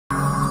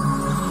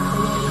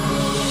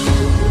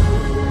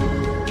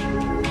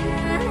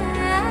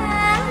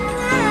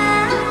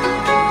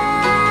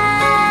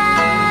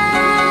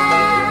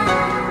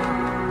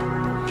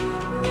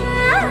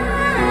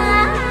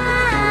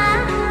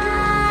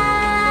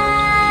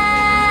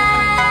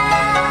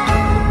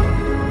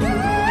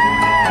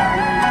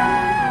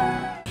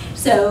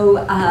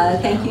So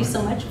thank you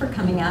so much for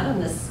coming out on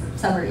this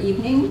summer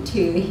evening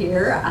to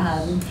hear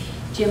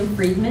Jim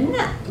Freedman.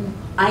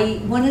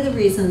 One of the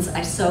reasons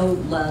I so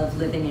love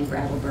living in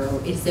Brattleboro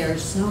is there are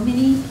so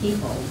many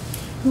people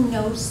who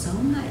know so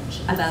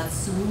much about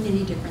so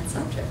many different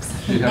subjects.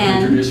 You have to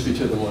introduce me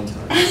to them one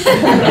time.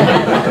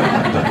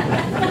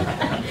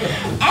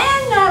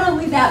 And not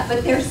only that,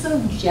 but they're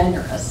so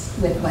generous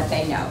with what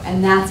they know,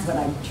 and that's what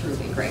I'm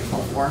truly grateful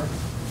for.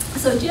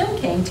 So Jim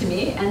came to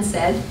me and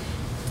said,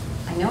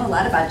 I know a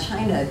lot about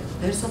China.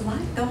 There's a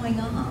lot going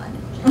on.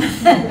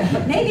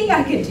 Maybe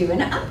I could do an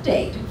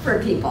update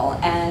for people.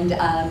 And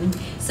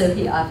so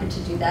he offered to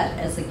do that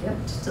as a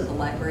gift to the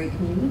library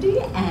community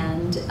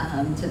and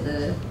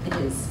to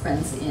his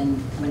friends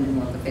in Women in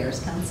World Affairs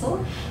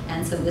Council.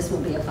 And so this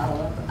will be a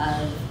follow-up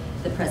of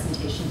the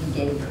presentation he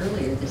gave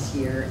earlier this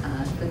year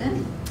for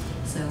them.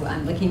 So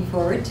I'm looking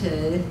forward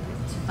to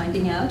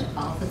finding out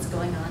all that's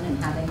going on and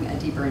having a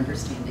deeper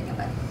understanding of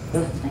it.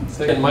 So, thanks.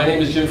 Again, my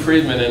name is Jim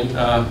Freedman,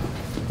 and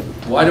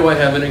why do I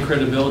have any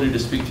credibility to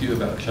speak to you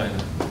about China?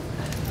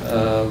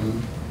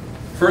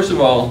 First of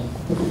all,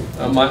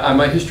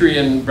 my history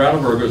in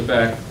Brattleboro goes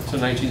back to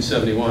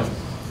 1971,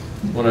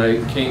 when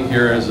I came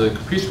here as a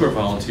Peace Corps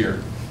volunteer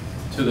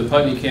to the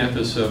Putney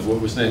campus of what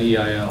was then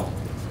EIL,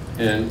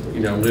 and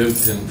lived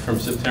from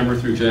September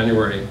through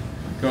January,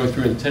 going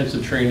through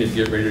intensive training to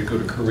get ready to go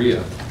to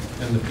Korea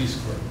and the Peace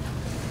Corps.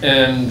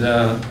 And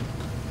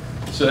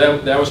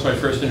so that was my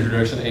first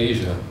introduction to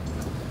Asia.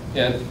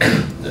 And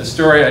the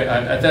story,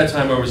 at that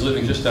time I was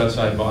living just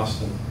outside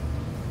Boston.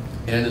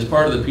 And as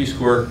part of the Peace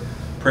Corps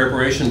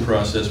preparation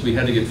process, we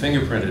had to get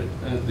fingerprinted.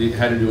 And we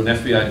had to do an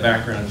FBI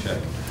background check.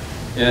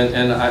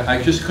 And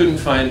I just couldn't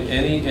find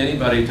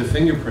anybody to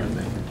fingerprint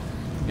me.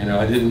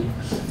 I didn't.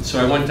 So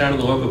I went down to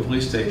the local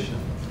police station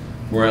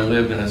where I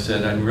lived, and I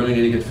said, I really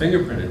need to get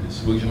fingerprinted. He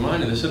said, would you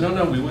mind? And they said,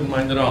 no, we wouldn't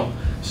mind at all.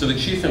 So the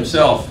chief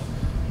himself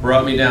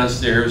brought me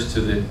downstairs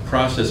to the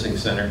processing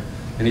center,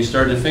 and he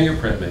started to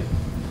fingerprint me.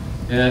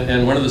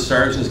 And one of the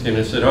sergeants came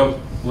in and said, oh,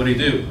 what do you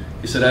do?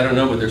 He said, I don't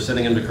know, but they're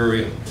sending him to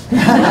Korea.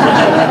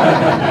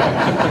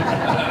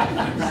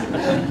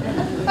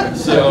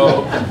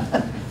 So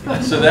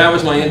that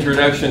was my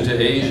introduction to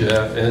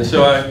Asia. And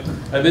so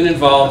I've been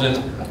involved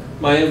in,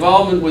 my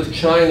involvement with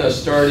China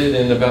started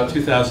in about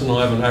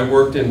 2011. I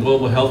worked in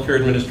global healthcare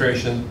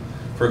administration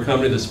for a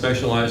company that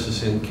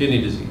specializes in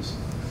kidney disease.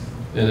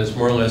 And it's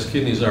more or less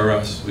kidneys are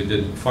us. We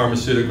did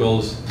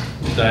pharmaceuticals,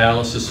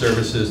 dialysis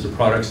services, the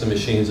products, the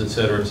machines,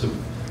 etc. So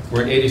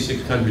we're in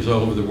 86 countries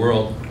all over the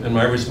world. And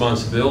my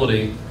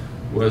responsibility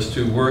was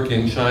to work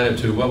in China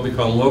to what we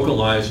call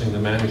localizing the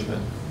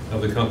management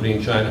of the company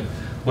in China.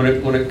 When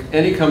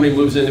any company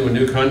moves into a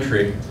new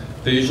country,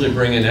 they usually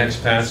bring in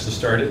expats to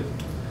start it.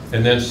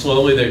 And then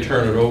slowly they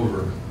turn it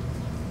over,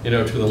 to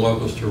the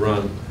locals to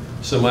run.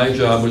 So my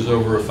job was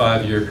over a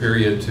 5-year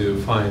period to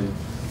find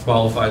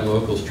qualified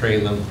locals,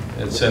 train them,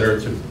 etc.,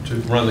 to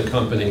run the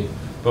company,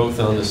 both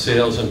on the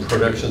sales and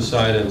production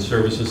side and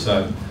services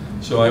side.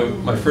 So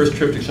my first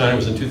trip to China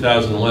was in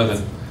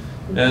 2011,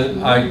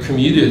 and I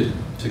commuted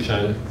to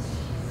China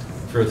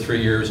for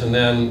 3 years, and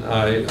then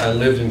I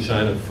lived in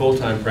China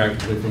full-time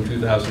practically from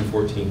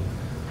 2014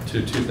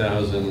 to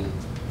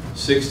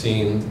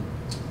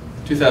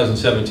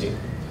 2017.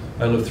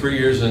 I lived 3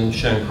 years in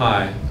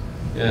Shanghai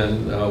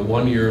and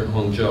 1 year in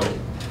Hangzhou,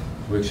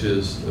 which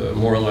is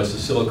more or less the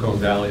Silicon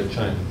Valley of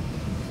China.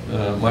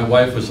 My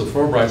wife was a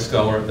Fulbright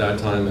scholar at that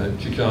time at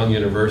Zhejiang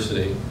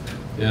University,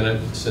 and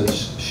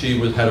since she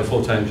had a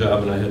full-time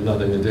job and I had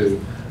nothing to do,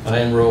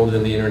 I enrolled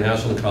in the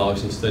International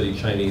College and studied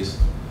Chinese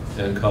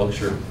and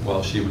culture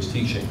while she was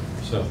teaching.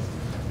 So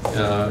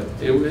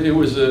it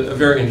was a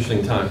very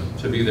interesting time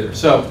to be there.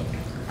 So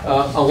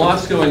a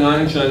lot's going on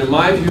in China.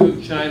 My view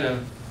of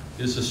China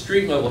is a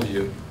street-level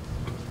view.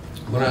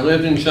 When I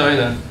lived in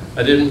China,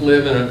 I didn't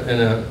live in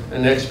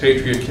an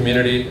expatriate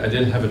community. I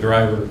didn't have a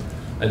driver.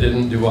 I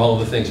didn't do all of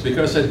the things.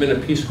 Because I'd been a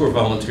Peace Corps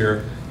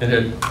volunteer and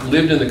had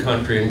lived in the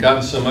country and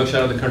gotten so much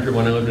out of the country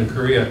when I lived in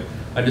Korea,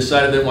 I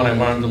decided that when I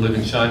wanted to live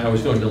in China, I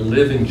was going to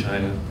live in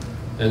China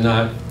and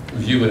not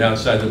view it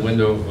outside the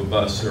window of a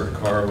bus or a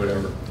car or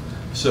whatever.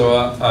 So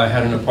I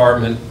had an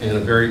apartment in a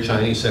very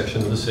Chinese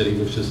section of the city,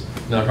 which is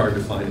not hard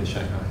to find in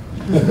Shanghai.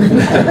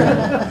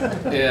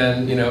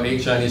 And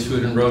ate Chinese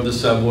food and rode the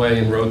subway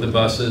and rode the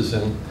buses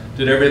and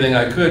did everything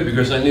I could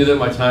because I knew that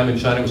my time in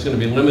China was going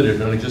to be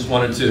limited, and I just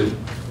wanted to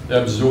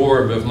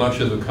absorb as much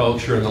of the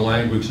culture and the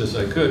language as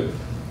I could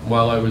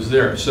while I was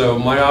there. So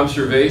my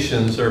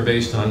observations are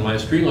based on my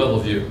street level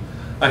view.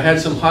 I had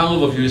some high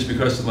level views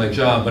because of my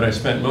job, but I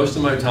spent most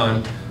of my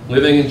time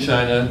living in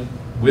China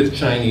with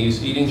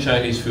Chinese, eating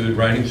Chinese food,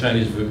 writing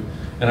Chinese food,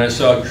 and I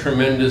saw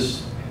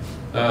tremendous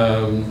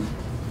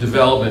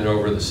development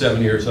over the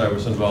 7 years I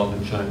was involved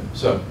in China.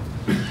 So,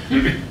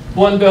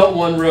 One Belt,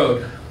 One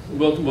Road.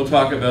 We'll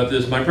talk about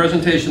this. My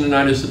presentation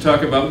tonight is to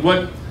talk about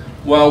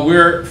while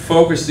we're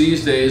focused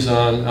these days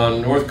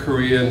on North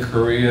Korea and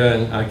Korea,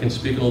 and I can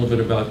speak a little bit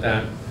about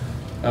that,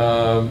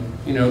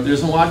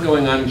 there's a lot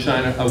going on in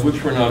China of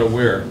which we're not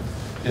aware.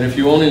 And if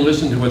you only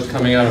listen to what's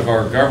coming out of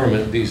our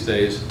government these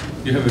days,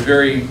 you have a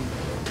very,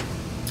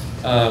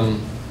 I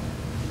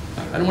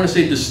don't want to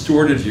say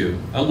distorted view,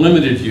 a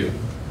limited view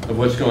of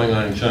what's going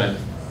on in China.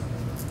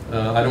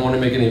 I don't want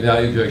to make any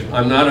value judgment.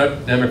 I'm not a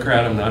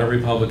Democrat, I'm not a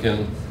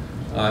Republican.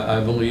 I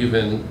believe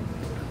in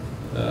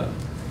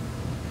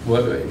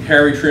what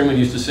Harry Truman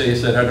used to say. He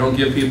said, I don't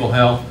give people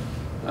hell,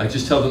 I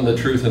just tell them the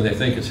truth and they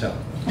think it's hell.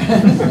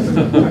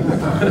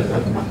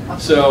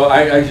 So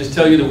I just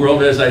tell you the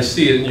world as I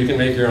see it, and you can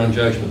make your own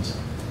judgments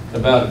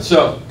about it.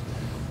 So,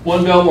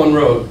 One Belt, One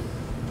Road.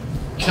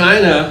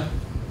 China,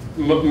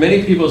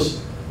 many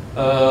people's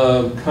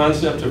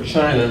concept of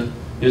China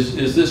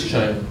is this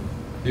China,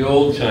 the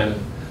old China,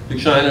 the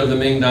China of the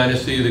Ming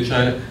Dynasty, the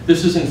China.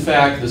 This is in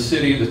fact the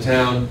city, the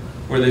town,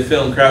 where they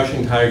filmed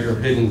Crouching Tiger,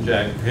 Hidden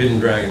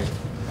Dragon.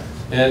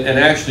 And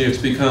actually it's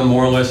become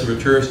more or less of a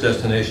tourist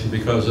destination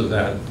because of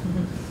that.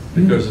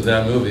 Because of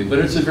that movie. But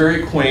it's a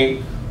very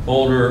quaint,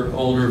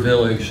 older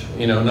village,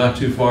 you know, not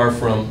too far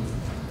from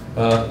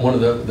one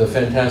of the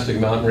fantastic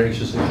mountain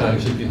ranges in China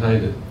just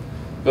behind it.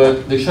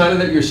 But the China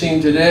that you're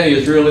seeing today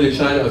is really the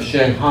China of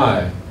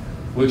Shanghai,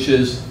 which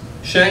is,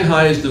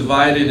 Shanghai is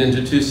divided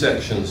into two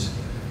sections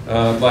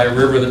by a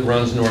river that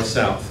runs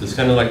north-south. It's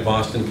kind of like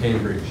Boston,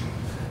 Cambridge.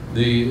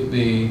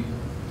 The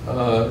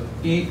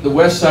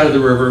west side of the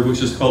river,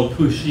 which is called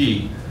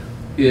Puxi,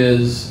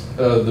 is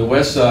the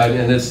west side,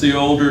 and it's the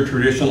older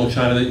traditional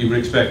China that you would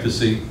expect to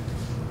see.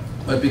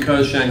 But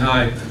because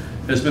Shanghai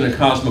has been a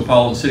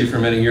cosmopolitan city for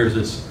many years,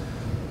 it's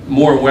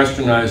more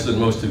westernized than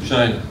most of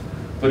China.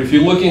 But if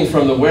you're looking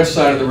from the west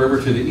side of the river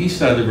to the east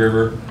side of the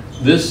river,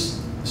 this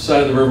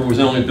side of the river was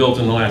only built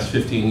in the last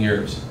 15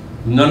 years.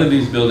 None of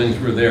these buildings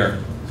were there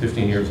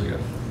 15 years ago.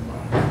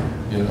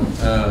 You know,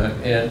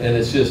 and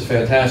it's just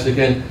fantastic.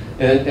 And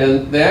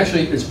they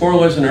actually, it's more or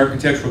less an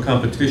architectural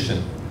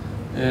competition.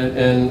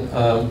 And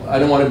I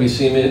don't want to be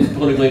seen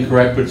politically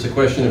incorrect, but it's a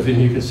question of,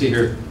 and you can see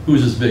here,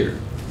 whose is bigger.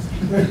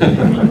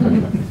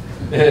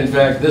 And in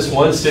fact, this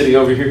one city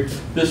over here,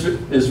 this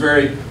is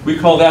very, we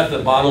call that the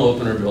bottle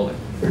opener building.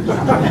 What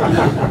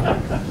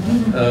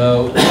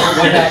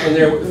happened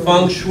there,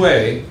 Feng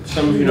Shui,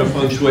 some of you know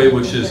Feng Shui,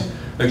 which is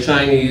a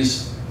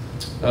Chinese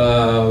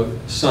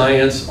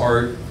science,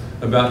 art,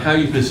 about how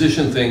you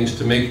position things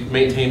to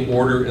maintain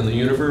order in the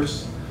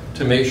universe,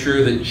 to make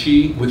sure that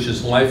qi, which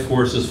is life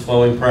force, is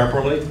flowing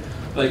properly.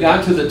 They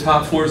got to the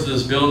top floors of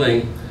this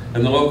building,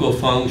 and the local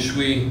Feng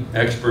Shui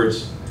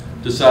experts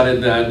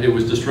decided that it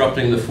was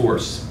disrupting the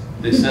force.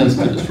 They sensed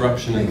the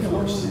disruption in the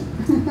force.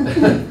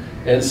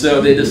 And so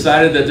they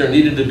decided that there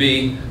needed to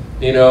be,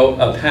 you know,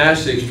 a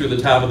passage through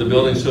the top of the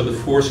building so the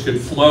force could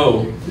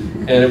flow,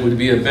 and it would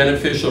be a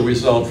beneficial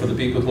result for the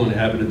people who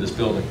inhabited this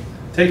building.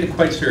 Take it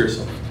quite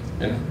seriously,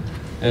 you know?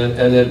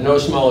 And at no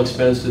small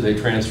expense did they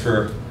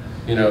transfer,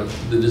 you know,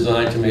 the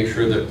design to make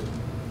sure that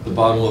the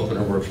bottle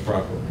opener works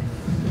properly.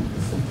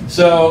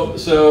 So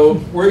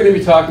we're going to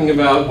be talking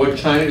about what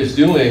China is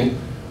doing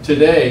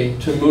today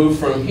to move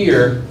from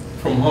here,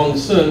 from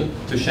Hongsun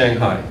to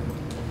Shanghai.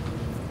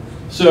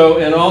 So,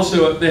 and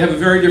also they have a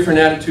very different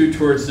attitude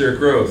towards their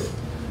growth.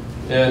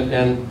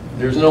 And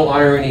there's no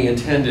irony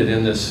intended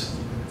in this.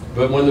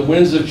 But when the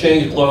winds of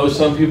change blow,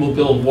 some people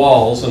build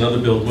walls and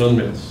others build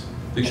windmills.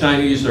 The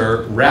Chinese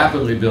are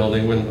rapidly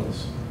building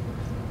windmills,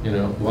 you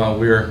know, while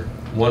we're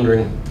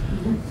wondering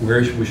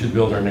where we should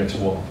build our next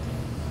wall.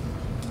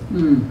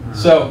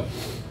 So,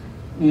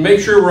 make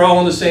sure we're all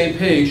on the same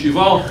page. You've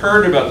all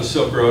heard about the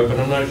Silk Road, but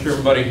I'm not sure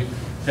everybody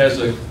has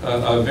a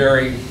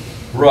very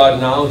broad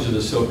knowledge of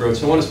the Silk Road.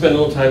 So I want to spend a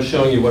little time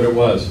showing you what it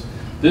was.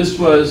 This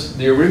was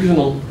the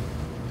original,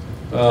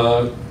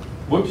 the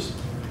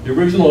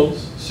original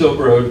Silk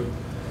Road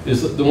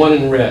is the one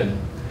in red.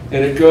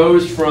 And it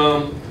goes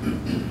from,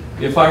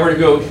 if I were to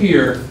go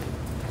here,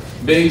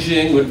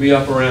 Beijing would be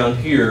up around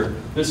here.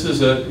 This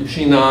is a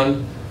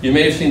Jinan. You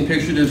may have seen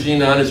pictures of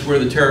Jinan. It's where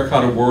the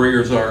terracotta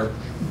warriors are.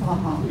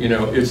 You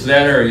know, it's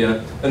that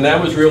area. And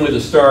that was really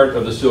the start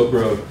of the Silk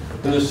Road.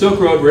 And the Silk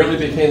Road really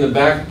became the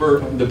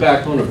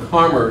backbone of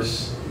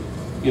commerce,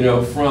 you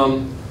know,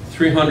 from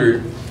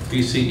 300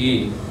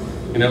 BCE,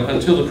 you know,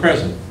 until the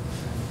present.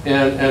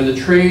 And the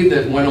trade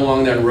that went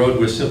along that road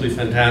was simply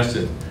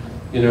fantastic.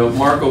 You know,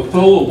 Marco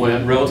Polo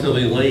went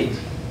relatively late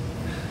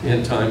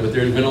in time, but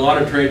there's been a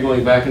lot of trade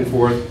going back and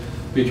forth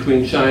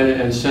between China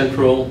and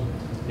Central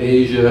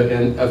Asia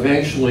and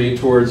eventually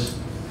towards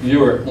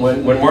Europe.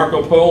 When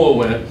Marco Polo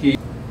went,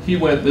 he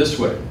went this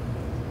way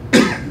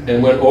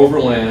and went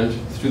overland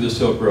through the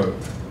Silk Road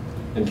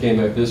and came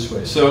back this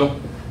way. So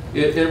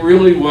it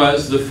really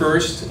was the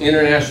first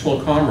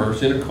international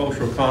commerce,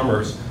 intercultural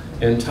commerce,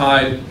 and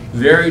tied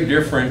very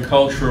different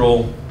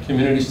cultural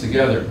communities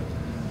together.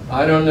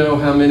 I don't know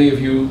how many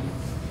of you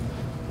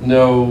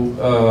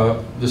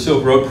know the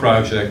Silk Road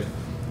Project,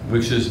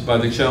 which is by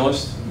the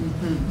cellist,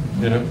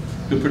 you know,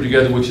 who put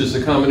together, which is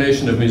a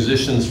combination of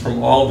musicians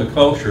from all the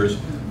cultures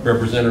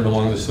represented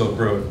along the Silk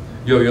Road.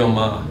 Yo-Yo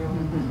Ma,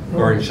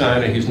 or in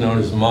China he's known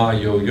as Ma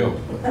Yo-Yo.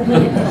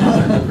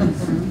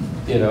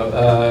 You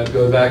know,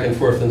 go back and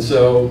forth, and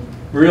so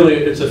really,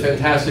 it's a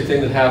fantastic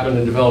thing that happened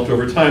and developed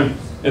over time.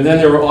 And then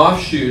there were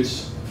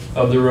offshoots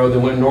of the road that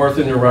went north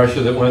into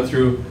Russia, that went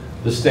through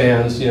the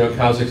stands, you know,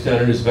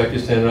 Kazakhstan and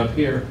Uzbekistan up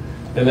here,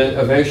 and then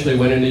eventually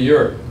went into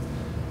Europe.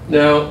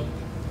 Now,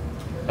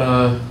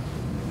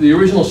 the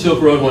original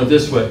Silk Road went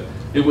this way.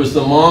 It was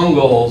the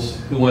Mongols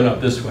who went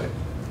up this way.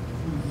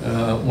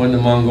 When the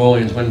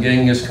Mongolians, when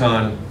Genghis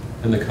Khan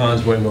and the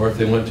Khans went north,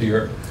 they went to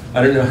Europe.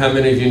 I don't know how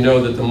many of you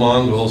know that the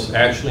Mongols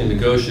actually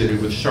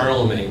negotiated with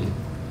Charlemagne.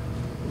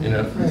 You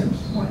know?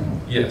 Wow.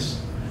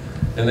 Yes.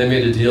 And they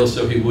made a deal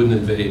so he wouldn't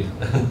invade.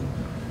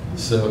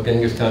 So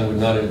Genghis Khan would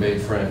not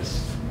invade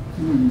France.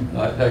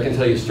 I can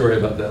tell you a story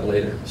about that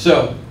later.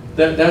 So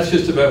that's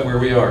just about where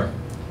we are.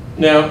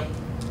 Now,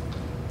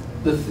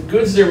 the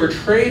goods that were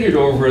traded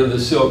over the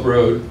Silk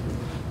Road,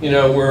 you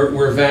know,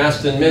 were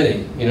vast and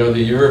many. You know,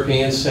 the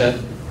Europeans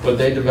sent what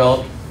they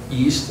developed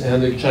east,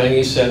 and the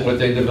Chinese sent what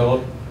they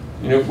developed,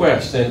 you know,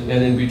 west and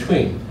in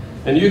between.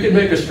 And you could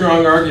make a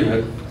strong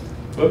argument,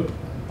 whoop,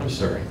 I'm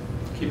sorry,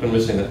 keep on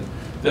missing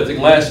that the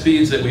glass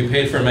beads that we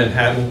paid for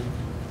Manhattan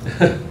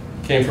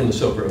came from the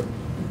Silk Road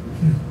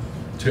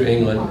to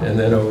England and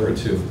then over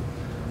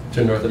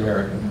to North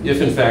America,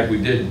 if in fact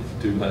we did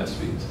do glass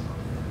beads.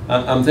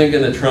 I'm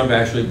thinking that Trump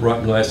actually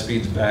brought glass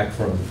beads back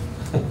from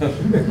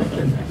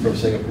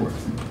Singapore.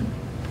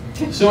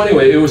 So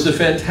anyway, it was a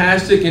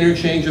fantastic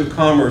interchange of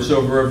commerce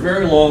over a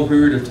very long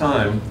period of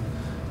time,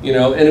 you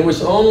know, and it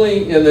was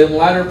only in the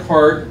latter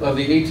part of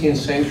the 18th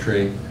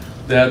century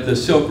that the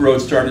Silk Road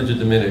started to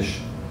diminish.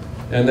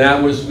 And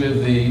that was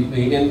with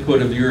the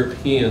input of the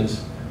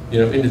Europeans, you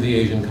know, into the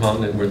Asian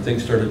continent, where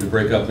things started to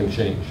break up and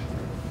change.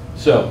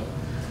 So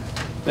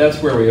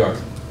that's where we are.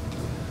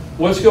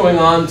 What's going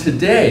on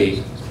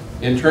today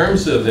in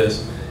terms of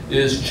this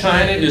is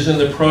China is in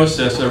the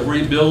process of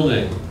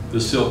rebuilding the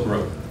Silk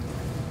Road.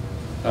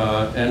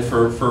 And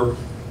for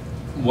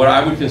what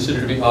I would consider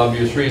to be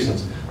obvious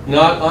reasons.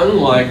 Not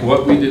unlike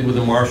what we did with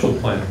the Marshall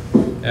Plan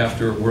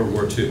after World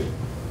War II.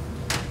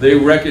 They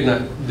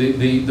recognize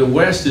the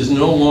West is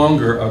no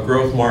longer a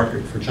growth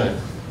market for China.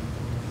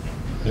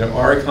 You know,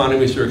 our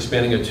economies are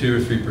expanding at 2 or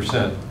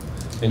 3%,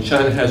 and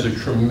China has a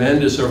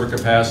tremendous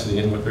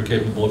overcapacity in what they're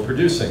capable of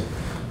producing.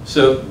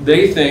 So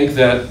they think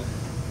that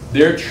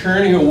they're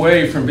turning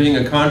away from being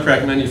a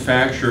contract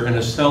manufacturer and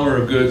a seller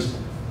of goods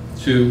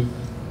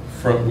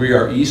from we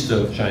are east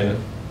of China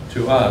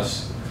to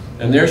us,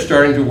 and they're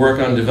starting to work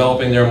on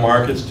developing their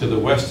markets to the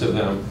west of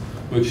them,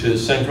 which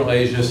is Central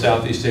Asia,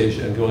 Southeast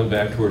Asia, and going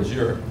back towards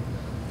Europe.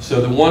 So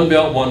the One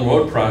Belt, One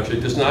Road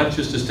project is not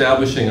just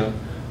establishing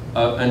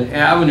an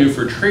avenue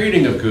for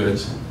trading of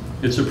goods,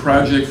 it's a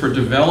project for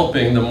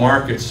developing the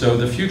markets. So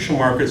the future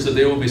markets that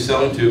they will be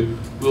selling to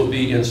will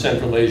be in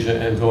Central Asia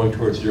and going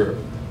towards Europe.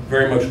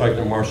 Very much like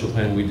the Marshall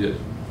Plan we did.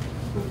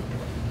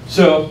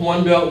 So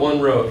One Belt, One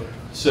Road.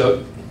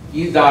 So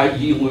Yi Dai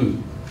Yi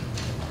Lu.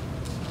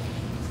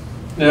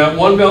 Now,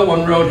 One Belt,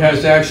 One Road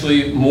has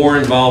actually more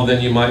involved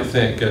than you might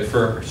think at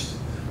first.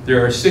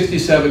 There are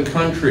 67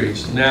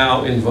 countries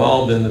now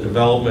involved in the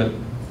development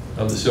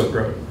of the Silk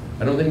Road.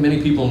 I don't think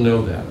many people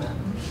know that.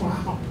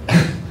 Wow.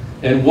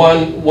 And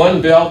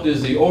one belt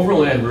is the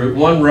overland route,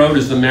 one road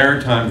is the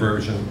maritime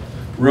version.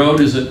 Road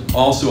is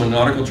also a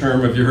nautical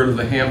term. Have you heard of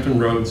the Hampton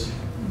Roads,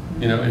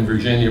 you know, in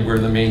Virginia, where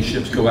the main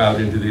ships go out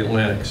into the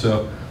Atlantic?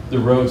 So the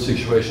road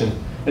situation.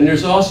 And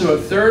there's also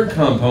a third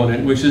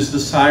component, which is the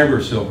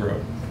Cyber Silk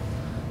Road.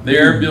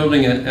 They're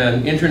building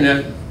an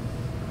internet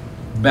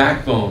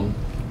backbone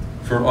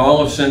for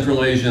all of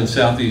Central Asia and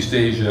Southeast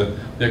Asia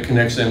that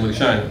connects them with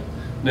China.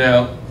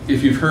 Now,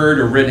 if you've heard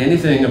or read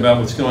anything about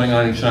what's going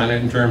on in China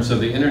in terms of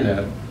the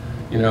internet,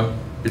 you know,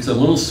 it's a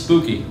little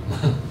spooky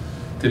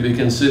to be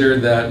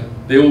considered that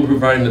they will be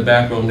providing the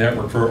backbone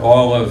network for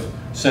all of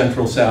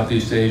Central,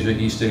 Southeast Asia,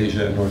 East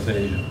Asia, and North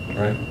Asia,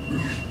 right?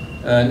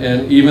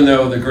 And even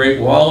though the Great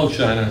Wall of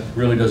China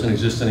really doesn't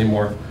exist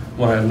anymore,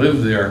 when I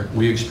lived there,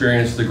 we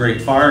experienced the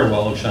Great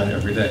Firewall of China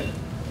every day.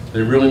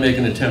 They really make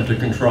an attempt to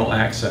control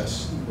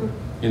access,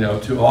 you know,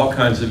 to all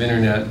kinds of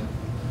internet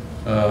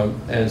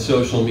and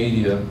social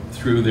media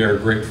through their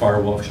Great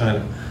Firewall of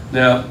China.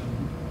 Now,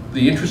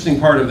 the interesting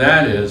part of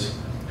that is,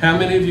 how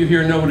many of you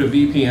here know what a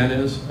VPN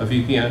is? A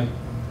VPN?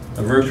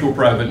 A virtual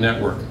private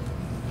network.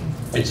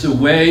 It's a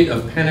way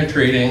of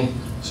penetrating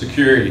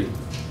security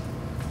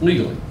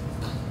legally.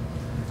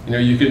 You know,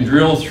 you can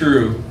drill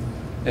through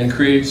and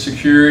create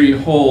security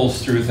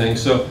holes through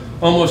things. So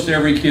almost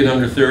every kid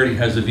under 30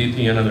 has a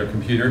VPN on their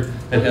computer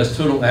and has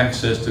total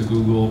access to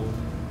Google,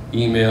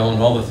 email,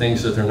 and all the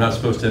things that they're not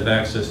supposed to have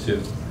access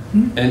to.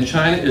 And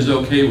China is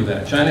okay with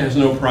that. China has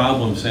no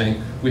problem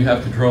saying we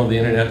have control of the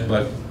internet,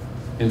 but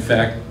in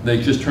fact,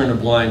 they just turn a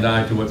blind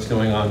eye to what's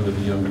going on with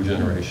the younger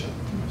generation.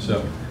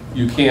 So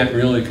you can't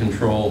really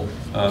control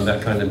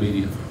that kind of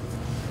media.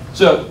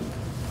 So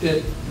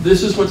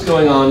this is what's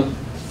going on,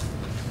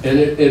 and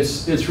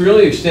it's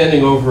really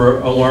extending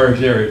over a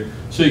large area.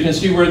 So you can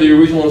see where the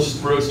original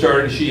road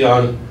started,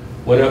 Xi'an,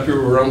 went up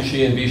through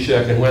Urumqi and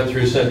Bishkek, and went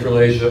through Central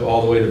Asia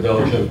all the way to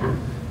Belgium.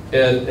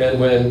 And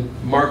when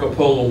Marco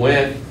Polo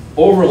went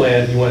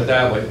overland, he went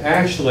that way.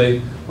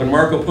 Actually, when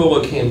Marco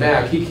Polo came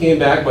back, he came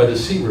back by the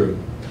sea route.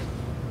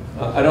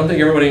 I don't think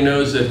everybody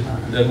knows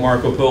that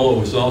Marco Polo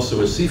was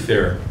also a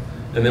seafarer.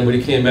 And then when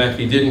he came back,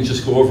 he didn't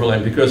just go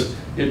overland, because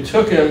it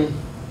took him,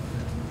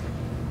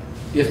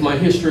 it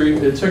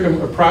took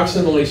him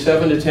approximately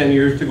 7 to 10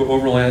 years to go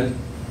overland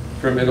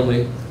from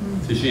Italy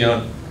to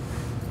Xi'an.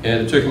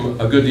 And it took him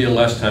a good deal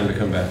less time to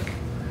come back.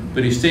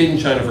 But he stayed in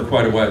China for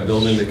quite a while,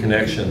 building the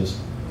connections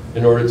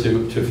in order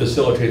to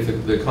facilitate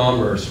the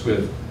commerce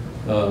with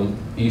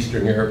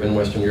Eastern Europe and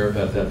Western Europe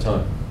at that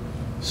time.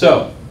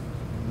 So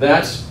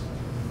that's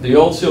the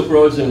old Silk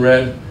Roads in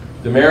red,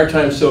 the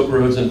Maritime Silk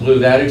Roads in blue.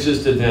 That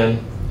existed then.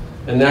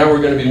 And now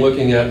we're going to be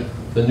looking at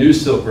the new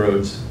Silk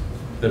Roads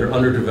that are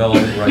under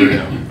development right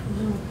now.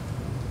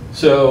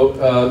 So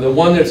the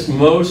one that's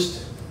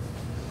most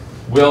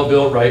well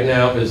built right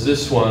now is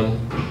this one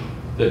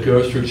that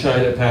goes through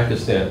China,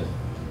 Pakistan.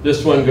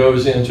 This one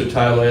goes into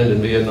Thailand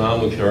and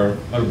Vietnam, which are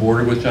on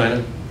border with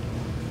China.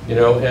 You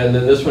know, and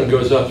then this one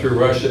goes up through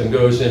Russia and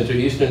goes into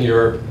Eastern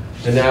Europe,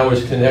 and now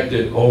is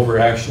connected over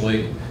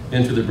actually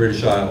into the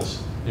British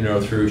Isles, you know,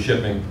 through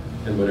shipping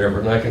and whatever.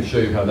 And I can show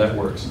you how that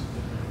works.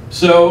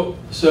 So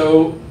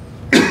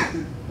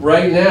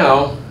right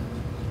now,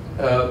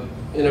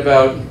 in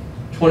about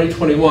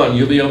 2021,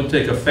 you'll be able to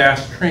take a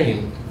fast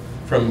train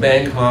from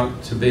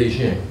Bangkok to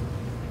Beijing.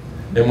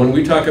 And when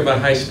we talk about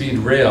high-speed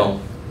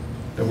rail,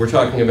 we're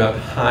talking about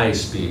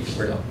high-speed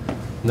rail,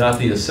 not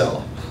the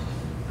Acela.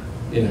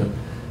 You know,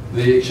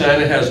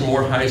 China has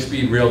more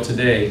high-speed rail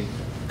today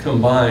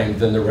combined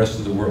than the rest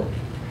of the world,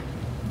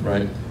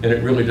 right? And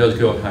it really does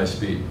go at high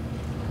speed.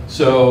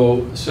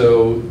 So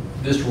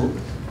this,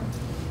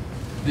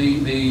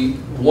 the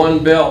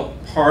One Belt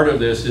part of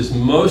this is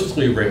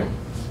mostly rail,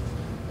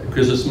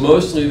 because it's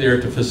mostly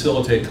there to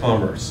facilitate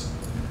commerce.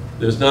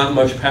 There's not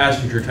much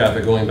passenger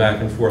traffic going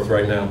back and forth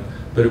right now,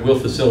 but it will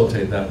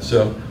facilitate that.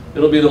 So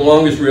it'll be the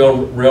longest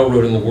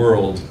railroad in the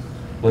world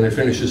when it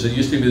finishes. It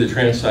used to be the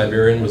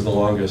Trans-Siberian was the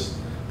longest,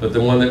 but the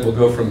one that will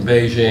go from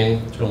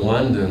Beijing to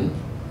London,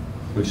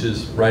 which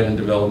is right in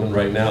development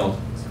right now,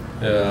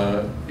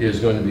 is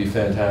going to be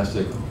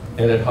fantastic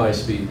and at high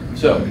speed.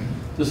 So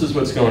this is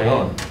what's going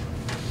on.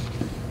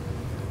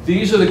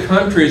 These are the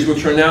countries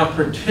which are now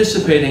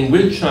participating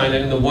with China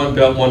in the One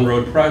Belt, One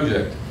Road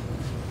project.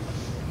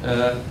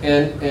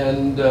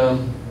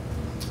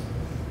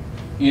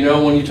 You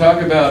know, when you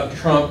talk about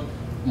Trump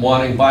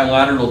wanting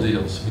bilateral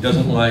deals, he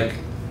doesn't like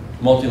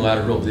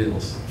multilateral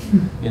deals.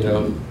 You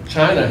know,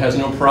 China has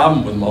no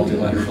problem with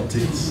multilateral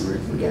deals.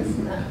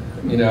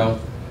 You know,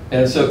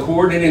 and so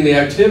coordinating the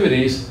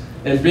activities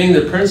and being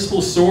the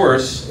principal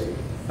source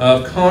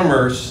of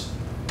commerce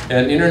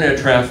and internet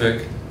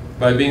traffic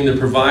by being the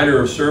provider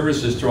of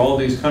services to all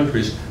these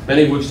countries,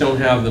 many of which don't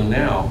have them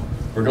now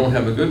or don't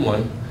have a good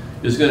one,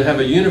 is going to have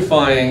a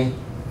unifying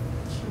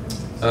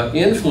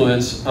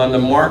influence on the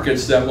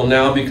markets that will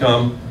now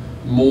become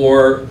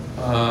more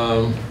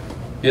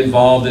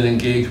involved and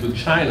engaged with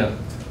China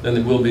than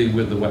they will be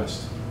with the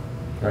West,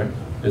 right?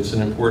 It's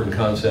an important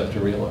concept to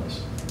realize.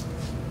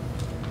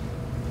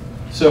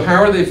 So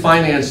how are they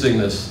financing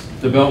this,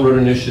 the Belt Road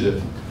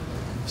Initiative?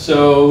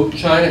 So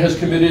China has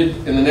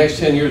committed in the next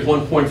 10 years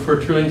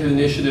 1.4 trillion to the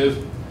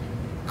initiative.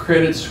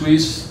 Credit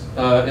Suisse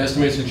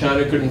estimates that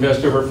China could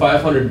invest over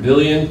 500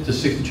 billion to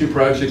 62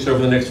 projects over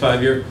the next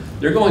 5 years.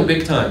 They're going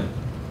big time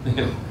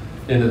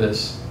into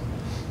this.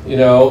 You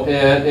know,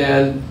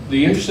 and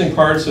the interesting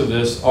parts of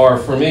this are,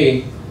 for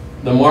me,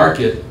 the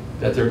market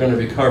that they're going to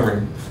be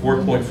covering,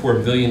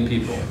 4.4 billion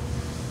people.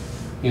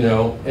 You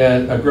know,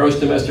 and a gross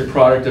domestic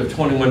product of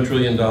 $21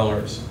 trillion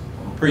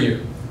per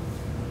year.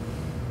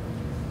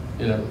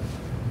 You know,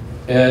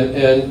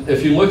 and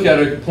if you look at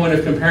a point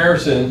of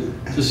comparison,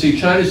 to see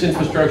China's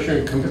infrastructure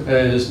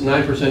is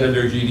 9% of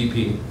their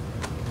GDP,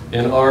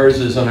 and ours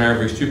is on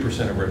average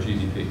 2% of our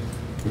GDP,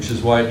 which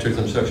is why it took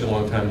them such a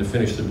long time to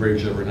finish the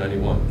bridge over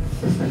 91.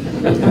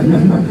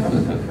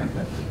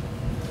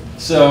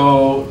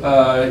 So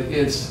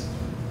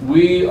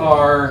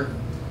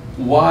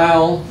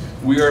while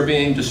we are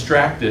being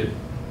distracted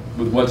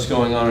with what's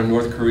going on in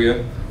North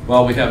Korea,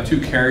 while we have 2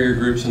 carrier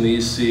groups in the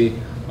East Sea,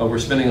 we're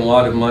spending a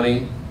lot of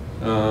money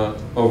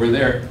over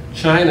there.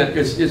 China,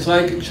 it's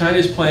like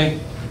China's playing,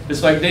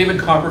 it's like David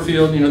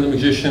Copperfield, you know, the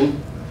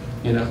magician,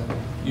 you know.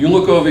 You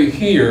look over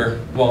here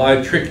while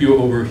I trick you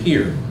over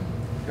here,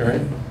 all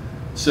right?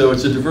 So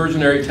it's a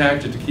diversionary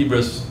tactic to keep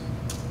us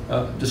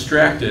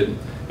distracted.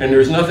 And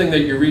there's nothing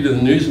that you read in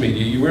the news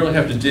media. You really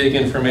have to dig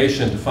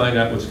information to find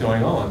out what's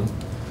going on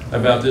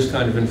about this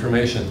kind of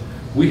information.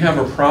 We have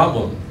a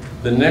problem.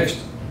 The next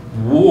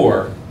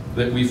war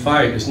that we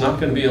fight is not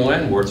going to be a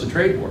land war, it's a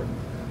trade war.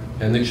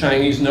 And the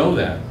Chinese know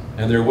that,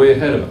 and they're way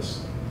ahead of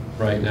us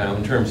right now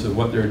in terms of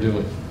what they're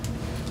doing.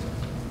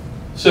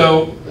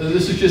 So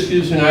this just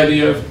gives you an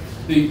idea of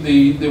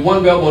the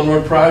One Belt, One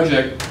Road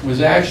project was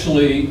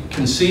actually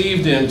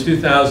conceived in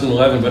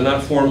 2011, but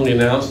not formally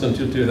announced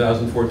until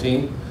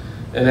 2014.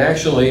 And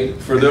actually,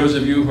 for those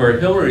of you who are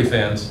Hillary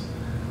fans,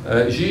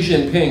 Xi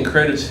Jinping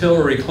credits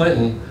Hillary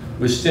Clinton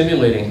was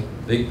stimulating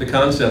the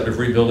concept of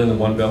rebuilding the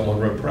One Belt, One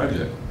Road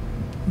project.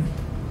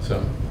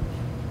 So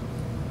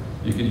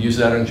you could use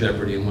that on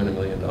Jeopardy and win $1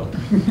 million.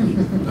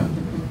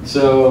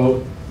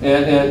 So,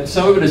 and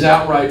some of it is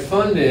outright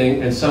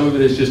funding, and some of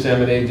it is just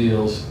M&A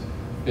deals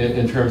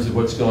in terms of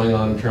what's going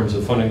on in terms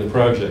of funding the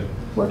project.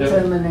 What's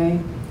M&A?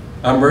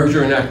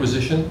 Merger and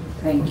acquisition.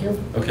 Thank you.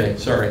 Okay,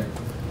 sorry.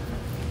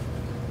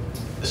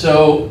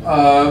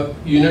 So,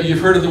 you know, you've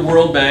heard of the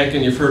World Bank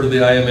and you've heard of the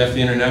IMF,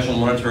 the International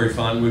Monetary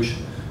Fund, which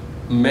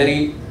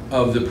many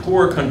of the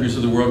poor countries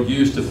of the world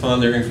use to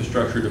fund their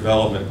infrastructure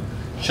development.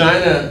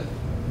 China,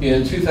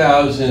 in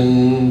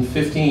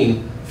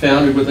 2015,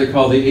 founded what they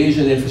call the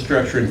Asian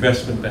Infrastructure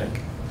Investment Bank.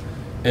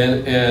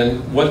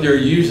 And what they're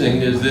using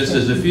is this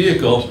as a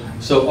vehicle,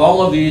 so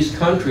all of these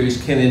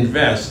countries can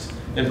invest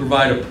and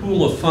provide a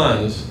pool of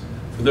funds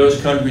for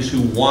those countries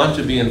who want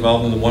to be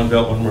involved in the One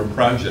Belt, One Road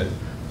project.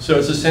 So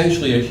it's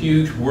essentially a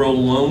huge world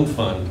loan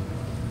fund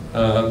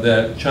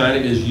that China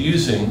is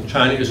using,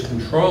 China is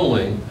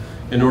controlling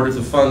in order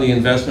to fund the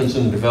investments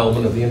and the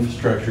development of the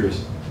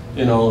infrastructures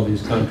in all of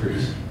these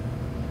countries.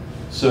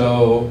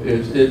 So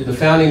the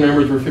founding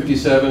members were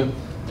 57,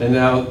 and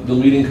now the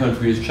leading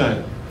country is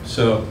China.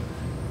 So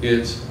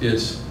it's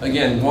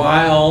again,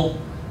 while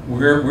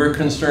we're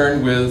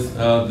concerned with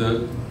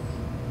the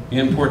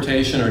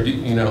importation or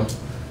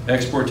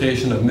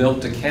exportation of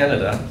milk to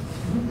Canada,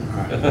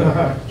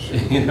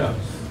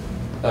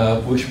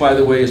 which by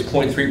the way is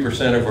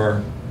 0.3% of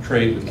our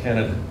trade with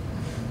Canada,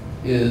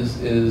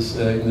 there's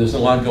a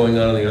lot going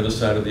on the other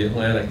side of the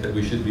Atlantic that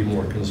we should be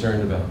more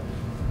concerned about.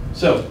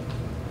 So,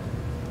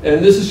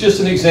 and this is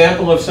just an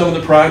example of some of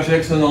the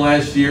projects in the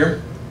last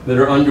year that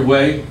are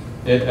underway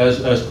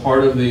as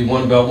part of the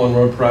One Belt, One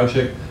Road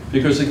project,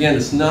 because again,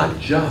 it's not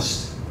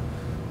just,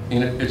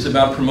 it's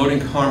about promoting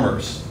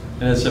commerce,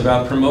 and it's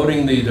about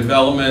promoting the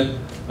development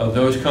of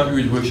those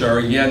countries which are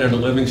yet at a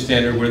living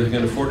standard where they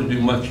can afford to do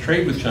much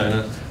trade with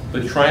China,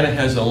 but China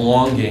has a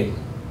long game.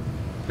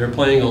 They're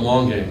playing a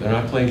long game. They're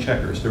not playing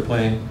checkers. They're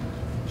playing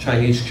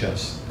Chinese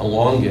chess, a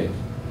long game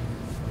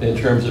in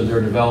terms of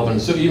their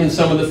development. So even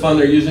some of the fund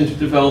they're using to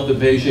develop the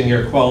Beijing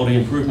Air Quality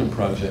Improvement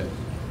Project.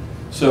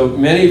 So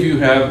many of you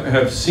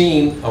have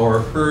seen or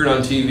heard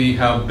on TV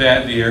how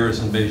bad the air is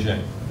in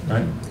Beijing,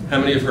 right? How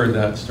many have heard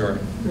that story?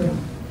 Yeah.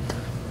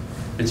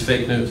 It's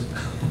fake news.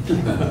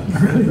 Yeah,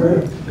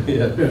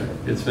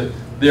 it's fake.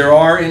 There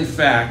are, in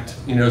fact,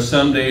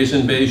 some days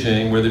in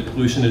Beijing where the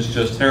pollution is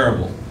just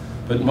terrible,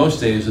 but most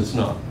days it's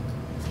not.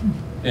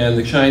 And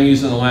the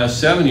Chinese in the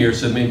last 7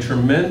 years have made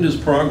tremendous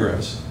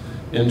progress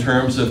in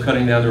terms of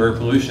cutting down their air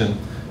pollution.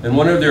 And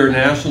one of their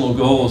national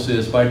goals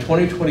is by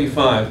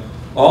 2025,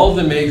 all of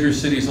the major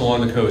cities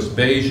along the coast,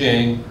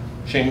 Beijing,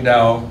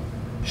 Qingdao,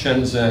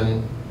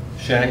 Shenzhen,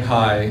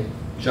 Shanghai,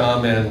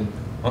 Xiamen,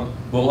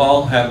 will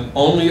all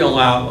only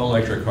allow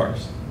electric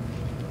cars.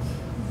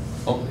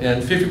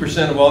 And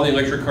 50% of all the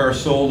electric cars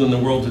sold in the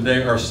world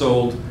today are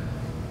sold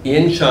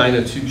in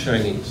China to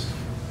Chinese.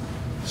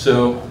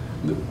 So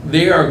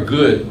they are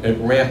good at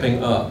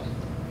ramping up,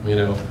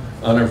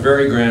 on a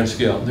very grand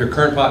scale. Their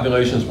current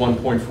population is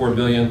 1.4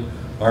 billion.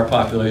 Our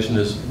population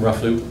is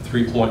roughly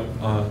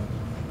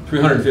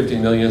 350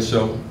 million.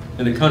 So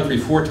in a country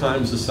 4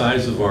 times the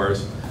size of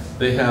ours,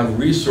 they have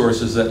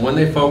resources that when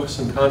they focus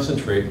and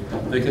concentrate,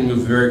 they can move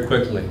very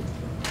quickly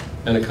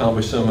and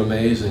accomplish some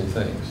amazing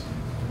things.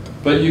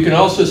 But you can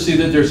also see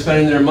that they're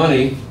spending their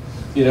money,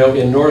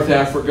 in North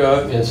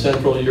Africa, in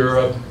Central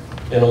Europe,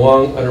 and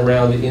along and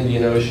around the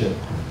Indian Ocean.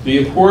 The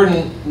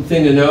important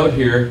thing to note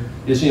here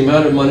is the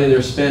amount of money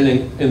they're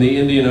spending in the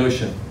Indian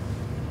Ocean.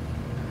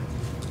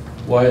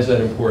 Why is that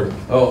important?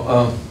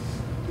 Oh,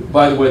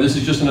 by the way, this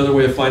is just another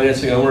way of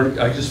financing.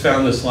 I just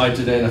found this slide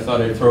today and I thought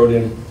I'd throw it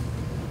in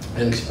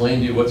and explain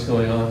to you what's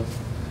going on.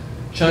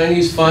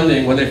 Chinese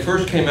funding, when they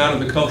first came out of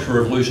the Cultural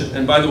Revolution,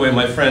 and by the way,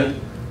 my friend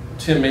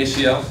Tim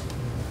Maciel,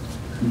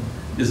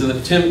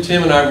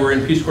 Tim and I were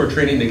in Peace Corps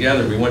training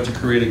together. We went to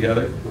Korea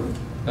together,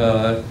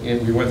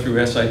 and we went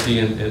through SIT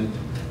in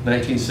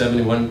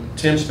 1971.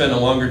 Tim spent a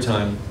longer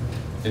time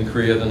in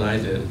Korea than I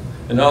did.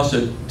 And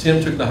also,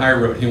 Tim took the high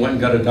road. He went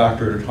and got a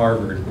doctorate at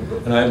Harvard,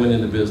 and I went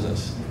into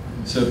business.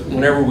 So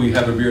whenever we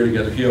have a beer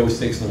together, he always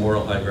takes the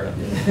moral high ground.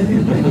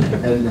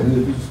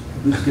 And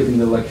who's giving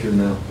the lecture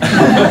now?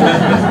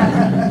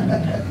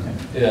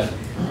 Yeah,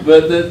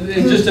 but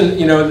just in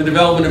the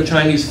development of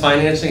Chinese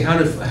financing, how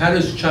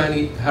does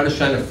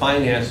China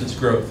finance its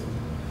growth?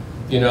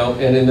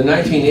 And in the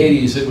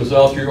 1980s, it was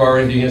all through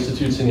R&D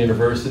institutes and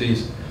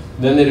universities.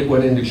 Then they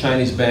went into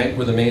Chinese bank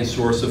were the main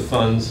source of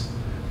funds.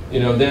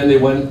 Then they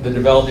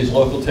developed these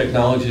local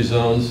technology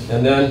zones,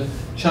 and then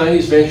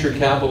Chinese venture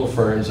capital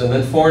firms, and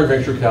then foreign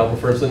venture capital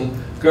firms, and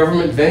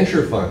government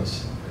venture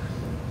funds.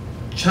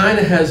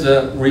 China has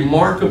a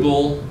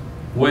remarkable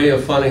way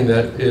of funding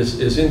that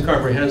is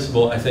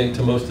incomprehensible, I think,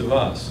 to most of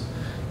us.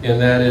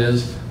 And that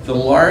is, the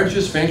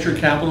largest venture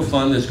capital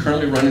fund that's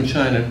currently run in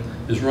China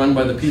is run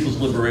by the People's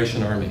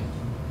Liberation Army.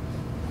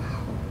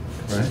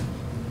 Right?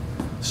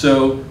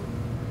 So,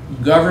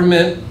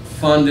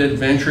 government-funded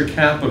venture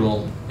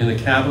capital in a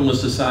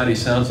capitalist society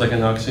sounds like an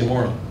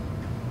oxymoron.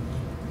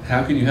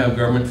 How can you have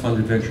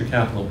government-funded venture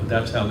capital? But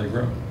that's how they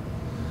grow.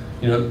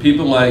 You know,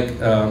 people like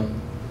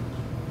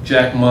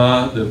Jack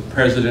Ma, the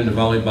president of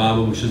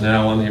Alibaba, which is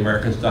now on the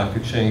American Stock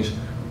Exchange,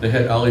 they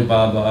had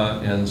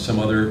Alibaba and some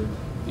other,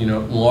 you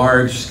know,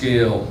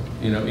 large-scale,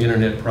 you know,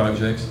 internet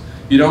projects.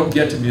 You don't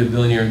get to be a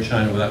billionaire in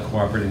China without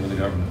cooperating with the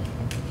government.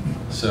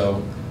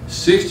 So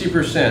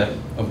 60%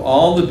 of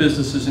all the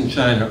businesses in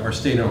China are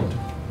state-owned.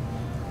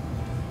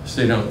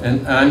 State-owned,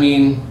 and I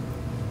mean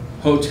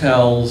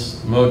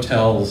hotels,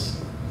 motels,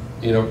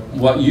 you know,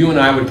 what you and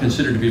I would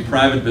consider to be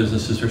private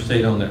businesses are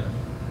state-owned there.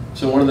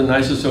 So one of the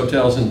nicest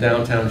hotels in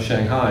downtown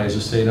Shanghai is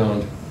a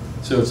state-owned,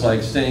 so it's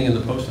like staying in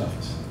the post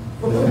office.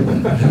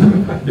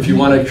 If you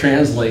want to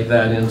translate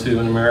that into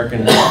an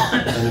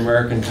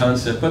American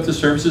concept, but the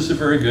services are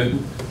very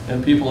good,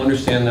 and people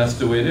understand that's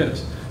the way it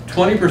is.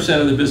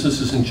 20% of the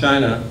businesses in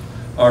China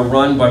are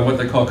run by what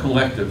they call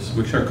collectives,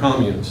 which are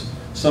communes,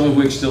 some of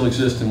which still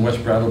exist in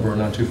West Brattleboro,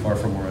 not too far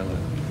from where I live.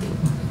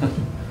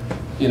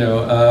 You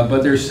know,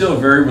 but they're still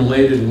very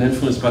related and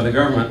influenced by the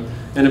government.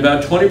 And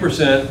about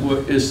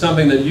 20% is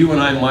something that you and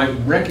I might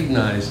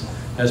recognize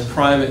as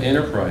private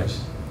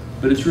enterprise,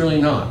 but it's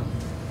really not,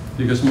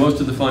 because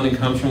most of the funding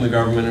comes from the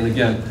government. And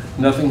again,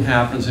 nothing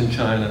happens in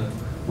China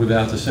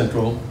without the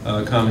Central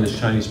Communist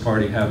Chinese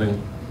Party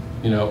having,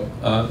 you know,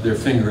 their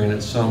finger in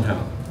it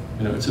somehow.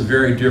 You know, it's a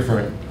very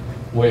different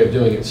way of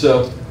doing it.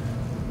 So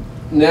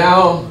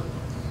now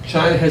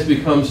China has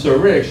become so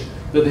rich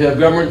that they have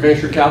government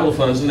venture capital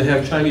funds and they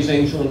have Chinese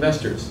angel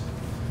investors.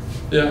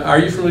 Are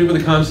you familiar with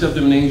the concept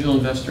of an angel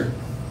investor?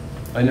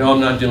 I know I'm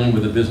not dealing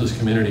with the business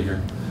community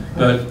here,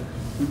 but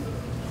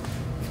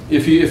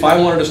if I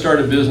wanted to start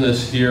a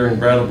business here in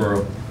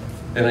Brattleboro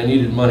and I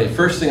needed money,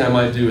 first thing I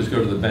might do is go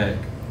to the bank,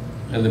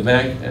 and the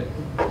bank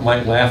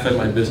might laugh at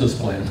my business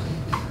plan.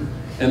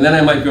 And then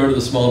I might go to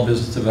the small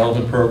business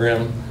development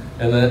program,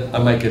 and then I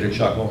might get a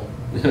chuckle,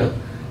 you know.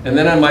 And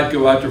then I might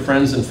go out to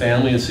friends and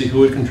family and see who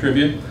would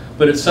contribute.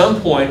 But at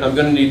some point, I'm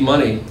going to need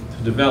money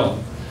to develop.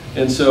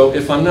 And so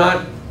if I'm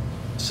not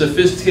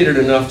sophisticated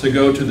enough to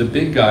go to the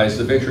big guys,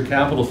 the venture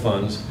capital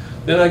funds,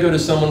 then I go to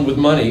someone with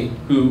money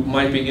who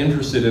might be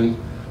interested in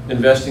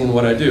investing in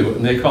what I do.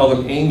 And they call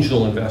them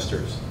angel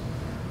investors.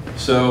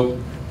 So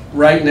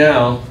right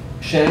now,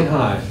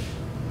 Shanghai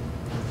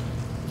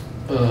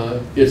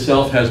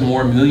itself has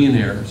more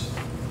millionaires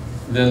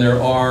than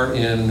there are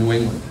in New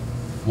England,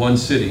 one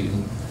city.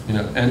 You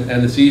know,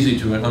 and it's easy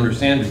to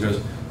understand because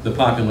the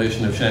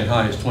population of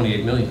Shanghai is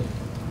 28 million.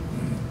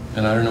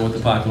 And I don't know what the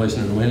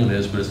population of New England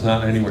is, but it's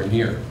not anywhere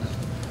near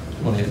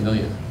 28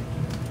 million.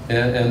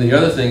 And the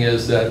other thing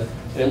is that,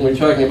 and we're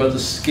talking about the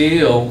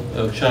scale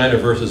of China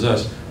versus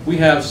us, we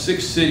have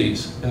 6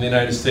 cities in the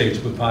United States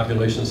with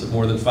populations of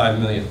more than 5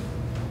 million.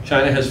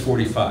 China has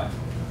 45.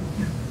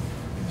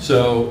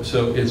 So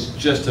it's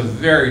just a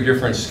very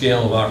different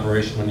scale of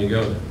operation when you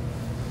go there.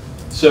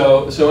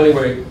 So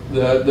anyway,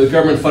 the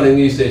government funding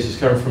these days is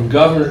coming from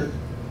government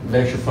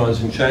venture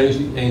funds and Chinese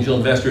angel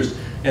investors.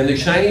 And the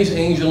Chinese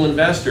angel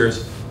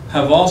investors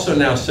have also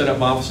now set up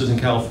offices in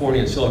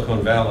California and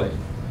Silicon Valley.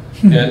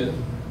 And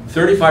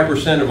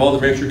 35% of all the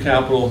venture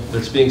capital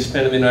that's being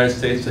spent in the United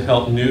States to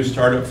help new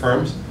startup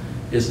firms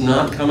is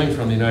not coming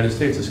from the United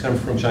States, it's coming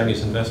from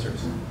Chinese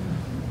investors.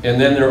 And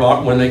then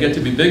when they get to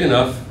be big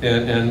enough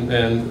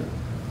and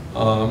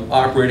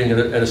operating at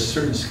a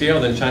certain scale,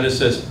 then China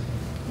says,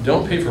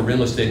 don't pay for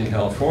real estate in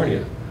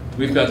California.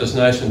 We've got this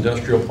nice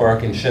industrial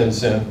park in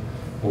Shenzhen,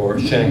 or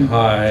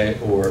Shanghai,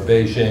 or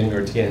Beijing,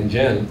 or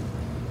Tianjin,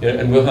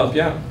 and we'll help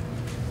you out.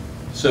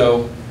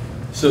 So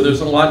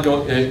there's a lot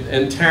going,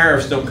 and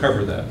tariffs don't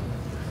cover that.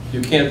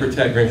 You can't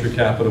protect venture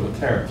capital with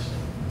tariffs.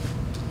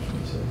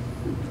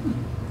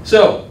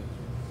 So,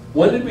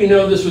 when did we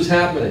know this was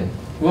happening?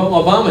 Well,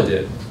 Obama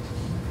did.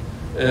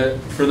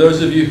 For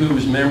those of you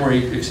whose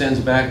memory extends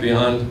back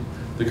beyond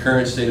the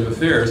current state of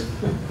affairs,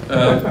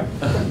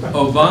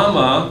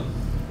 Obama,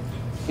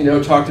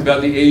 talked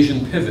about the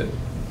Asian pivot.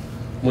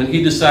 When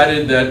he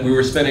decided that we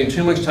were spending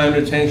too much time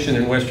and attention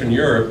in Western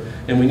Europe,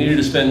 and we needed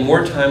to spend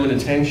more time and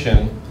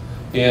attention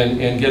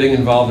in getting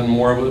involved in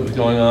more of what was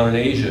going on in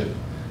Asia.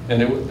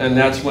 And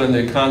that's when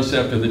the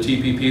concept of the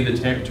TPP,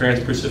 the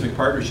Trans-Pacific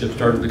Partnership,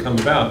 started to come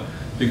about.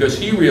 Because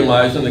he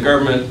realized, and the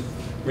government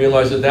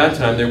realized at that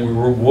time, that we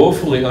were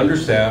woefully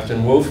understaffed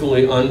and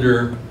woefully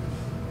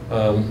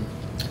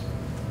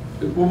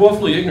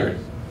woefully ignorant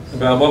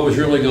about what was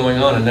really going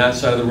on in that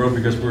side of the road,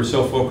 because we were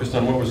so focused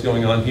on what was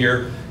going on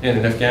here and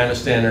in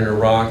Afghanistan and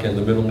Iraq and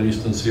the Middle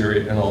East and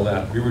Syria and all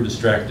that. We were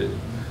distracted.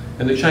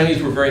 And the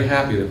Chinese were very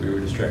happy that we were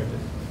distracted.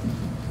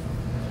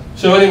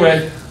 So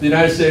anyway, the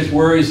United States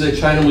worries that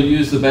China will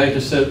use the bank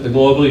to set the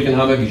global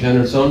economic agenda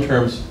in its own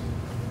terms,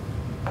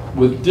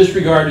 with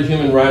disregard to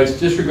human rights,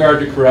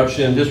 disregard to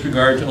corruption,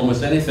 disregard to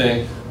almost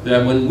anything,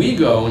 that when we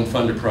go and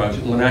fund a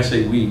project, when I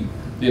say we,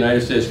 the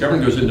United States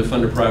government goes in to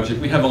fund a project,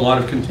 we have a lot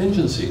of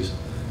contingencies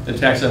that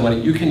tax that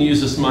money. You can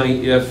use this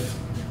money if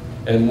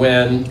and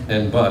when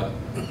and but.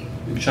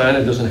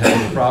 China doesn't have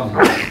any problem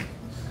with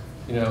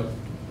it.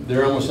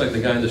 they're almost like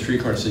the guy in the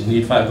street corner saying, "You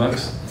need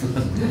 $5?"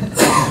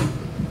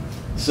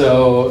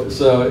 So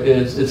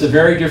it's a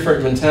very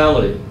different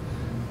mentality.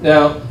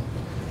 Now,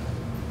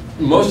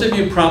 most of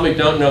you probably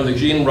don't know that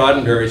Gene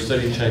Roddenberry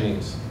studied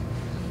Chinese.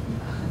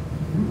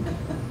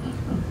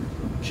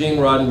 Gene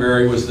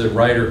Roddenberry was the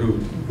writer who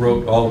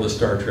wrote all of the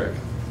Star Trek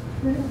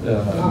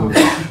movies.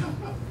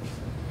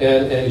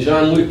 And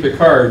Jean-Luc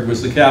Picard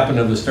was the captain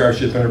of the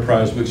Starship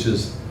Enterprise, which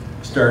is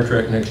Star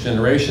Trek Next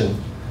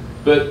Generation.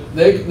 But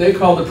they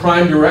call the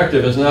prime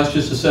directive as not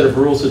just a set of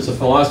rules, it's a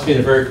philosophy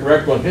and a very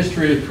correct one.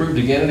 History has proved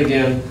again and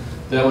again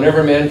that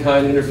whenever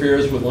mankind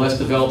interferes with less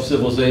developed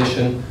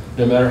civilization,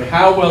 no matter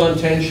how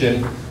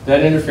well-intentioned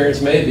that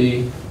interference may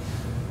be,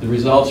 the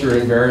results are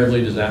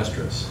invariably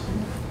disastrous.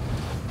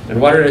 And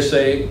why did I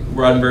say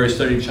Roddenberry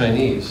studied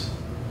Chinese?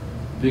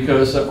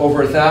 Because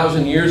over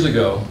 1,000 years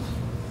ago,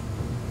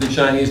 the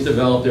Chinese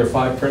developed their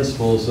 5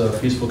 principles of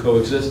peaceful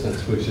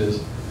coexistence, which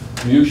is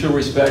mutual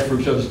respect for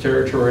each other's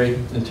territory,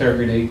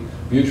 integrity,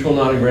 mutual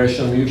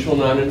non-aggression, mutual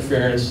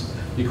non-interference,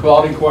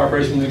 equality,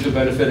 cooperation, mutual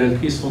benefit, and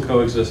peaceful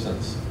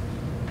coexistence.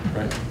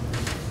 Right?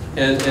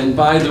 And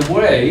by the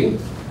way,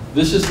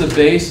 this is the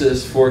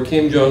basis for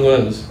Kim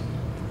Jong-un's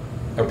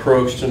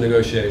approach to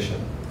negotiation.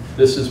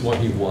 This is what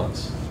he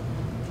wants.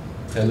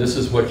 And this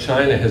is what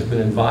China has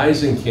been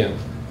advising Kim,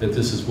 that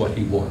this is what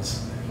he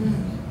wants.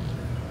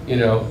 You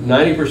know,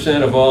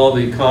 90% of all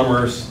the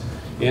commerce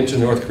into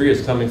North Korea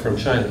is coming from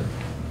China.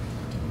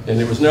 And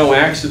it was no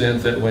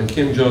accident that when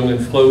Kim Jong-un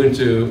flew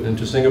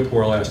into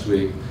Singapore last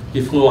week,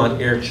 he flew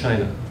on Air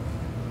China.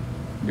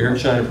 Air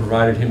China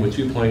provided him with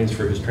 2 planes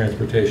for his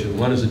transportation.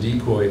 One is a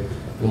decoy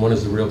and one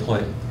is the real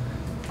plane.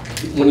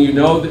 When you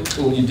know that,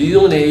 when you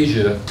deal in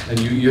Asia, and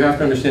you have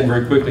to understand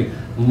very quickly,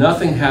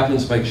 nothing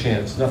happens by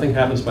chance, nothing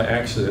happens by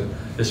accident,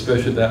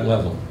 especially at that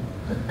level.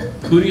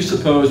 Who do you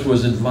suppose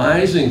was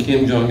advising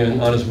Kim Jong-un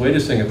on his way to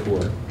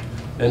Singapore?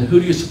 And who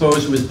do you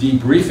suppose was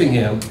debriefing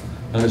him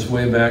on his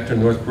way back to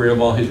North Korea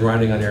while he's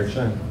riding on Air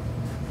China?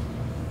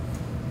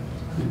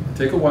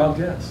 Take a wild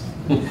guess.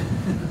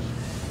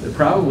 They're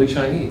probably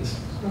Chinese.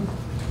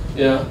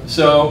 Yeah,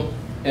 so,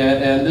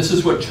 and this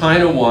is what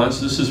China wants,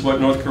 this is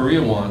what North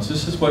Korea wants,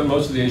 this is what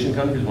most of the Asian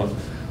countries want.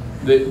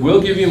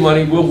 We'll give you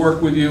money, we'll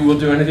work with you, we'll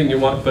do anything you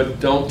want, but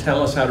don't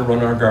tell us how to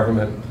run our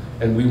government,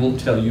 and we won't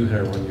tell you how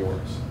to run yours.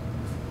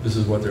 This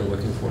is what they're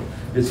looking for.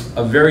 It's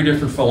a very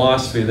different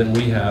philosophy than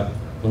we have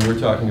when we're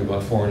talking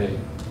about foreign aid.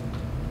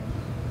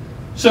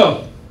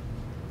 So,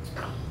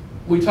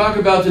 we talk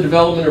about the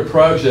development of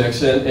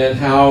projects and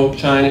how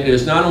China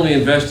is not only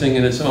investing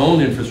in its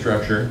own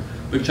infrastructure,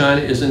 but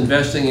China is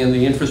investing in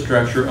the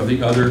infrastructure of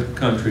the other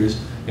countries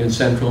in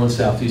Central and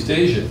Southeast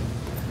Asia.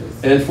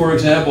 And for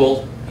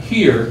example,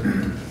 here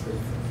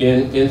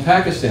in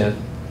Pakistan,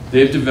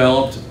 they've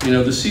developed,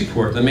 the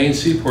seaport. The main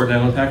seaport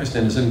now in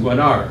Pakistan is in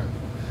Gwadar.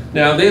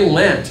 Now they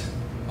lent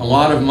a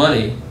lot of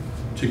money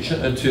to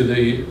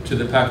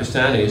the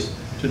Pakistanis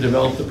to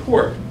develop the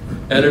port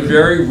at a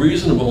very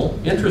reasonable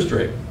interest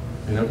rate.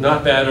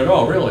 Not bad at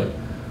all, really.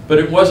 But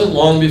it wasn't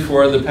long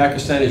before the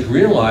Pakistanis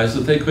realized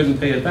that they couldn't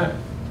pay it back.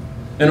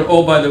 And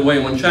oh, by the way,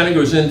 when China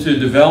goes in to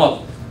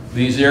develop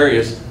these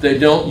areas, they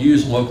don't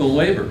use local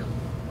labor.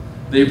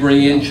 They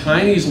bring in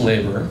Chinese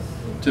labor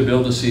to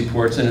build the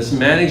seaports, and it's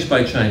managed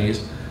by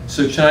Chinese.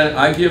 So China,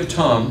 I give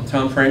Tom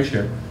French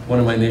here, one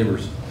of my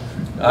neighbors,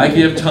 I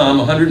give Tom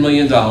 $100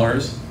 million,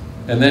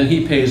 and then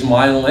he pays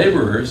my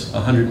laborers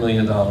 $100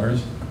 million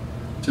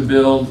to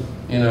build,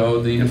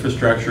 the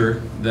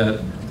infrastructure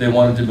that they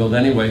wanted to build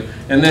anyway.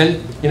 And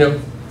then,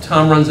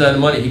 Tom runs out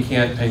of money, he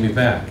can't pay me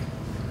back.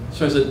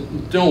 So I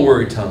said, don't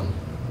worry, Tom,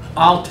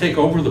 I'll take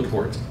over the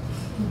port.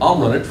 I'll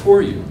run it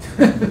for you,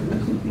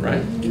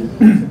 right?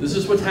 This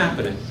is what's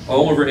happening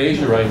all over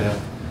Asia right now.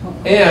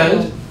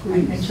 And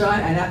in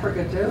China and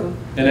Africa too.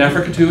 In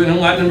Africa too, and in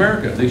Latin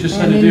America. They just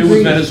had to deal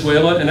with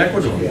Venezuela and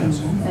Ecuador.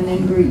 And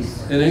in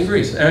Greece. And in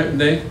Greece.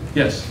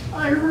 Yes?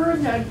 I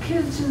heard that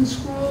kids in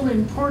school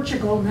in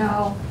Portugal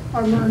now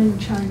are learning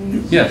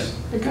Chinese. Yes.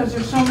 Because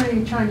there's so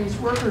many Chinese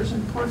workers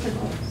in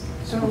Portugal.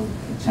 So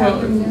it's Well,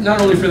 happening there.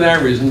 not only for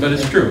that reason, but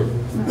it's true.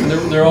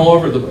 They're all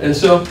over the, and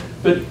so,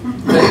 but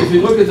if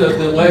you look at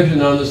the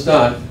legend on this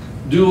dot,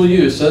 dual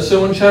use.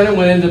 So when China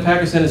went into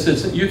Pakistan and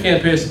said, you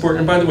can't pay us the port,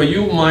 and by the way,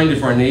 you won't mind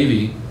if our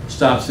Navy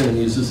stops in and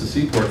uses the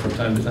seaport from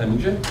time to time,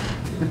 would you?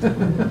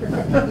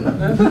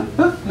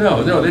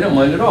 No, they don't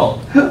mind at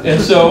all.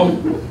 And so,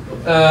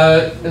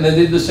 and they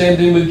did the same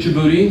thing with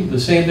Djibouti, the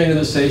same thing in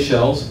the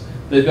Seychelles.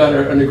 They've got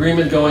an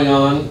agreement going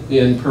on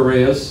in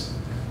Piraeus.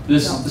 The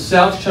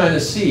South China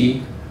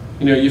Sea,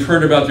 you've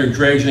heard about their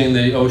dredging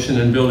the ocean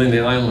and building the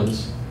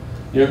islands.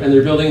 And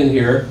they're building in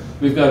here.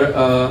 We've got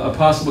a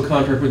possible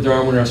contract with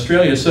Darwin,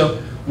 Australia. So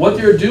what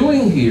they're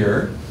doing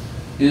here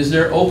is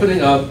they're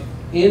opening up,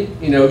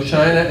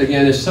 China,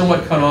 again, is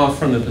somewhat cut off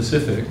from the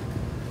Pacific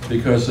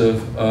because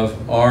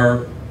of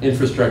our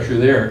infrastructure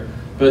there.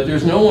 But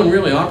there's no one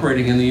really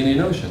operating in the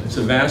Indian Ocean. It's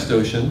a vast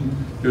ocean.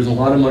 There's a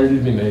lot of money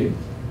to be made.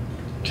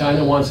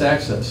 China wants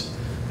access.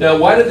 Now,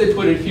 why did they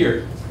put it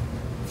here?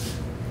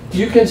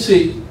 You can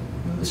see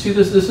see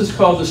this is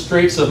called the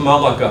Straits of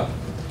Malacca.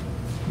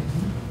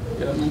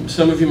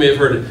 Some of you may have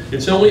heard it.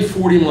 It's only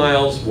 40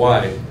 miles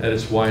wide at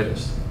its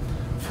widest.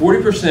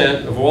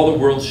 40% of all the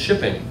world's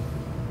shipping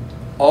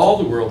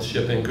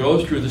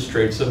goes through the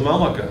Straits of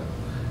Malacca.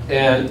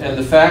 And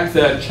the fact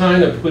that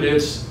China put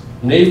its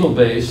naval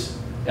base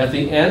at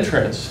the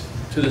entrance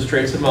to the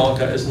Straits of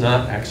Malacca is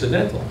not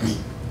accidental.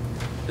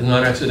 It's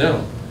not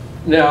accidental.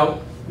 Now,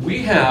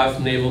 we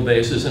have naval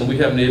bases and we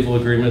have naval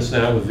agreements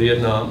now with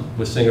Vietnam,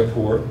 with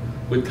Singapore,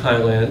 with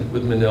Thailand,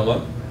 with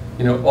Manila,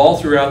 all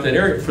throughout that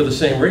area for the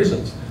same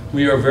reasons.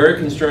 We are very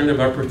concerned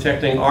about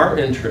protecting our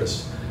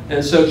interests.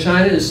 And so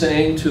China is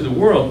saying to the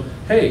world,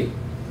 hey,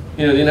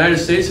 the United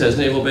States has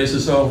naval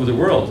bases all over the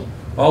world.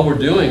 All we're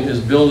doing is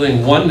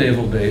building one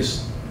naval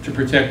base to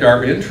protect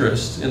our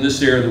interests in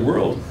this area of the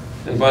world.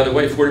 And by the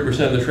way,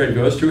 40% of the trade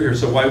goes through here,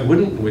 so why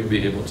wouldn't we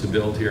be able to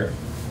build here?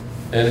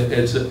 And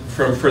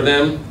for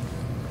them,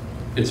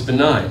 it's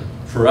benign.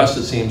 For us,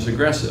 it seems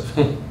aggressive.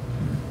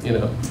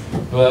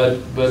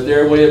 But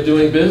their way of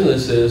doing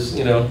business is,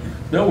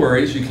 no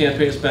worries, you can't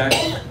pay us back,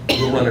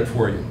 we'll run it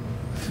for you.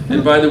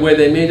 And by the way,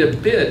 they made a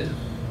bid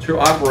to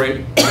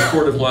operate the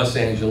Port of Los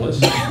Angeles.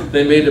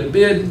 They made a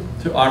bid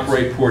to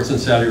operate ports in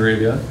Saudi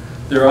Arabia.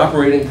 They're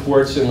operating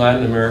ports in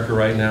Latin America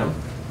right now.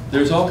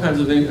 There's all kinds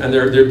of things, and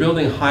they're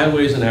building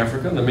highways in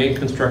Africa. The main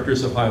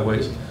constructors of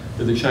highways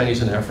are the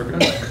Chinese in Africa.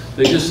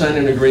 They just signed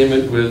an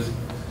agreement with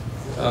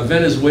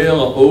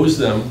Venezuela owes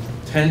them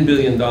 $10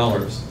 billion.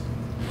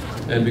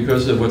 And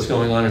because of what's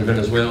going on in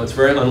Venezuela, it's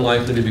very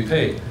unlikely to be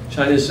paid.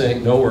 China's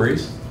saying, no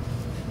worries.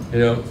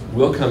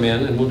 We'll come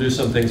in and we'll do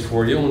some things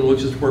for you and we'll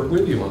just work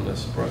with you on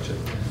this project.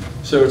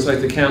 So it's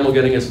like the camel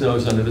getting its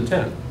nose under the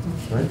tent,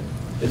 right?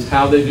 It's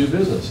how they do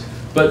business.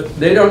 But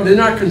they're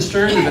not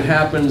concerned if it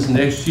happens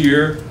next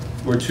year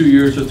or 2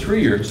 years or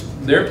 3 years.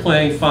 They're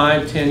playing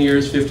 5, 10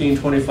 years, 15,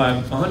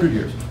 25, 100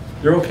 years.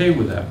 They're okay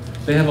with that.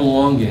 They have a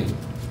long game.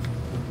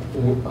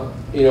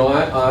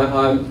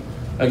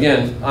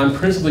 I'm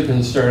principally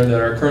concerned that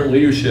our current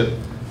leadership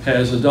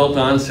has adult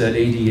onset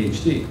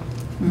ADHD.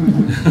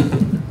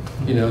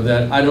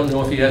 That I don't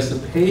know if he has the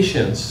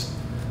patience,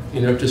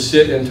 to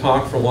sit and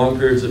talk for long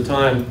periods of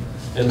time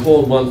and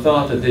hold one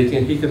thought that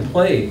he can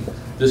play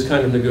this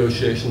kind of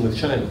negotiation with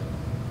China.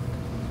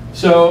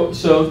 So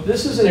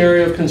this is an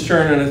area of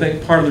concern, and I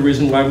think part of the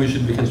reason why we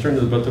should be concerned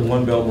is about the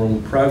One Belt One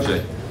Road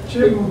project.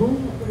 Jim,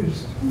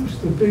 who's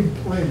the big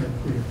player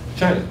here?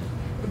 China.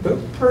 The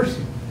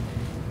person.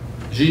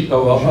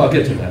 I'll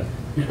get to that.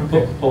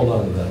 Okay. Hold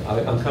on to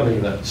that. I'm coming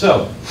to that.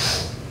 So,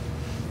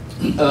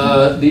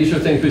 these are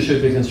things we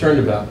should be concerned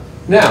about.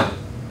 Now,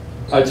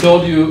 I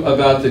told you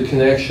about the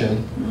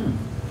connection.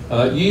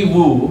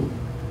 Yiwu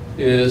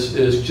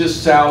is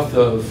just south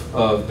of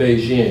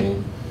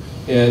Beijing.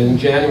 In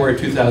January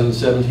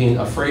 2017,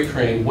 a freight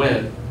train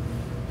went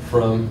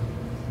from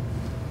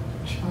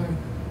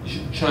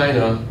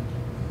China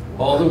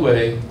all the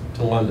way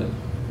to London.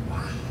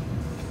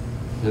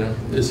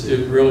 It's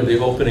really the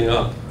opening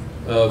up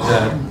of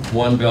that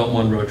One Belt,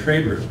 One Road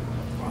trade route,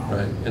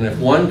 right? And if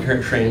one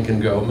train can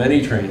go,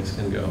 many trains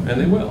can go,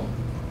 and they will,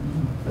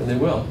 and they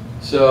will.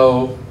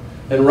 So,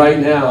 and right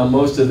now,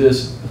 most of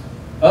this,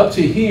 up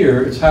to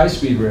here, it's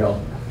high-speed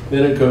rail.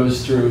 Then it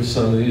goes through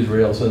some of these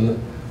rails, and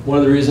one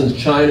of the reasons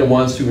China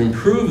wants to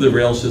improve the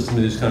rail system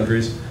in these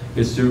countries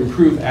is to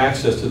improve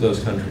access to those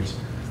countries.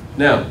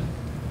 Now,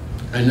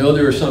 I know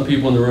there are some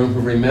people in the room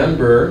who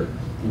remember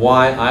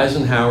why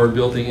Eisenhower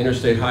built the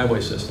interstate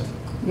highway system.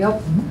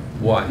 Yep.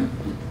 Why?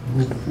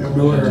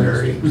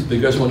 Military.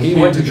 Because when he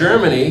went to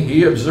Germany,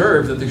 he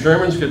observed that the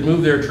Germans could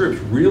move their troops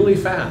really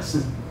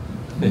fast.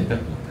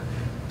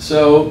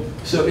 So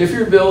if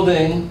you're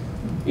building,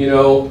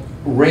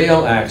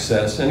 rail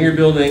access, and you're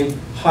building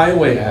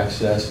highway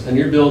access, and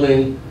you're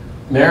building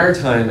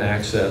maritime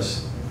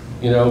access,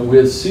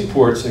 with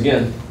seaports,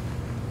 again,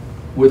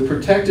 with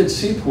protected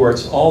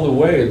seaports all the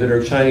way that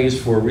are Chinese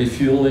for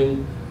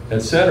refueling,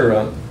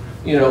 etc.,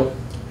 in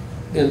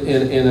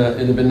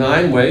a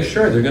benign way,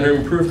 sure, they're going to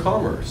improve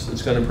commerce.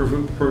 It's going to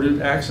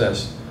improve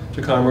access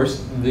to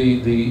commerce.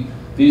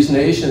 These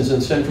nations in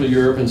Central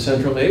Europe and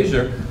Central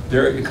Asia,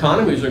 their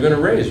economies are going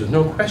to raise. There's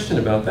no question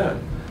about that.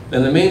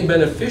 And the main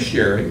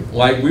beneficiary,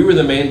 like we were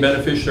the main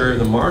beneficiary of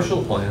the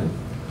Marshall Plan,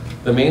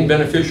 the main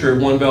beneficiary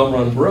of One Belt,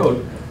 One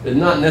Road, is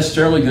not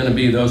necessarily going to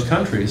be those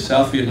countries.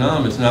 South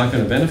Vietnam is not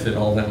going to benefit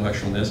all that much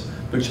from this,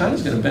 but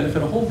China's going to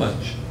benefit a whole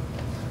bunch.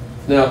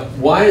 Now,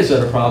 why is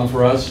that a problem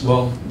for us?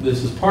 Well,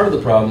 this is part of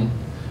the problem.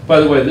 By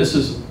the way, this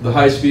is the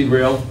high-speed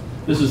rail.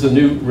 This is the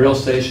new rail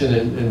station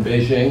in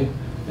Beijing,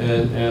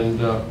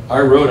 and I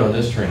rode on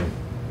this train,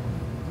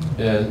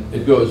 and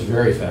it goes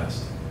very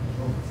fast.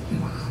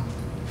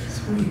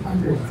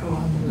 300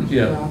 kilometers per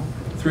Yeah, hour.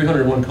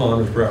 301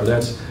 kilometers per hour.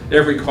 That's,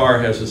 every car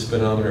has a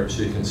speedometer,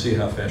 so you can see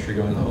how fast you're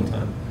going the whole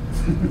time.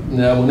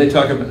 Now, when they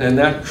talk about, and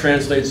that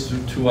translates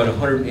to what,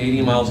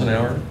 180 miles an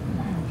hour?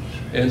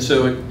 And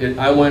so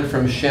I went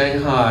from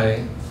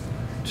Shanghai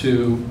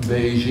to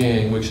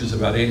Beijing, which is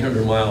about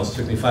 800 miles. It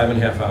took me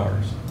 5.5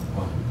 hours.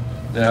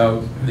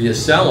 Now, the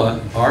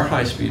Acela, our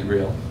high-speed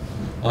rail,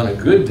 on a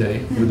good day,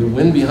 with the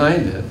wind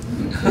behind it,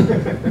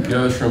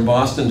 goes from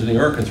Boston to New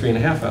York in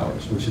 3.5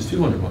 hours, which is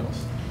 200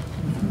 miles.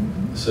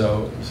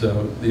 So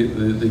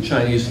the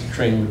Chinese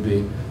train would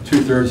be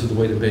 2/3 of the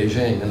way to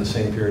Beijing in the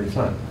same period of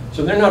time.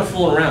 So they're not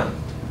fooling around.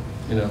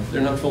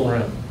 They're not fooling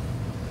around.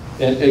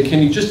 And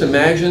can you just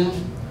imagine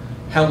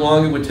how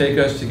long it would take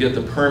us to get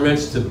the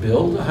permits to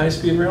build a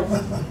high-speed rail?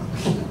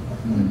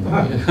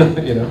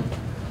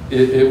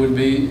 It would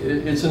be,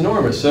 it's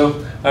enormous.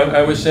 So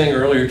I was saying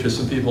earlier to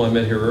some people I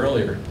met here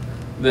earlier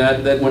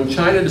that when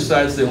China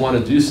decides they want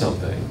to do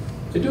something,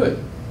 they do it.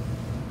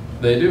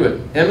 They do it.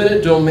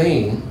 Eminent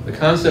domain, the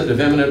concept of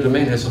eminent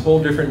domain has a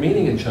whole different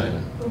meaning in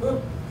China.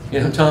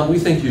 Tom, we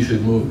think you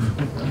should move.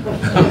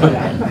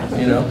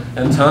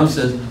 And Tom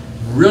says,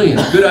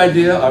 brilliant, good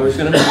idea, I was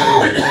going to move.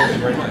 Thank you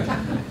very much.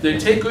 They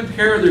take good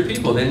care of their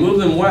people, they move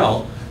them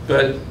well,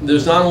 but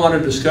there's not a lot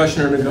of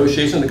discussion or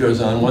negotiation that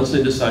goes on once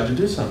they decide to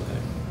do something.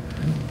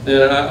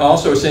 And I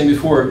also was saying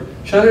before,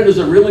 China does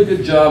a really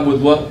good job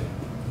with what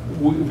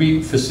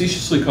we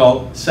facetiously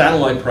call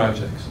satellite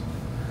projects.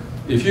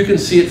 If you can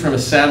see it from a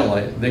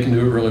satellite, they can do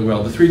it really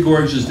well. The Three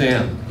Gorges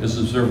Dam is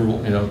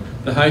observable,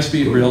 the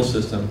high-speed rail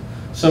system.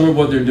 Some of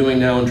what they're doing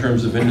now in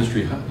terms of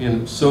industry,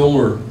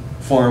 solar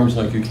farms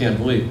like you can't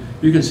believe,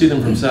 you can see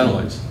them from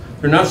satellites.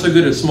 They're not so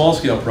good at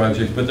small-scale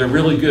projects, but they're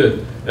really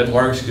good at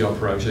large-scale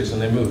projects,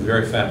 and they move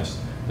very fast.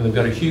 And they've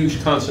got a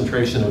huge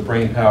concentration of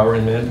brain power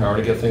and manpower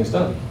to get things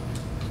done.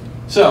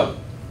 So,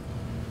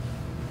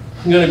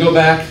 I'm going to go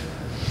back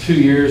 2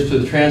 years to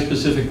the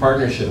Trans-Pacific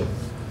Partnership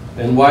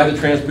and why the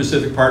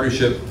Trans-Pacific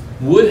Partnership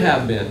would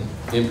have been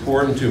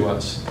important to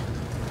us,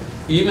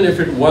 even if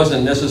it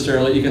wasn't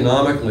necessarily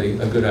economically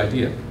a good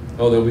idea,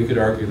 although we could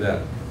argue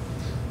that.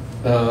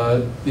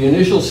 The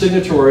initial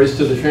signatories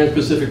to the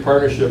Trans-Pacific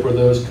Partnership were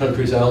those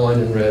countries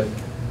outlined in red,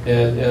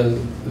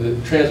 and the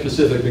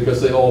Trans-Pacific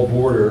because they all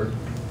border,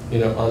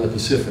 on the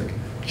Pacific.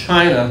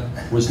 China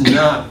was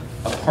not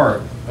a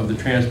part of the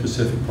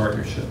Trans-Pacific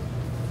Partnership.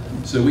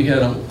 So we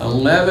had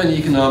 11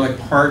 economic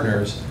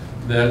partners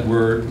that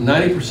were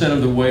 90%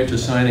 of the way to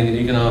signing an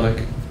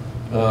economic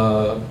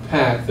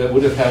pact that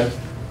would have had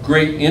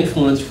great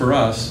influence for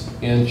us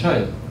in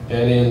China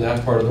and in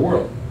that part of the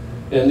world.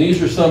 And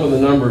these are some of the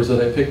numbers that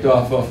I picked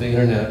off the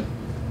internet,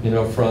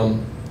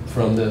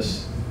 from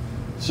this.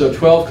 So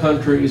 12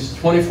 countries,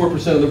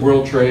 24% of the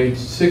world trade,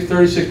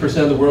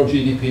 36% of the world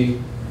GDP,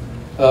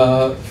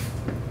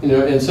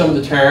 and some of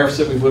the tariffs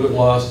that we would have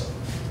lost.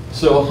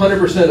 So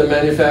 100% of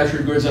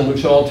manufactured goods on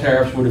which all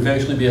tariffs would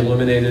eventually be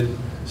eliminated.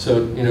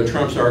 So,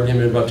 Trump's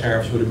argument about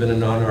tariffs would have been a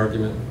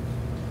non-argument,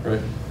 right?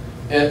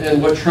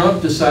 And what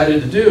Trump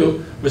decided to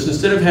do was,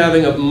 instead of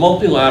having a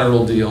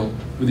multilateral deal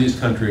with these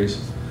countries,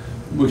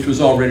 which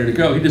was all ready to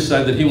go, he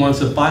decided that he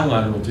wants a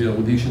bilateral deal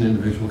with each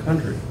individual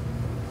country.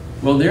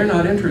 Well, they're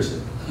not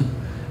interested.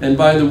 And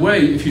by the way,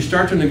 if you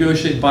start to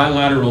negotiate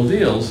bilateral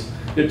deals,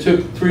 it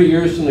took 3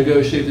 years to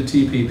negotiate the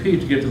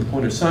TPP to get to the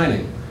point of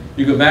signing.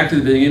 You go back to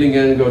the beginning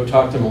again and go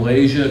talk to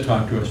Malaysia,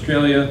 talk to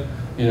Australia,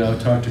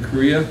 talk to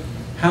Korea.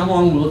 How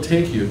long will it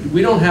take you?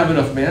 We don't have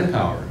enough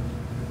manpower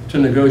to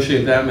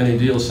negotiate that many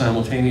deals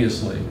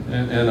simultaneously,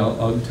 and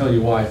I'll tell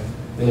you why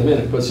in a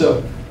minute. But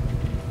so,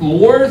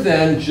 more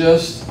than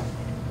just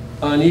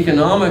an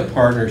economic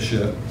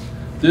partnership,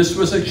 this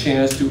was a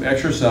chance to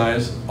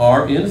exercise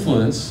our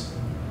influence,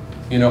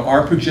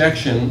 our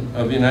projection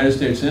of the United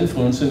States'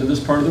 influence into this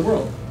part of the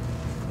world.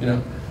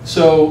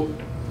 So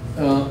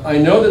I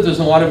know that there's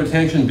a lot of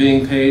attention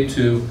being paid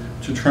to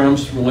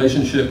Trump's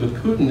relationship with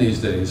Putin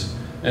these days,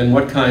 and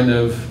what kind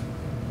of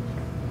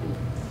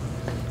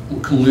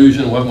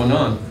collusion, what went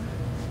on.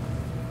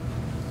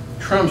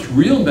 Trump's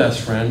real best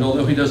friend,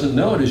 although he doesn't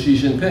know it, is Xi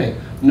Jinping.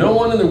 No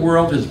one in the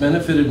world has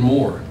benefited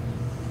more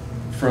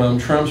from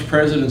Trump's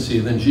presidency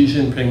than Xi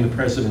Jinping, the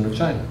president of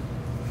China.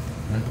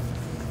 Right?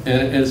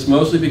 And it's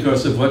mostly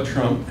because of what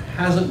Trump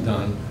hasn't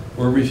done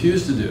or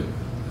refused to do.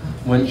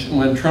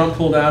 When Trump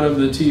pulled out of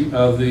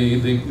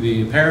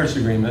the Paris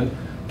Agreement,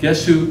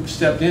 guess who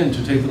stepped in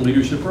to take the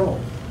leadership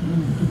role?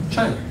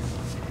 China.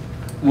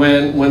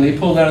 When he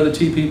pulled out of the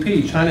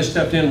TPP, China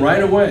stepped in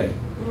right away,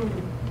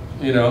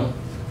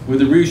 with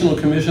the Regional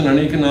Commission on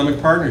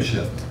Economic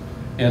Partnership,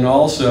 and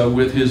also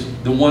with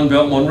the One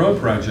Belt, One Road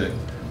project.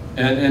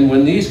 And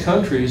when these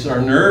countries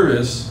are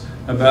nervous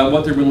about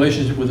what their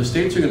relationship with the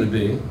states are going to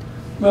be,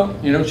 well,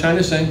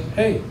 China's saying,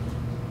 hey,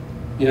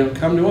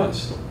 come to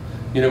us.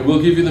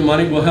 We'll give you the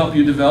money, we'll help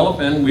you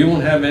develop, and we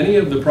won't have any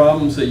of the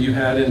problems that you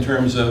had in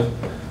terms of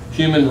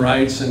human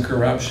rights and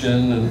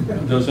corruption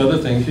and those other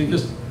things.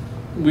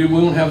 We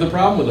won't have the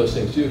problem with those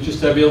things. You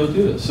just have to be able to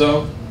do this.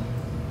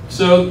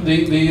 So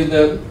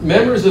the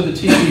members of the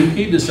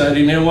TPP decided,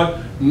 you know what,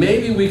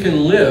 maybe we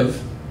can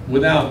live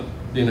without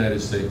the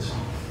United States.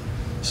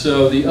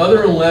 So the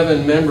other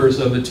 11 members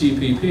of the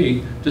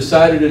TPP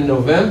decided in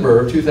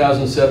November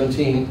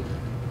 2017,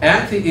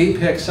 at the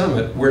APEC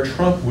summit, where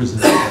Trump was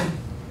there,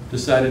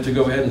 decided to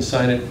go ahead and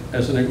sign it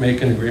as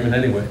make an agreement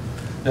anyway.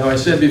 Now, I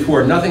said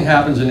before, nothing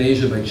happens in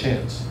Asia by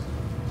chance.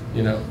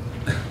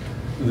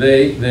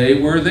 They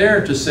were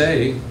there to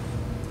say,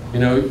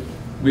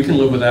 we can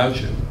live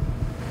without you.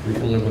 We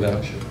can live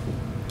without you.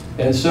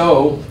 And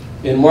so,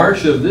 in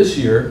March of this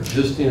year,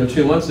 just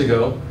 2 months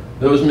ago,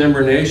 those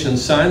member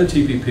nations signed the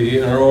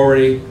TPP and are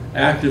already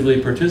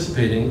actively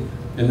participating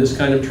in this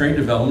kind of trade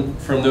development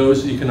from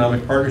those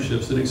economic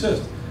partnerships that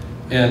exist.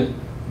 And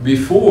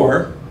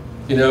before,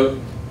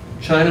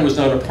 China was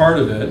not a part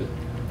of it.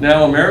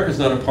 Now America's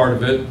not a part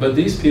of it, but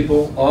these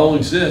people all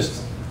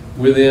exist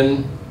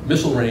within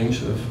missile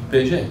range of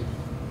Beijing.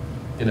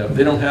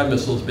 They don't have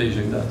missiles,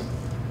 Beijing does.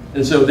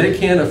 And so they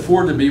can't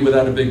afford to be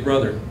without a big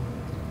brother.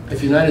 If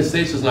the United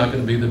States is not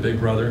going to be the big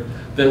brother,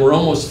 then we're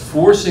almost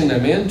forcing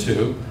them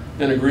into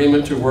an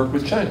agreement to work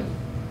with China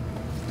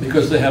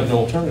because they have no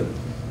alternative.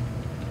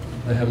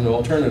 They have no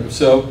alternative.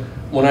 So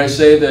when I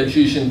say that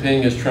Xi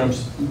Jinping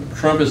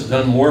Trump has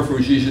done more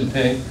for Xi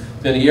Jinping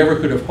than he ever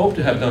could have hoped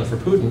to have done for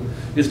Putin,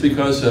 it's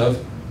because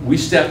we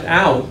stepped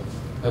out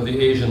of the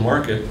Asian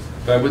market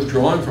by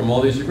withdrawing from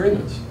all these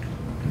agreements.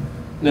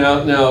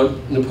 Now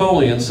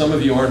Napoleon, some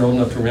of you aren't old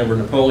enough to remember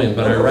Napoleon,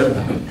 but I read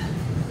about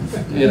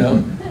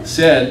it,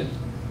 said,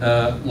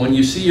 when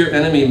you see your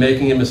enemy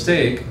making a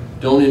mistake,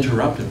 don't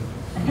interrupt him.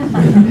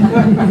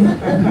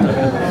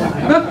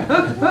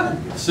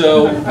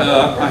 So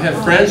I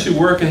have friends who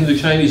work in the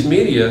Chinese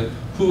media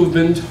who have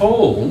been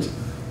told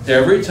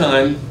every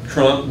time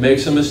Trump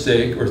makes a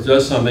mistake or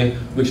does something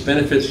which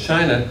benefits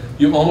China,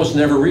 you almost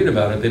never read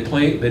about it. They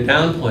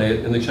downplay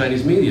it in the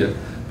Chinese media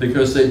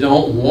because they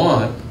don't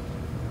want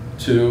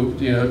to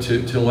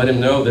let him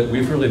know that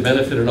we've really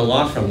benefited a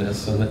lot from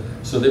this, and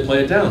so they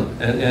play it down.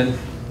 And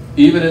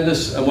even in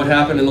this, what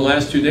happened in the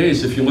last 2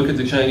 days, if you look at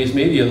the Chinese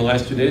media in the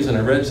last 2 days, and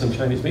I read some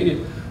Chinese media,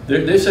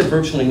 they said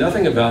virtually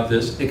nothing about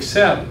this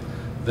except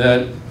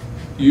that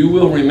you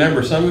will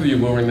remember, some of you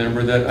will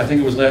remember that I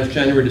think it was last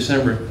January,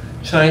 December,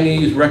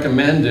 Chinese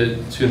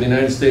recommended to the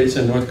United States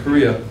and North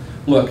Korea,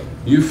 look,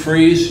 you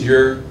freeze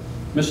your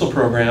missile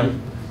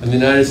program and the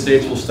United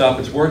States will stop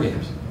its war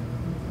games.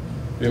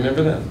 You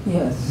remember that?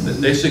 Yes.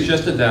 They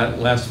suggested that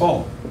last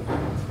fall,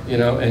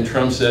 and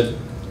Trump said,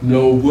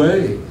 no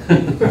way.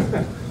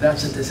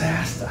 That's a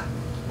disaster.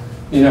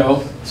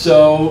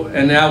 So,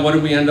 and now what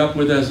did we end up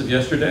with as of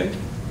yesterday?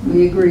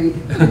 We agreed.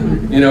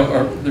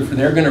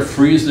 They're going to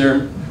freeze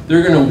they're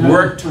going to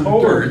work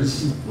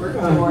towards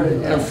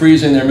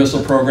freezing their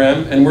missile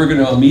program, and we're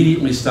going to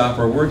immediately stop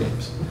our war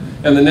games.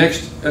 And the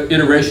next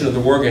iteration of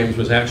the war games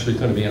was actually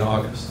going to be in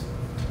August,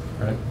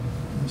 right?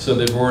 So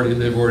they've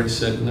already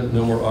said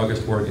no more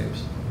August war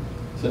games.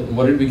 So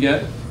what did we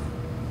get?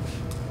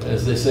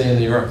 As they say in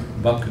New York,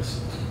 bupkis.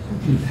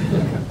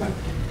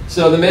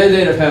 So the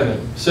mandate of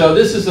heaven. So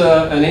this is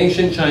an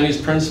ancient Chinese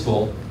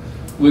principle,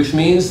 which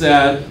means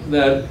that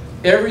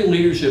every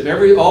leadership,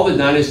 all the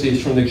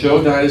dynasties from the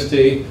Zhou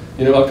dynasty,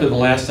 up to the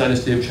last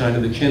dynasty of China,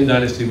 the Qin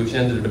dynasty, which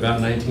ended at about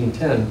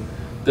 1910,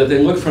 that they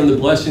looked from the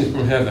blessings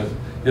from heaven.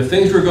 If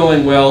things were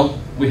going well,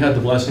 we had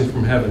the blessing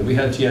from heaven. We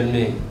had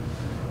Tianming.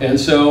 And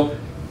so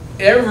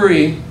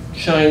every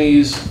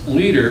Chinese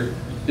leader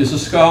is a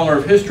scholar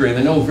of history, and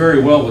they know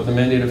very well what the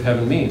mandate of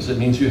heaven means. It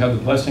means you have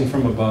the blessing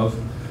from above,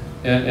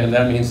 and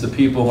that means the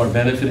people are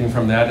benefiting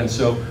from that, and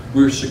so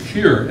we're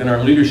secure in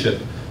our leadership.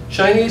 The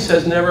Chinese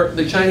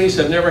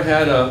have never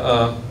had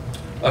a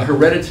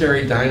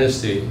hereditary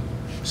dynasty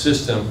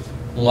system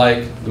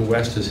like the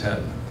West has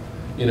had.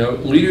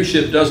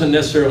 Leadership doesn't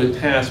necessarily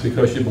pass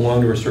because you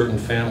belong to a certain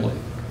family.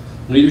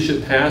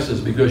 Leadership passes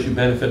because you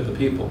benefit the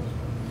people.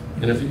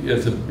 And if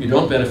you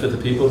don't benefit the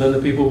people, then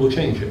the people will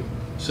change you.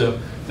 So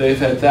they've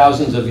had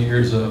thousands of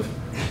years of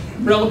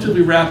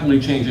relatively rapidly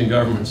changing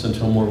governments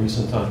until more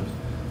recent times.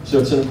 So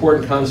it's an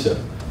important concept.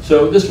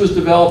 So this was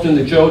developed in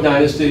the Zhou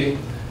dynasty.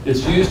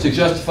 It's used to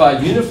justify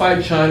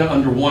unified China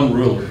under one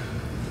ruler.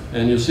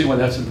 And you'll see why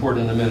that's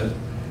important in a minute.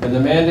 And the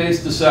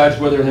mandates decides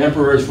whether an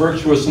emperor is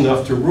virtuous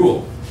enough to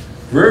rule.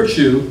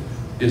 Virtue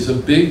is a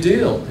big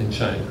deal in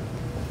China.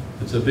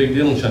 It's a big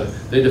deal in China.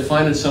 They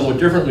define it somewhat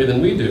differently than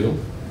we do.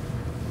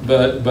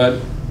 But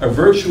a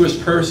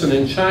virtuous person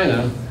in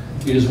China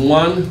is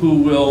one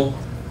who will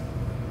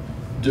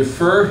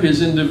defer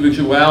his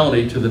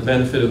individuality to the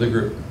benefit of the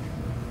group.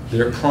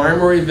 Their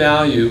primary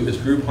value is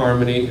group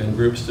harmony and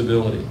group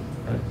stability.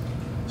 Right?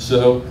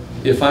 So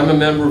if I'm a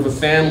member of a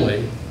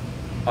family,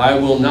 I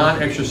will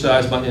not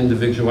exercise my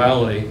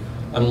individuality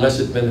unless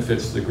it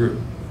benefits the group.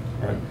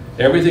 Right?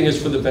 Everything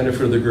is for the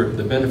benefit of the group,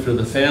 the benefit of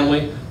the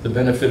family, the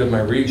benefit of my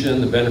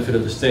region, the benefit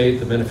of the state,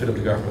 the benefit of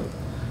the government.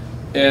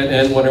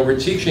 And when I were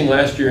teaching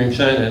last year in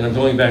China, and I'm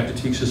going back to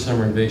teach this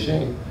summer in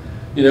Beijing,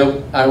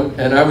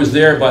 I was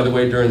there, by the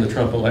way, during the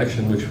Trump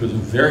election, which was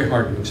very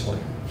hard to explain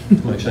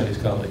to my Chinese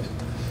colleagues.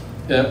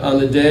 On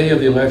the day of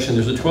the election,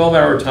 there's a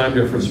 12-hour time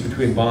difference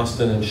between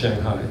Boston and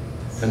Shanghai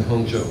and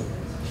Hangzhou.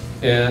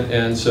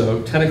 And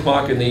so 10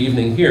 o'clock in the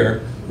evening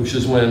here, which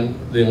is when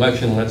the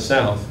election went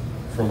south,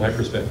 from my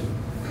perspective,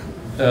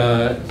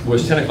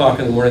 was 10 o'clock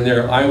in the morning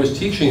there. I was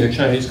teaching a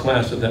Chinese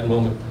class at that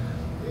moment,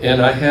 and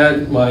I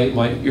had my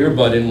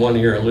earbud in one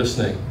ear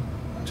listening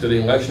to the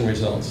election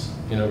results,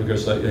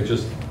 because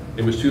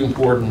it was too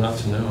important not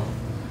to know.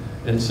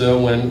 And so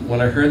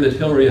when I heard that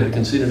Hillary had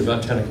conceded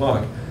about 10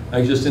 o'clock,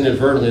 I just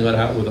inadvertently let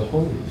out with a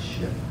holy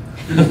shit.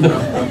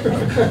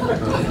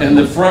 And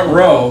the front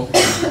row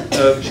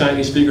of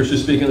Chinese speakers who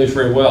speak English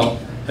very well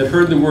had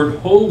heard the word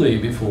holy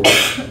before,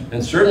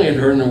 and certainly had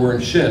heard the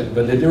word shit,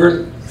 but they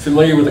weren't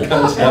familiar with the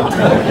concept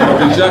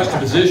of the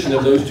juxtaposition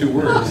of those two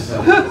words.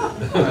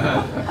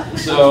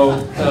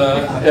 So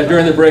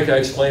during the break I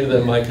explained to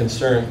them my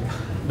concern,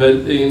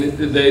 but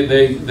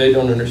they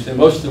don't understand.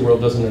 Most of the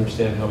world doesn't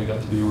understand how we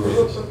got to be where it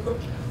is.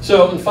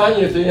 So, and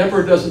finally, if the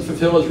emperor doesn't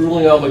fulfill his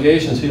ruling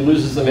obligations, he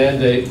loses the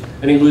mandate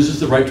and he loses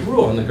the right to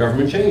rule, and the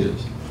government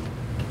changes.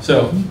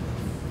 So,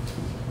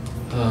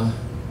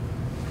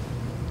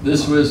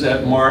 this was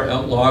at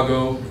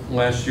Mar-a-Lago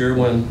last year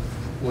when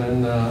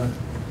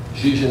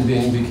Xi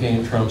Jinping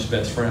became Trump's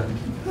best friend.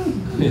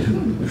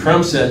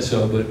 Trump said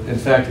so, but in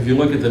fact, if you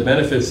look at the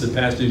benefits that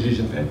passed to Xi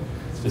Jinping,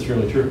 it's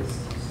really true.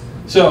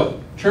 So,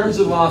 terms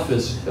of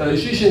office.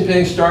 Xi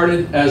Jinping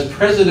started as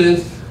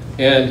president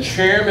and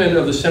chairman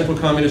of the Central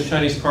Communist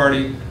Chinese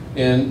Party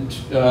in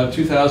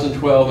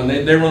 2012, and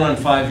they run on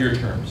 5-year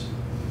terms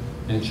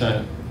in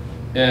China.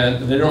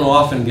 And they don't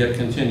often get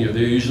continued.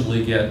 They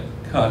usually get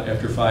cut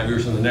after 5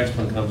 years and the next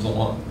one comes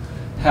along.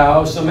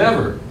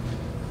 Howsoever,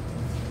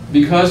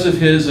 because of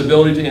his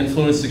ability to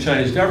influence the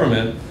Chinese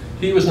government,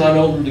 he was not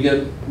able to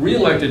get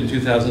re-elected in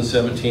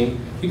 2017.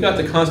 He got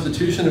the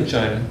Constitution of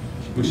China,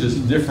 which is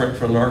different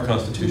from our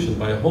Constitution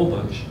by a whole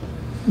bunch,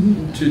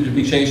 to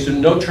be changed to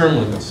no term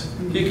limits.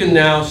 He can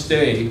now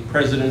stay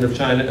president of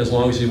China as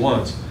long as he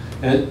wants.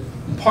 And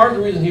part of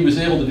the reason he was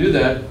able to do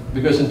that,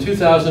 because in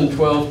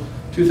 2012,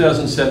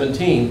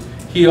 2017,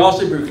 he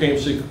also became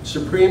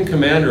Supreme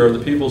Commander of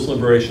the People's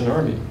Liberation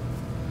Army.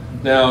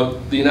 Now,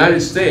 the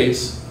United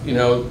States, you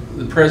know,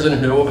 the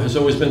president has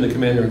always been the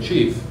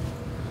commander-in-chief,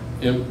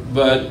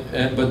 but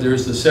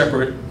there's the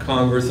separate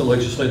Congress, the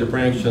legislative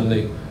branch, and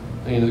the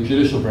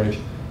judicial branch.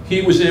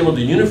 He was able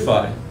to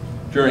unify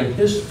during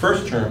his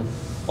first term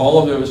all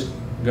of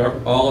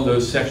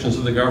those sections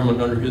of the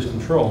government under his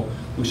control,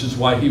 which is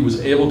why he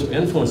was able to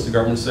influence the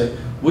government and say,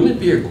 wouldn't it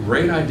be a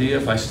great idea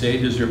if I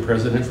stayed as your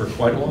president for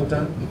quite a long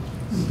time?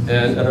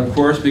 And of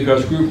course,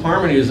 because group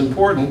harmony is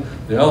important,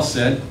 they all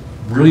said,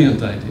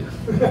 brilliant idea.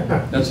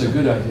 That's a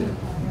good idea.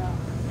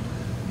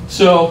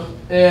 So,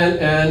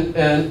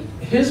 and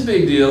his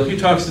big deal, he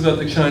talks about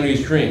the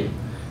Chinese dream.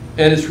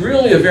 And it's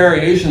really a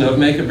variation of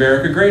Make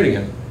America Great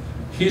Again.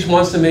 He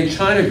wants to make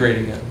China great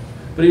again.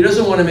 But he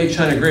doesn't want to make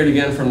China great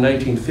again from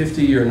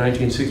 1950 or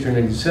 1960 or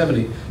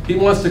 1970. He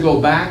wants to go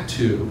back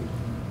to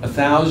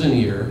 1,000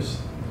 years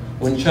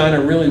when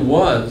China really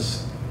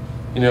was,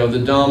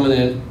 the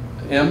dominant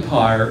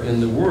empire in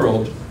the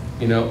world,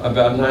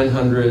 about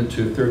 900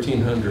 to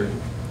 1300,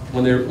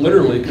 when they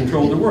literally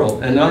controlled the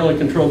world. And not only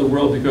controlled the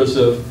world because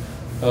of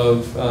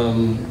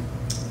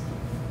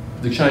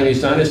the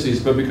Chinese dynasties,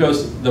 but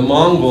because the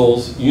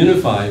Mongols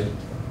unified,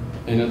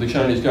 the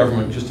Chinese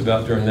government just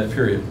about during that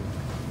period.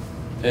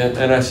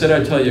 And I said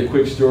I'd tell you a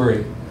quick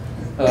story.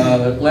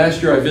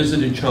 Last year I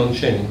visited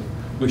Chongqing,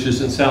 which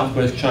is in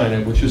southwest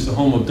China, which is the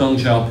home of Deng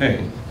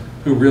Xiaoping,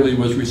 who really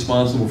was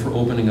responsible for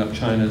opening up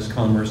China's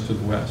commerce to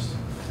the West.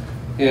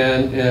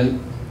 And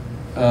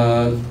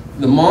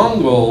the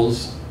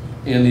Mongols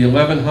in the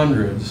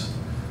 1100s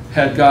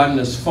had gotten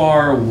as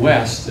far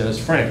west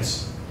as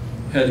France,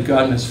 had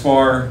gotten as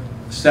far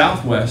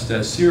southwest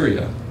as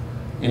Syria,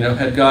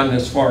 had gotten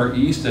as far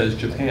east as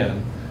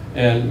Japan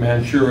and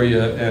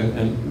Manchuria,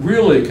 and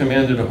really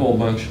commanded a whole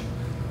bunch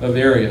of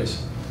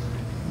areas.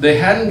 They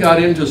hadn't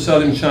got into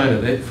southern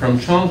China. From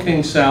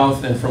Chongqing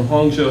south and from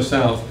Hangzhou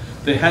south,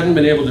 they hadn't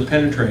been able to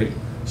penetrate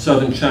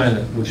southern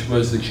China, which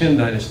was the Qin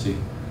dynasty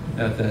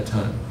at that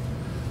time.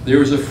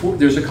 There's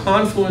a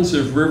confluence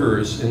of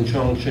rivers in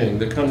Chongqing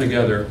that come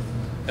together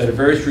at a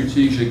very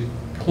strategic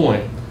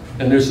point,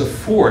 and there's a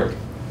fort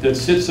that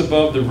sits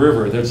above the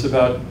river that's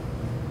about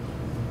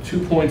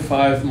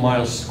 2.5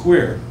 miles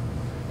square.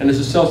 And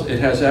it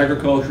has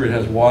agriculture, it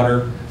has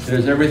water, it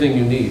has everything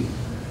you need.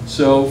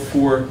 So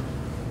for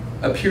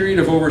a period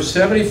of over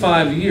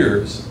 75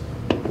 years,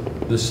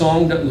 the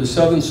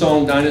Southern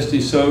Song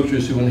Dynasty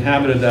soldiers who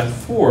inhabited that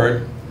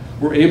fort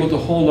were able to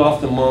hold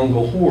off the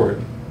Mongol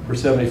horde for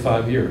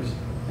 75 years,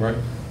 right?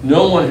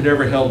 No one had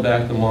ever held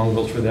back the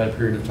Mongols for that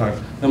period of time.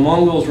 The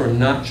Mongols were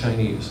not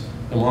Chinese.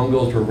 The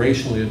Mongols were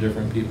racially a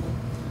different people.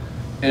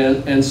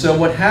 And so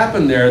what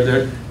happened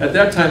there, at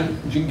that time,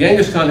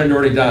 Genghis Khan had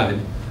already died.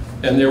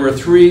 And there were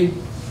three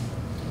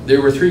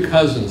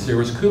cousins. There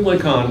was Kublai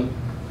Khan,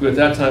 who at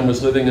that time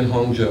was living in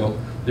Hangzhou.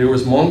 There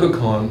was Mongol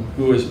Khan,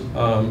 who was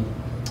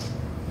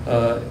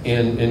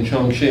in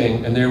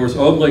Chongqing. And there was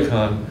Oblai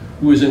Khan,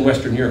 who was in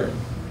Western Europe.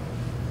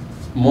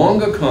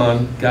 Mongol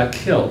Khan got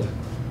killed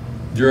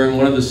during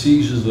one of the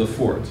sieges of the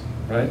fort,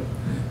 right?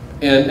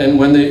 And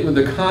when they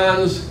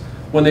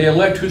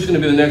elect who's going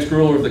to be the next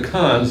ruler of the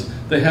Khans,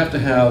 they have to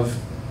have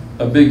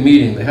a big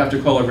meeting. They have to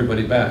call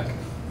everybody back.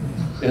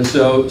 And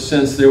so,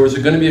 since there was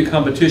going to be a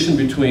competition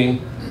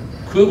between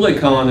Kublai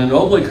Khan and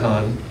Oblai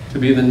Khan to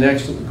be the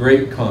next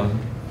great Khan,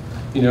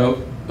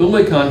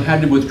 Kublai Khan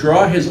had to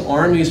withdraw his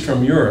armies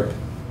from Europe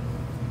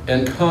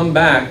and come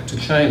back to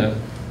China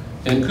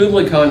And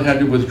Kublai Khan had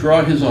to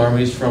withdraw his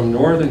armies from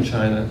northern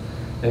China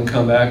and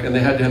come back, and they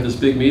had to have this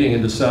big meeting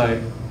and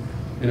decide,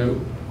 you know,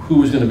 who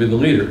was going to be the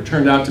leader. It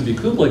turned out to be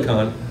Kublai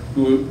Khan,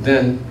 who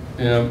then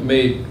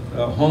made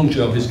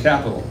Hangzhou his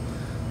capital.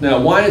 Now,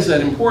 why is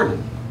that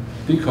important?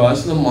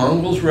 Because the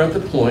Mongols were at the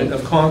point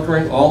of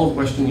conquering all of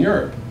Western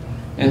Europe.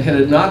 And had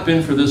it not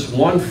been for this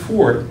one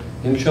fort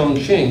in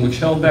Chongqing, which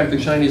held back the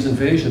Chinese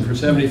invasion for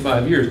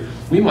 75 years,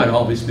 we might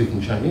all be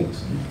speaking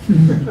Chinese.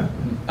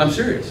 I'm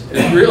serious.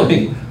 It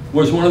really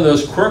was one of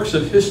those quirks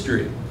of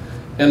history.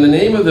 And the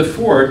name of the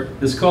fort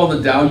is called the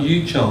Dao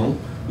Yicheng,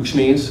 which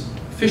means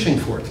fishing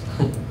fort.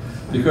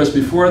 Because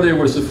before there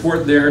was a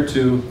fort there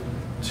to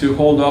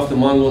hold off the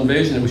Mongol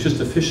invasion, it was just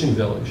a fishing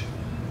village.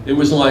 It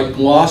was like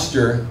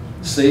Gloucester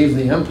saved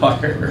the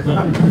empire.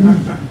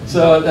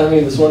 So, I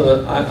mean, it's one of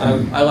the,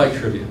 I like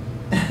trivia.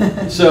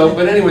 So,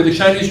 but anyway, the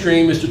Chinese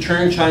dream is to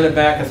turn China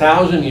back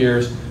 1,000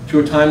 years to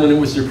a time when it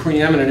was the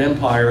preeminent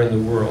empire in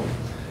the world.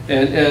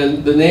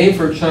 And the name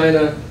for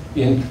China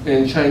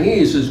in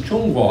Chinese is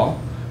Zhonghua,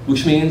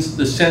 which means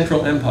the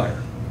Central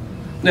Empire.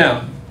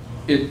 Now,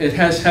 it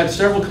has had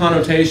several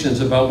connotations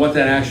about what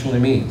that actually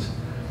means.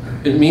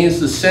 It means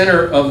the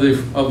center of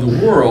the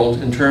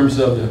world in terms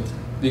of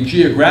the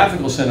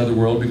geographical center of the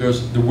world,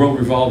 because the world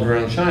revolved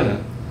around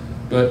China.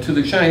 But to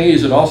the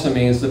Chinese, it also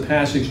means the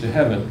passage to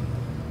heaven.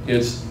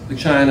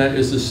 China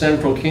is the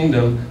central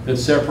kingdom that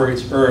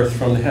separates earth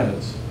from the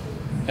heavens.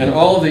 And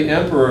all of the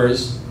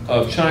emperors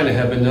of China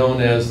have been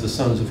known as the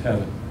sons of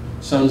heaven,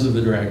 sons of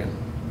the dragon,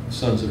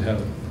 sons of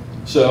heaven.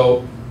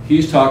 So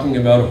he's talking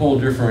about a whole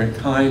different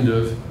kind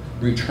of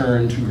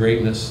return to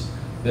greatness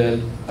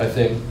than I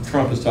think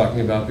Trump is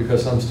talking about,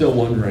 because I'm still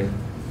wondering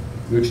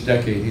which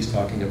decade he's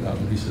talking about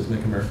when he says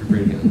make America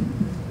great again.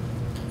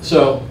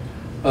 So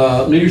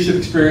leadership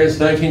experience,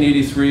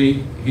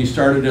 1983, he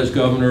started as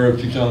governor of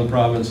Zhejiang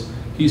province.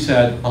 He's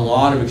had a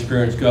lot of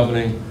experience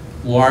governing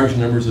large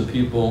numbers of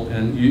people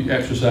and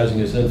exercising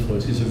his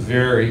influence. He's a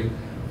very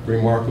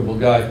remarkable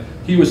guy.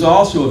 He was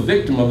also a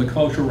victim of the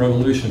Cultural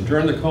Revolution.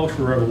 During the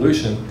Cultural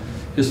Revolution,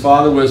 his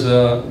father was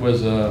a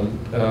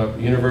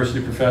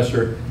university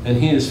professor, and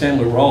he and his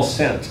family were all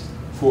sent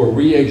for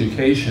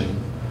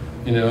re-education,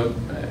 you know,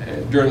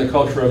 during the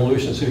Cultural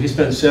Revolution. So he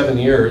spent 7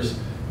 years,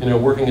 you know,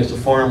 working as a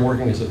farm,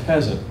 working as a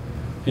peasant.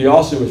 He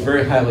also was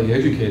very highly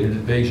educated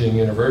at Beijing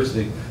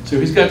University. So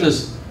he's got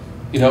this,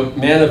 you know,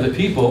 man of the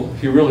people.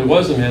 He really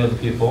was a man of the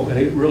people, and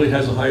he really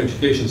has a high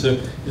education. So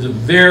he's a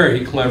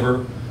very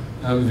clever,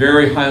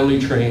 very highly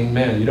trained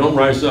man. You don't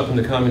rise up in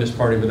the Communist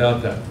Party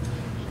without that.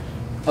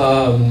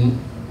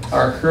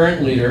 Our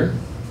current leader,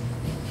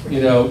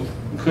 you know,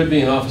 could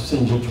be in office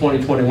until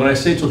 2020. When I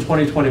say till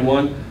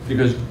 2021,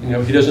 because, you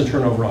know, he doesn't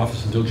turn over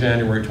office until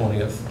January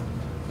 20th,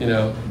 you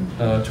know,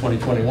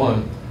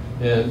 2021.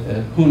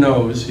 And who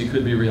knows, he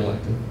could be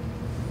reelected.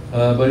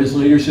 But his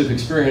leadership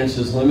experience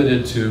is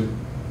limited to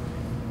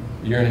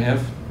a year and a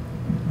half,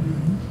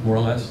 more or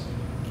less,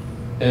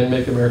 and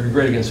make America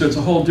great again. So it's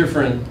a whole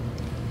different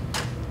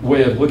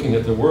way of looking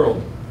at the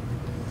world.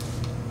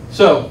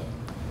 So,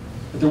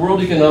 at the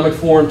World Economic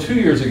Forum 2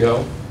 years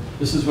ago,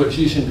 this is what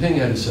Xi Jinping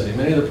had to say.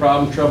 Many of the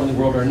problems troubling the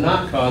world are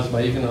not caused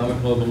by economic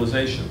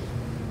globalization,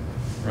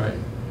 right?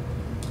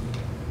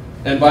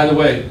 And by the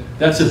way,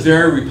 that's a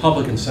very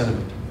Republican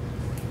sentiment.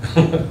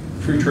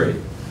 Free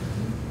trade.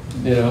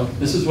 You know,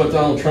 this is what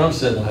Donald Trump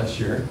said last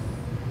year.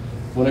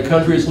 When a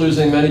country is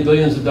losing many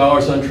billions of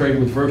dollars on trade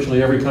with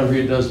virtually every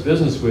country it does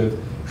business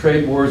with,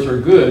 trade wars are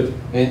good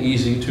and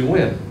easy to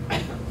win.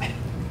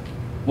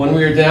 When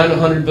we are down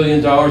 $100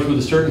 billion with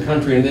a certain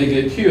country and they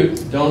get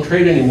cute, don't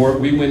trade anymore,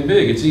 we win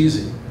big, it's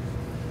easy.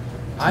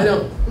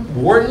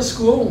 Wharton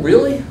School,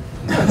 really?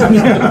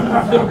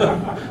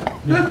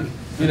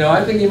 You know,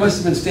 I think he must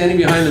have been standing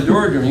behind the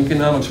door during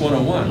Economics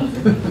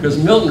 101, because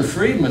Milton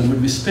Friedman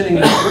would be spinning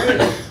his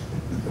grave.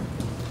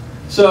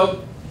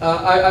 So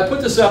I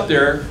put this up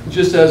there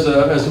just as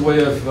a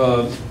way of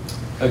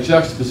a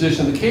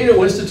juxtaposition. The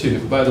Cato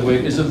Institute, by the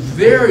way, is a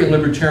very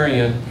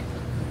libertarian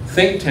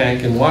think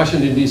tank in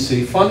Washington,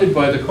 D.C., funded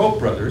by the Koch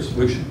brothers,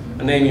 which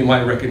a name you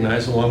might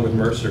recognize along with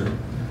Mercer.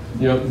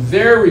 You know,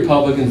 very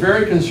Republican,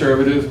 very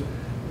conservative,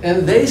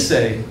 and they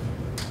say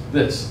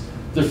this: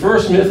 the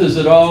first myth is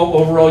that all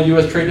overall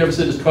U.S. trade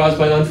deficit is caused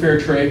by unfair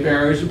trade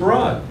barriers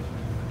abroad.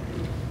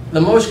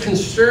 The most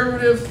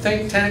conservative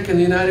think tank in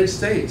the United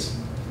States,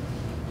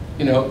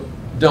 you know,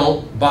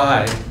 don't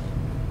buy,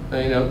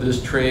 you know,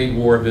 this trade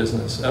war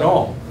business at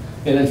all.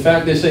 And in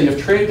fact, they say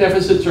if trade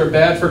deficits are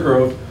bad for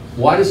growth,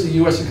 why does the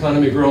U.S.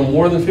 economy grow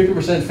more than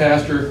 50%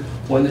 faster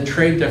when the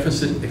trade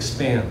deficit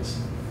expands?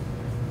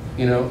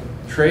 You know,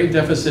 trade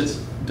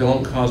deficits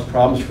don't cause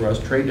problems for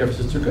us. Trade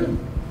deficits are good.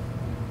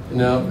 You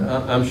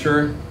know, I'm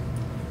sure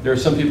there are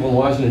some people in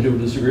Washington who would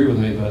disagree with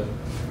me, but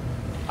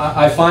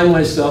I find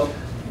myself,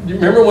 you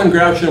remember when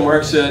Groucho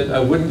Marx said, I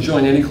wouldn't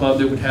join any club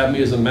that would have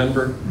me as a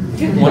member?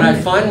 When I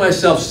find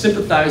myself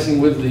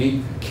sympathizing with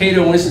the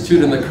Cato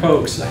Institute and the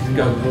Kochs, I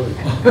go,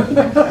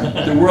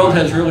 the world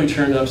has really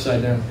turned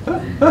upside down.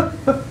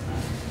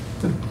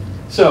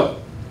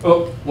 So,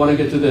 want to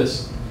get to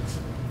this.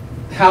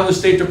 how the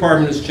State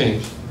Department has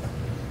changed.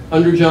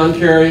 Under John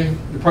Kerry,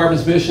 the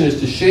department's mission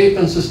is to shape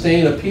and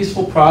sustain a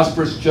peaceful,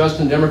 prosperous, just,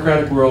 and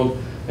democratic world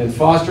and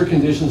foster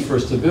conditions for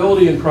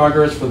stability and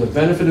progress for the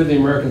benefit of the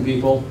American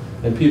people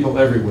and people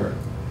everywhere.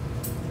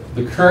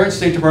 The current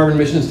State Department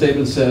mission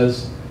statement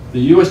says, the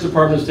U.S.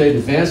 Department of State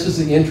advances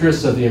the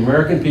interests of the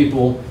American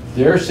people,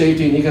 their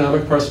safety and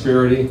economic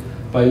prosperity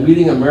by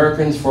leading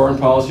Americans' foreign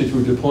policy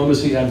through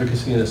diplomacy,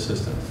 advocacy, and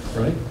assistance,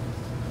 right?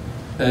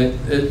 And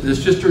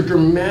there's just a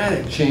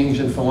dramatic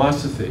change in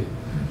philosophy.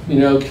 You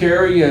know,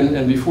 Kerry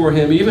and before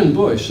him, even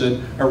Bush,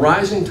 said, a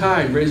rising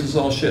tide raises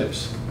all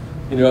ships.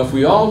 You know, if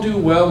we all do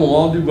well, we'll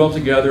all do well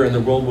together and the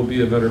world will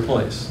be a better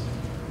place.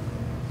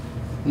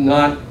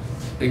 Not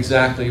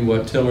exactly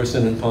what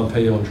Tillerson and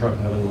Pompeo and Trump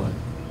have in mind.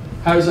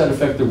 How does that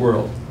affect the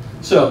world?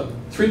 So,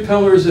 3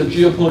 pillars of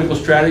geopolitical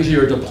strategy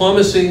are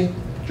diplomacy,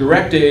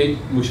 direct aid,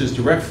 which is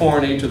direct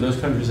foreign aid to those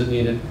countries that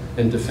need it,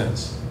 and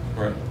defense,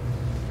 right?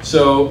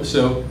 So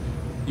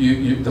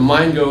the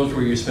mind goes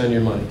where you spend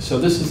your money. So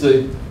this is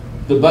the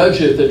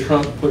budget that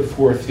Trump put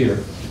forth here,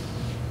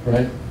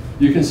 right?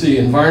 You can see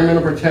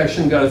environmental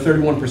protection got a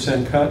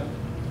 31% cut.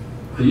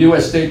 The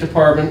U.S. State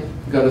Department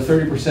got a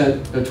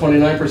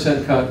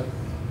 29% cut.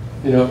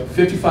 You know,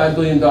 $55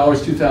 billion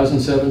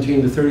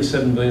 2017 to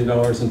 $37 billion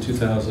in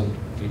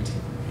 2018,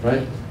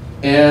 right?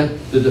 And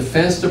the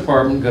Defense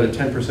Department got a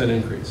 10%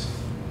 increase.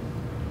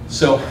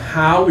 So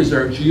how is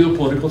our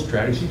geopolitical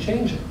strategy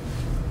changing,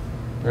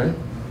 right?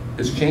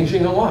 It's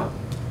changing a lot.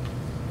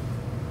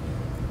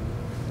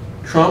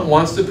 Trump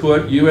wants to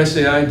put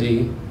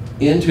USAID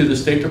into the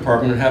State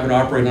Department and have it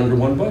operate under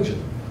one budget,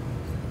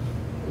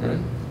 right?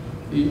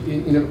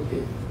 You know,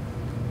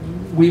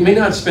 we may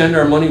not spend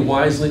our money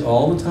wisely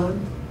all the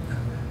time,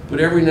 but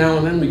every now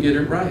and then we get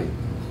it right.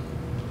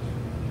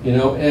 You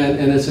know,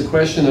 and it's a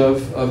question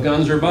of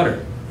guns or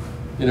butter.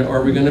 You know,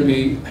 are we going to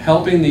be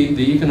helping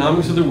the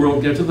economics of the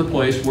world get to the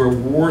place where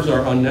wars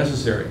are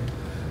unnecessary?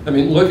 I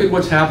mean, look at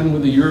what's happened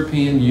with the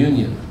European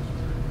Union.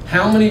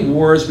 How many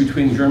wars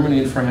between Germany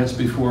and France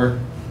before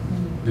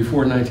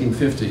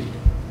 1950?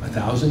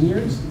 1,000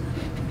 years?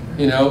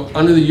 You know,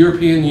 under the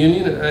European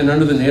Union and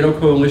under the NATO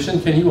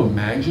coalition, can you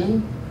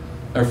imagine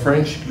a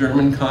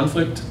French-German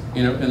conflict,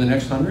 you know, in the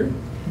next 100?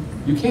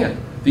 You can't.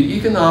 The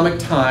economic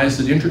ties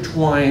that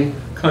intertwine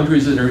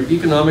countries that are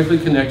economically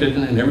connected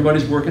and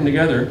everybody's working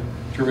together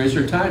to raise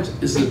their tides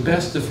is the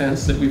best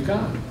defense that we've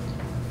got,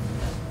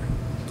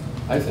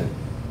 I think.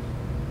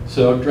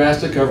 So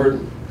drastic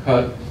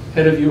cut,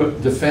 head of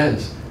U.S.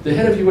 defense. The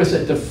head of U.S.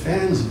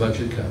 defense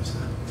budget cuts.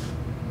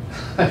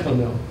 I don't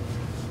know.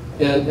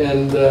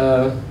 And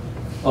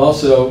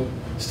also,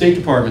 State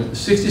Department,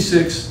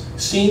 66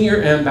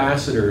 senior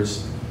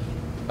ambassadors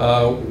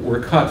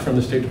were cut from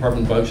the State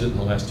Department budget in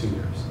the last 2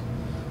 years.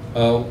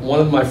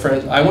 One of my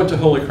friends, I went to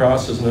Holy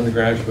Cross as an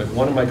undergraduate.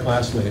 One of my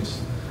classmates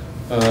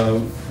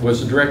was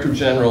the Director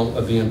General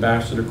of the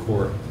Ambassador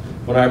Corps.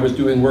 When I was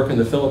doing work in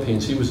the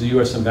Philippines, he was the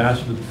U.S.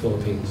 Ambassador to the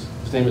Philippines.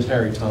 His name is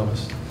Harry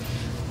Thomas.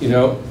 You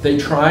know, they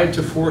tried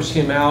to force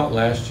him out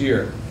last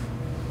year.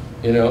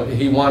 You know,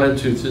 he wanted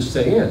to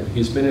stay in.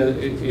 He's been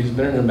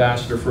an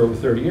ambassador for over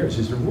 30 years.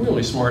 He's a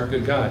really smart,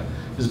 good guy.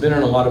 He's been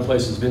in a lot of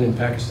places, been in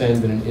Pakistan,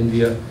 been in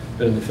India,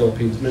 been in the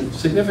Philippines, been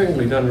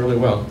significantly done really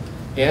well.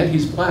 And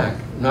he's black.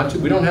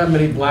 We don't have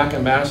many black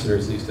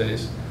ambassadors these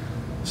days.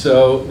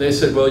 So they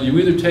said, well, you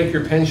either take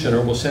your pension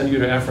or we'll send you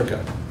to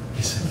Africa.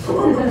 He said,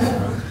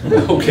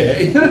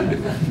 okay,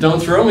 don't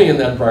throw me in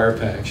that briar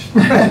patch.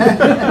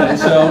 And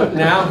so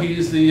now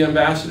he's the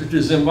ambassador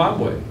to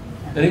Zimbabwe.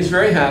 And he's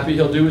very happy.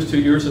 He'll do his 2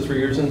 years or 3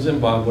 years in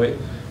Zimbabwe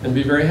and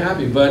be very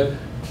happy. But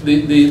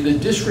the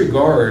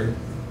disregard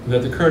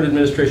that the current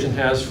administration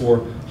has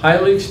for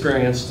highly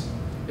experienced,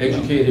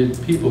 educated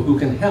people who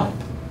can help,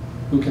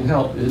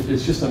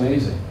 it's just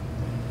amazing.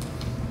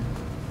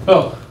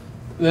 Oh,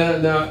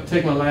 now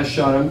take my last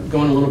shot. I'm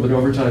going a little bit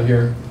overtime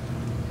here.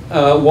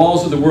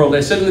 Walls of the world.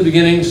 I said in the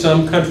beginning,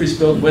 some countries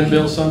build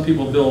windmills, some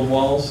people build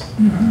walls.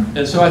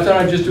 And so I thought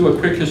I'd just do a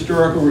quick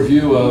historical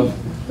review of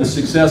the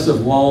success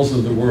of walls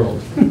of the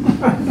world.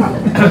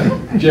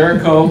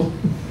 Jericho,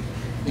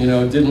 you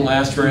know, didn't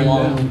last very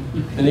long.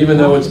 And even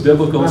though it's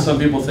biblical, some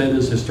people say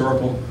there's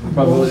historical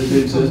probability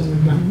it exists.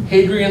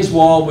 Hadrian's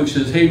Wall,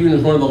 Hadrian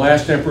is one of the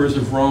last emperors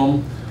of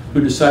Rome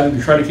who decided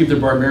to try to keep the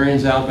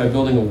barbarians out by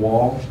building a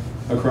wall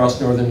across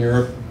northern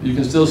Europe. You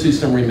can still see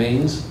some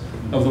remains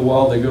of the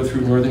wall. They go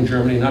through northern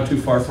Germany, not too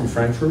far from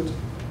Frankfurt.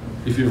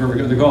 If you've ever,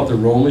 they call it the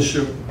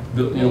Römische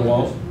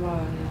wall.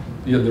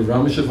 Yeah, the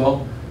Römische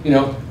Wall. You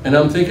know, and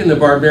I'm thinking the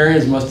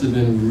barbarians must have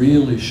been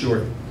really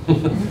short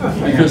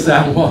because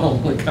that wall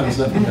only comes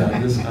up about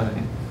this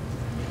high.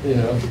 You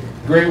know,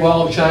 Great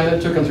Wall of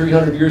China took them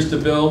 300 years to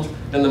build,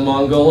 and the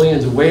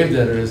Mongolians waved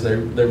at it as they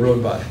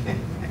rode by.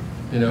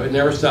 You know, it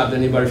never stopped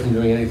anybody from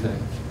doing anything.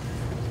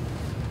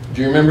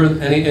 Do you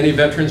remember any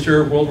veterans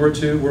here of World War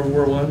II, World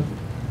War I?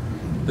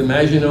 The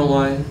Maginot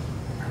Line.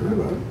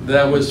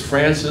 That was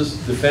France's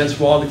defense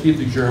wall to keep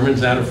the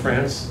Germans out of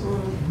France.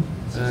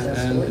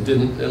 And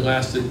it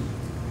lasted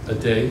a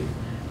day,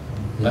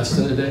 less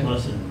than a day.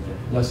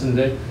 Less than a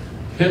day.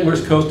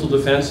 Hitler's coastal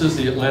defenses,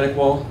 the Atlantic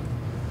Wall.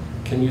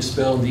 Can you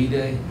spell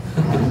D-Day?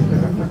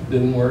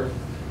 Didn't work.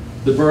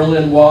 The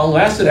Berlin Wall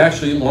lasted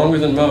actually longer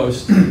than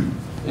most,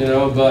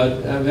 but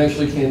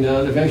eventually came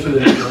down.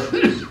 Eventually,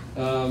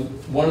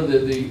 one of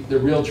the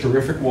real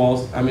terrific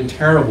walls, I mean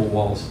terrible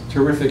walls,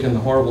 terrific in the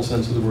horrible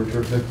sense of the word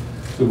terrific,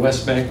 the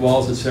West Bank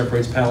walls that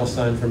separates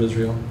Palestine from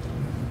Israel,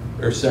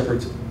 or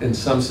separates in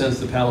some sense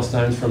the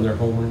Palestinians from their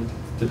homeland,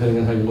 depending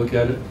on how you look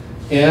at it,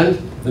 and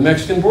the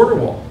Mexican border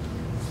wall,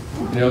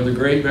 the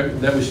great,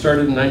 that was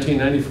started in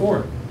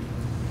 1994.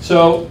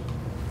 So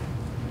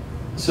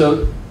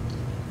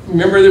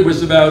remember there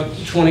was about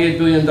 $28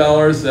 billion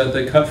that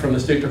they cut from the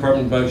State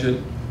Department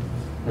budget,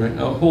 right?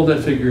 Now hold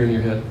that figure in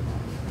your head.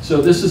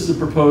 So this is the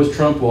proposed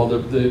Trump wall,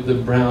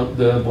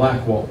 the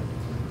black wall,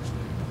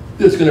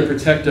 that's going to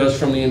protect us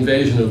from the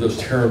invasion of those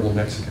terrible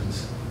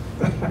Mexicans.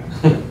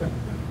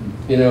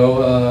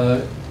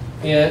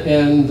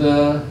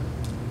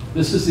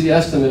 This is the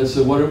estimates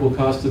of what it will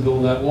cost to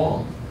build that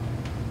wall.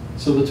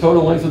 So the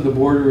total length of the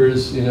border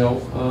is,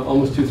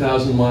 almost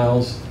 2,000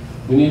 miles.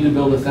 We need to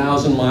build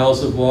 1,000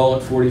 miles of wall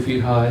at 40 feet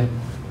high.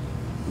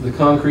 The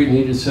concrete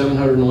needed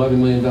 $711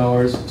 million.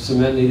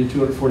 Cement needed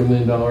 $240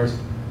 million.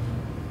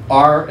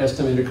 Our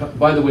estimated,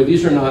 by the way,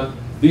 these are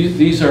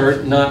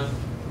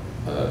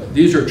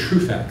true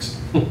facts.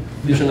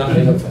 These are not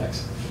made up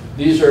facts.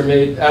 These are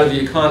made out of The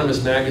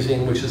Economist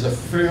magazine, which is a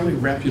fairly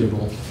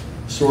reputable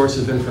source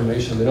of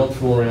information. They don't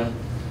fool around.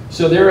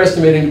 So they're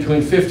estimating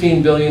between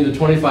 15 billion to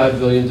 25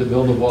 billion to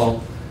build a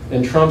wall.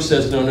 And Trump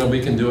says, no,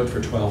 we can do it for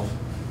 12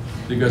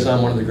 because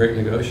I'm one of the great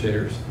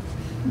negotiators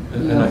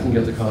and I can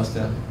get the cost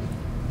down.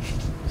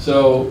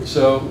 So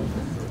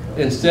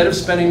instead of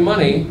spending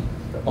money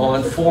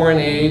on foreign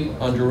aid,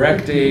 on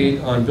direct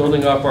aid, on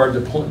building up our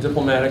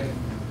diplomatic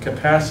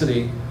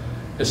capacity,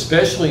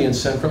 especially in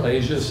Central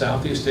Asia,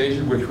 Southeast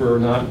Asia, which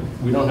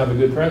we don't have a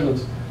good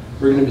presence,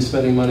 we're going to be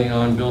spending money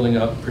on building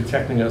up,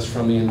 protecting us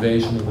from the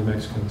invasion of the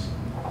Mexicans.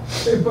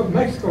 But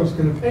Mexico's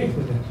going to pay for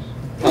this.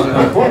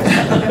 Of course.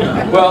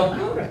 Well,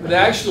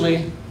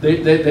 actually,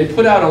 they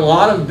put out a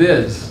lot of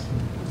bids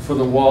for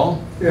the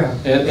wall, Yeah.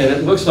 and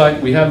it looks like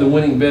we have the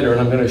winning bidder,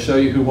 and I'm going to show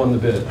you who won the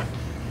bid.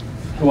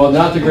 Well,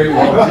 not the Great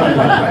Wall of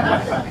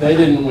China. They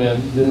didn't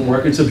win, didn't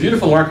work. It's a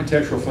beautiful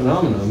architectural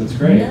phenomenon, it's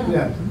great.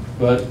 Yeah.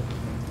 But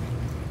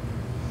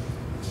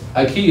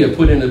IKEA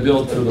put in a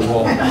build for the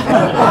wall.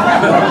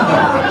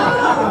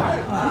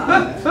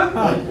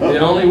 The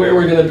only way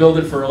we're going to build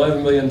it for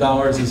 $11 million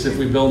is if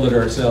we build it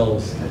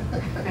ourselves.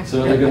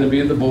 So they're going to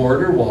be the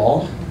border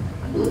wall,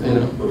 And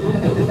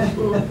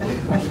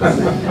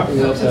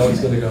that's how it's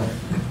going to go.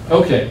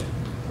 Okay,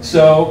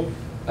 so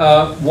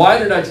why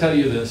did I tell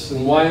you this,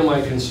 and why am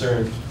I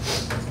concerned?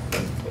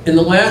 In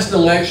the last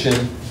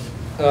election,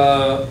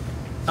 on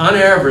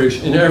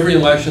average, in every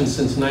election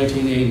since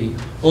 1980,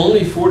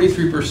 only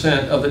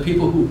 43% of the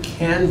people who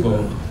can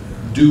vote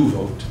do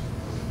vote,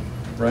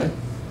 right?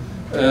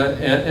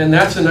 And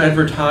that's an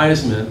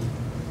advertisement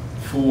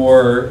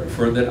for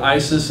that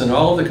ISIS and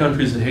all of the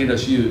countries that hate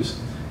us use.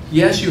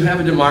 Yes, you have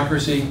a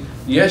democracy.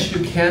 Yes,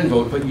 you can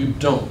vote, but you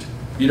don't.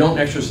 You don't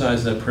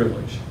exercise that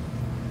privilege.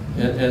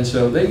 And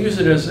so they use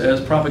it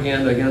as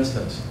propaganda against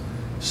us.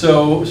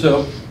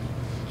 So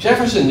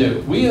Jefferson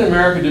knew, we in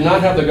America do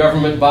not have the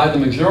government by the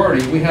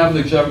majority. We have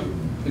the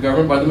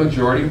government by the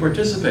majority who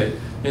participate.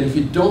 And if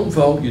you don't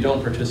vote, you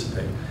don't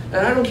participate.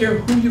 And I don't care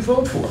who you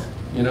vote for,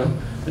 you know.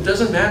 It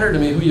doesn't matter to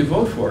me who you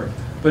vote for,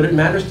 but it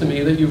matters to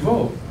me that you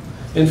vote.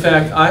 In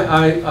fact,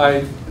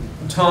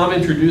 Tom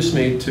introduced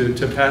me to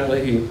Pat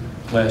Leahy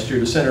last year,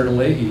 to Senator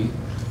Leahy,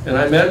 and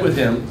I met with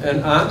him,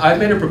 and I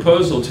made a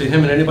proposal to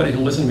him and anybody who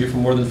listened to me for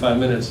more than 5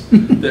 minutes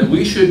that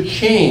we should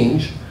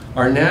change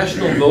our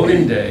national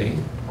voting day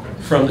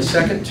from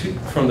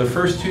the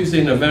first Tuesday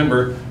in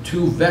November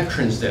to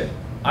Veterans Day.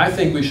 I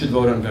think we should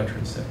vote on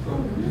Veterans Day.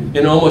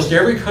 In almost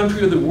every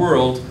country of the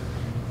world,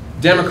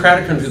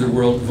 democratic country of the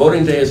world,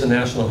 voting day is a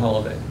national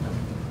holiday.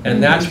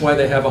 And that's why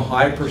they have a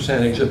high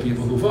percentage of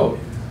people who vote.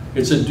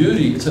 It's a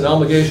duty, it's an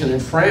obligation. In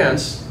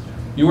France,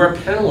 you are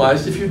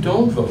penalized if you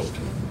don't vote.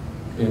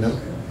 You know,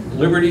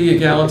 liberty,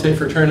 equality,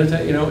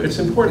 fraternity, you know, it's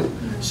important.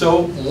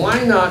 So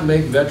why not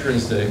make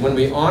Veterans Day, when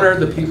we honor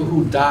the people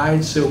who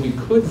died so we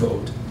could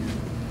vote,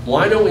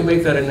 why don't we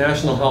make that a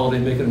national holiday,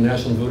 make it a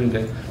national voting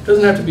day? It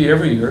doesn't have to be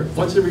every year.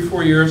 Once every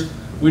 4 years,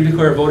 we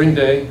declare voting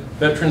day,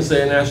 Veterans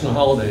Day, a national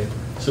holiday,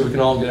 so we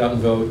can all get out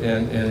and vote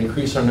and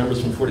increase our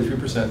numbers from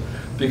 43%.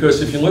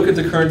 Because if you look at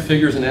the current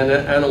figures and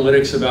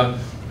analytics about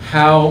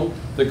how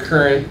the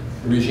current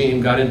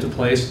regime got into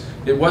place,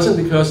 it wasn't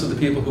because of the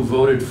people who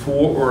voted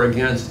for or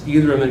against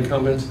either of the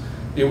incumbents.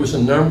 It was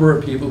a number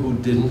of people who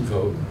didn't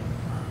vote.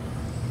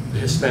 The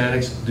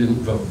Hispanics didn't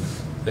vote.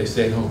 They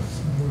stayed home.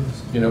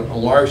 You know, a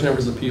large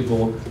numbers of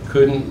people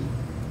couldn't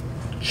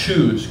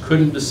choose,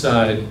 couldn't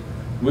decide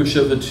which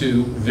of the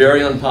two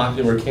very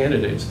unpopular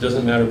candidates, it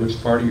doesn't matter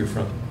which party you're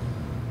from,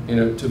 you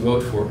know, to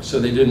vote for. So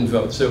they didn't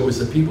vote. So it was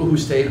the people who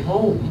stayed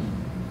home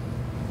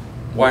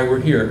why we're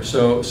here.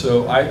 So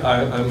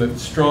I'm a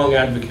strong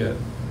advocate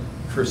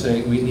for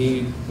saying we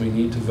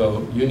need to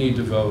vote, you need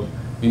to vote,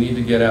 you need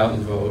to get out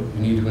and vote.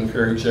 You need to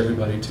encourage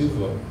everybody to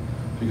vote,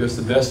 because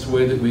the best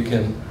way that we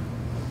can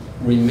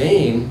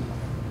remain,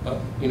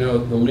 the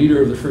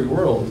leader of the free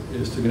world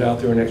is to get out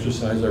there and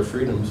exercise our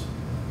freedoms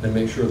and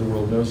make sure the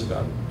world knows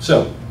about it.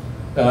 So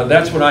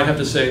that's what I have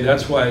to say.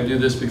 That's why I do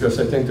this, because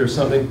I think there's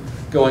something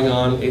going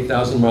on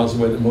 8,000 miles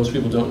away that most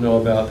people don't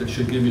know about that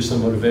should give you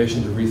some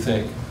motivation to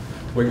rethink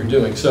what you're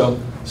doing. So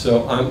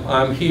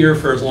I'm here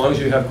for as long as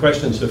you have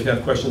questions. So if you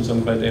have questions,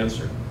 I'm glad to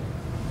answer.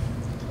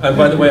 And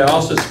by the way, I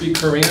also speak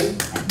Korean,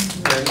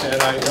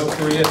 and I know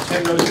Korea.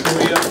 Tim knows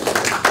Korea.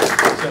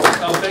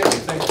 So,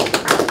 thank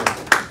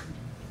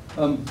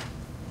you.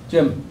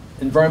 Jim,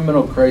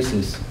 environmental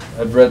crisis.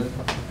 I've read,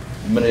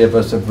 many of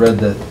us have read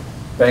that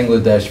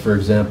Bangladesh, for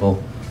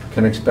example,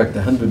 can expect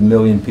 100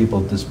 million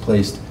people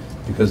displaced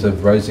because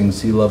of rising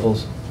sea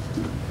levels.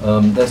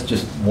 That's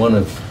just one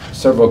of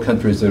several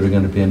countries that are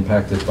going to be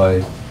impacted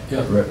by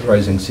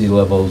rising sea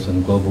levels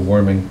and global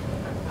warming.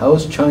 How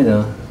is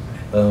China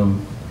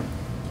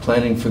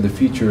planning for the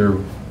future,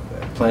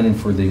 planning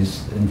for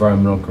these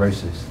environmental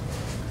crises?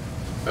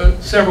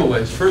 Several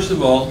ways. First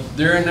of all,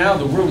 they're now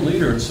the world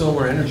leader in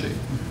solar energy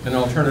and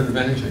alternative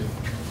energy.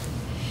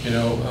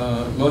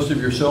 Most of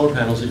your solar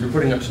panels, if you're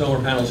putting up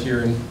solar panels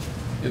here, and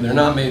they're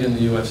not made in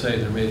the USA,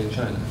 they're made in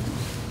China.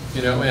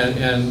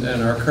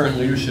 And our current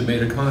leadership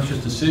made a conscious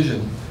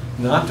decision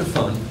not to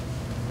fund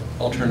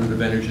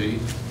alternative energy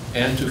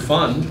and to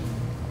fund,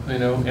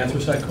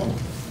 anthracite coal.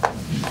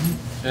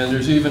 And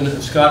there's even,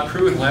 Scott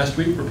Pruitt last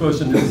week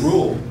proposed a new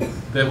rule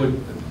that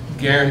would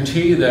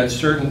guarantee that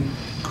certain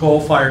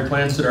coal-fired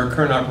plants that are in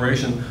current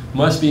operation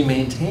must be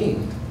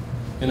maintained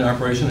in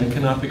operation and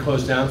cannot be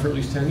closed down for at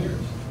least 10 years.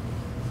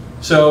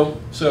 So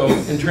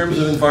in terms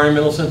of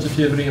environmental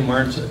sensitivity and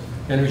marine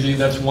energy,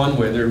 that's one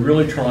way. They're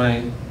really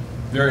trying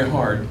very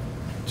hard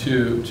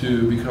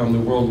to become the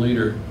world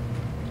leader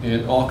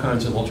in all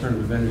kinds of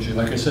alternative energy.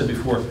 Like I said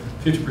before,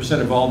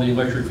 50% of all the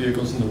electric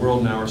vehicles in the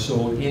world now are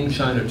sold in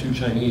China to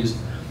Chinese.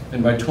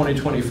 And by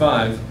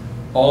 2025,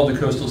 all the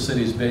coastal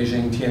cities,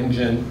 Beijing,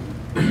 Tianjin,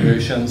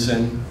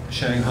 Shenzhen,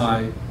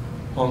 Shanghai,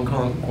 Hong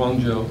Kong,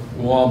 Guangzhou,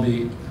 will all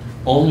be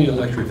only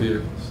electric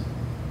vehicles.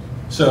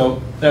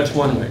 So that's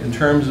one way. In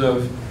terms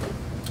of,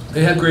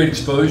 they have great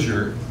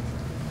exposure,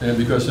 and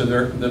because of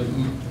the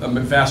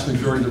vast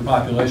majority of the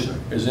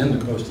population is in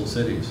the coastal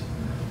cities.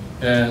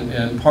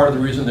 And part of the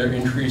reason they're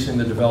increasing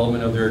the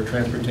development of their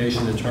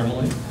transportation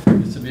internally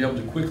is to be able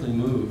to quickly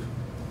move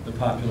the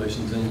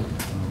populations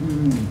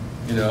inland.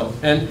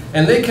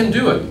 And they can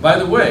do it. By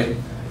the way,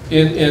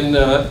 in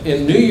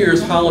New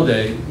Year's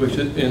holiday, which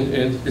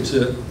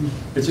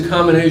it's a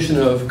combination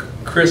of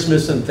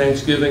Christmas and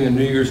Thanksgiving and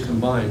New Year's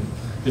combined.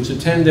 It's a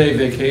 10-day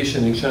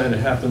vacation in China.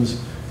 It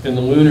happens in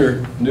the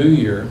Lunar New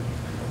Year.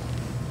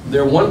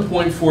 There are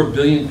 1.4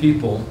 billion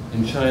people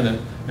in China,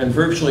 and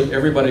virtually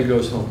everybody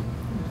goes home.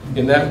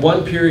 In that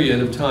one period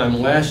of time,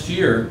 last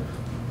year,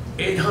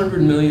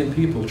 800 million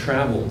people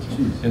traveled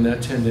in that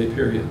 10-day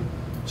period.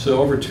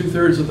 So over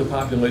 2/3 of the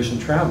population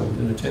traveled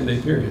in a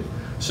 10-day period.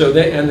 So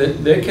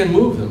they can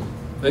move them.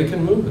 They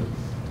can move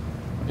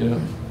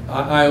them.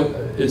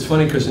 It's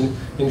funny because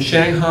in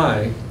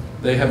Shanghai,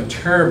 they have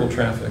terrible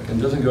traffic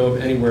and doesn't go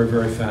anywhere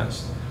very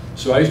fast.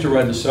 So I used to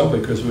ride the subway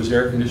because it was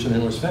air conditioned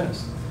and it was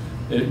fast.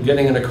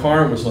 Getting in a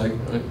car was like,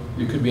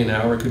 it could be an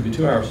hour, it could be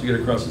 2 hours to get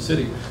across the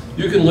city.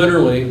 You can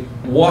literally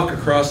walk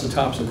across the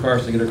tops of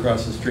cars to get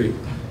across the street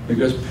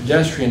because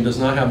pedestrian does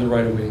not have the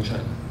right of way in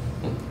China.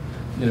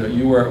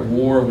 You are at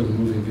war with a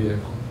moving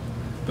vehicle.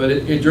 But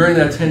during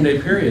that 10-day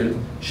period,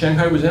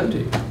 Shanghai was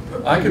empty.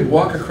 I could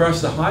walk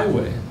across the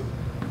highway,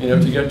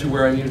 to get to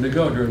where I needed to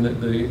go during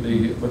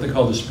the what they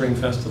call the Spring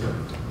Festival.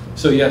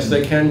 So yes,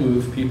 they can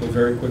move people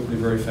very quickly,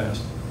 very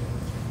fast.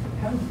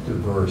 How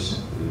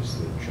diverse is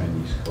the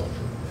Chinese culture?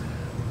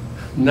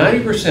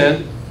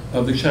 90%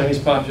 of the Chinese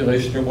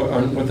population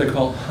are what they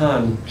call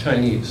Han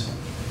Chinese.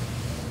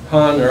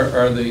 Han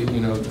are the,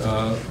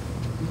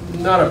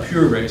 not a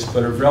pure race,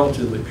 but a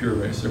relatively pure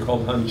race. They're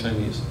called Han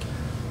Chinese.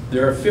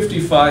 There are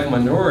 55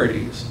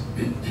 minorities,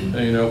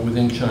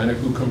 within China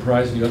who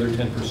comprise the other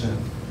 10%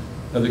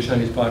 of the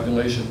Chinese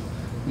population.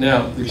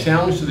 Now, the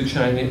challenge to the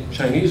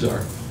Chinese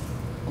are,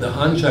 the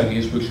Han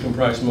Chinese, which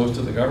comprise most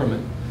of the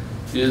government,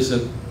 is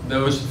that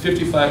those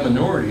 55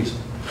 minorities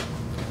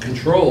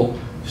control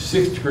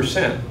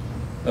 60%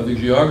 of the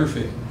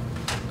geography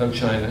of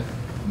China,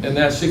 and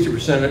that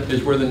 60%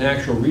 is where the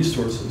natural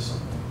resources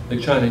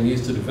that China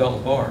needs to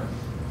develop are.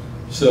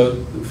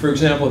 So, for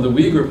example, the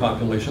Uyghur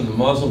population, the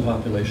Muslim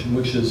population,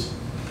 which is,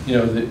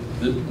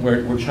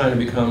 where China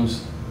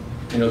becomes,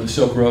 the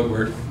Silk Road,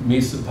 where it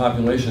meets the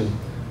population,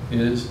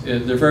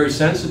 they're very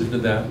sensitive to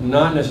that,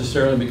 not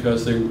necessarily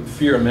because they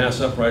fear a mass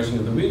uprising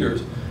of the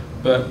Uyghurs,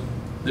 but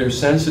they're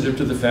sensitive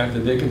to the fact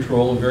that they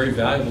control a very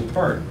valuable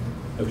part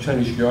of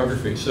Chinese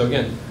geography. So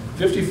again,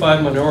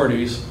 55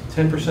 minorities,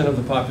 10% of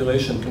the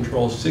population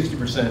controls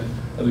 60%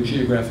 of the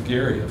geographic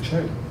area of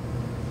China.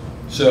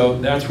 So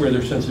that's where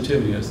their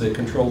sensitivity is. They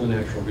control the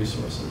natural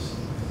resources.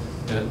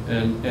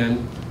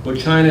 And what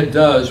China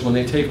does when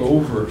they take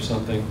over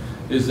something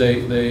is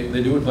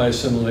they do it by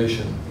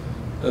assimilation.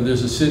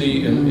 There's a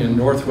city in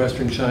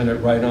northwestern China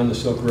right on the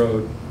Silk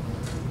Road,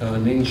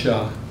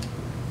 Ningxia,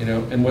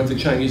 and what the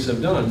Chinese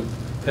have done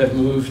have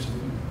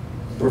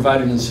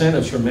provided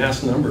incentives for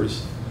mass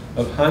numbers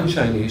of Han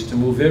Chinese to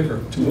move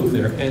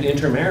there and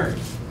intermarry,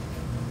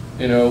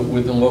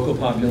 with the local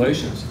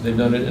populations. They've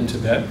done it in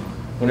Tibet.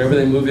 Whenever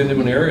they move into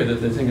an area that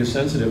they think is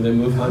sensitive, they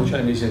move Han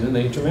Chinese in and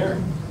they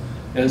intermarry.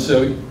 And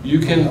so you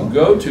can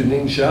go to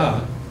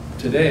Ningxia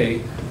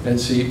today and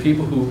see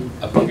people who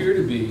appear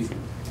to be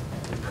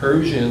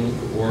Persian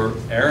or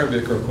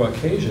Arabic or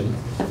Caucasian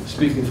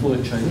speaking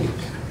fluent Chinese.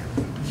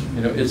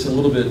 It's a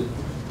little bit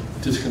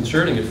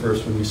disconcerting at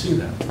first when you see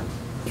that.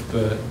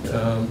 But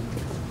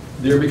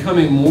they're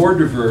becoming more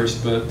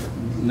diverse, but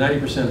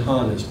 90%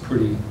 Han is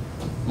pretty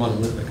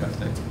monolithic, I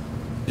think.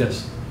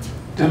 Yes?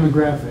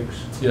 Demographics,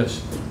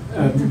 Yes.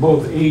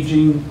 both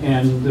aging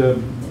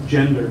and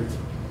gender.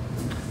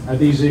 Are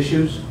these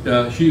issues?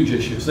 Huge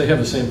issues. They have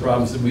the same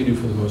problems that we do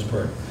for the most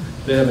part.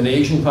 They have an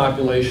aging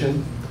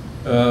population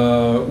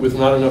with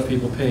not enough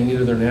people paying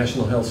into their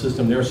national health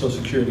system, their Social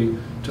Security,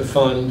 to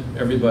fund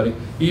everybody.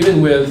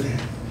 Even with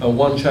a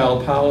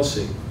one-child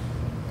policy,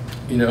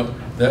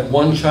 that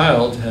one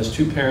child has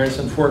 2 parents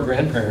and 4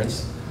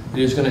 grandparents that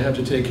he's going to have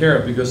to take care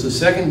of, because the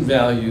second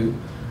value,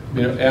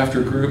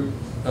 after group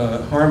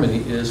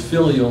harmony is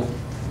filial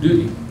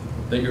duty,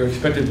 that you're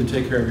expected to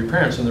take care of your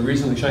parents. And the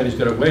reason the Chinese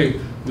got away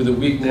with a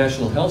weak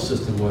national health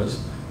system was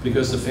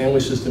because the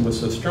family system was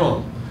so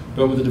strong.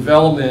 But with the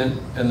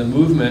development and the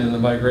movement and the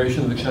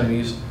migration of the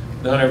Chinese,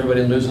 not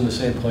everybody lives in the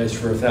same place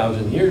for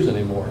 1,000 years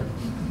anymore.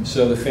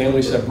 So the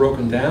families have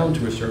broken down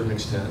to a certain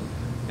extent.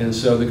 And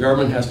so the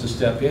government has to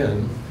step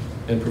in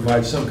and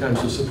provide some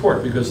kinds of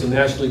support, because the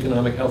national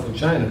economic health of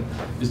China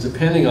is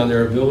depending on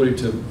their ability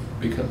to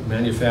become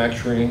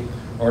manufacturing,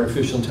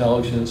 artificial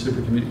intelligence,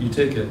 supercomputing, you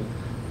take it.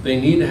 They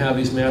need to have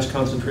these mass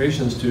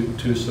concentrations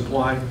to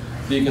supply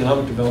the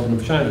economic development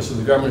of China. So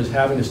the government is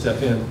having to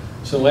step in.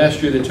 So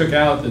last year they took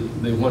out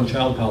the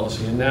one-child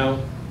policy, and now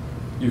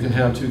you can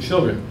have 2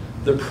 children.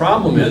 The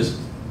problem is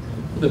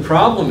that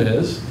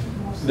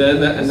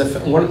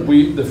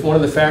one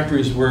of the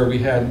factories where we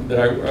had that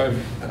I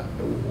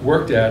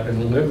worked at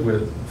and lived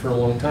with for a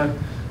long time,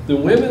 the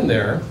women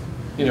there,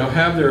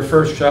 have their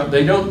first child.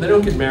 They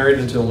don't get married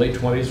until late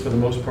 20s for the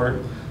most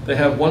part. They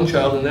have 1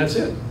 child and that's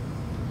it.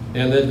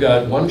 And they've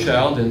got 1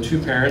 child and 2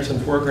 parents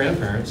and 4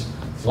 grandparents.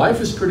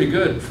 Life is pretty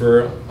good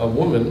for a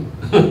woman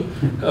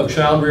of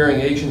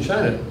childbearing age in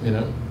China,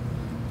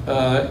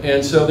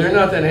 and so they're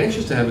not that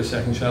anxious to have a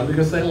second child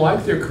because they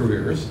like their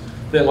careers,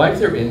 they like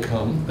their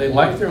income, they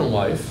like their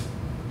life,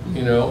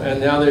 and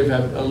now they've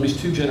had at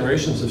least 2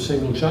 generations of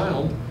single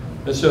child,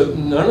 and so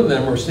none of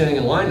them are standing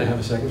in line to have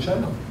a second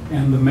child.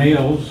 And the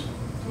males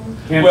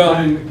can't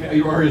find,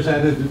 or is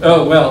that a...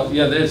 Oh, well,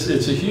 yeah,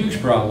 it's a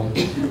huge problem.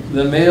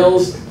 The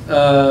males,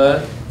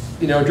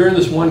 during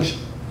this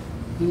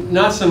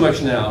not so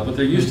much now, but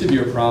there used to be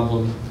a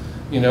problem.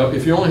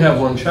 If you only have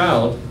 1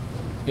 child,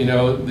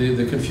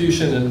 the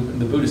Confucian and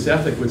the Buddhist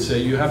ethic would say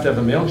you have to have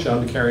a male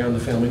child to carry on the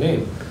family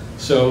name.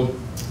 So,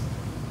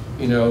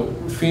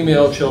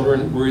 female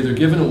children were either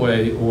given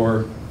away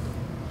or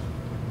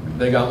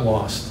they got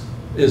lost,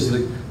 is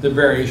the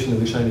variation of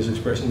the Chinese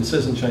expression. It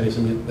says in Chinese,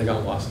 they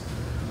got lost.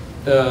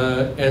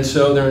 And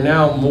so there are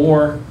now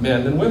more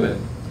men than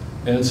women.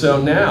 And so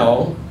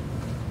now,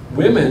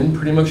 women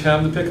pretty much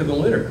have the pick of the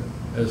litter,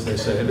 as they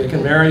say. They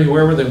can marry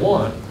whoever they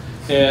want.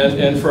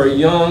 And for a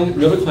young,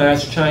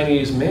 middle-class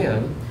Chinese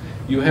man,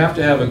 you have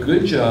to have a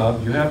good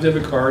job, you have to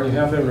have a car, and you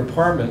have to have an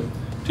apartment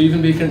to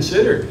even be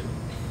considered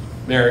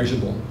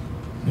marriageable,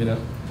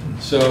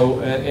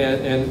 So,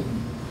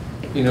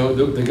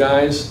 the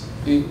guys,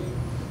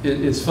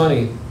 it's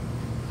funny.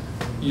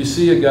 You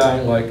see a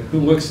guy who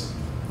looks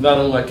not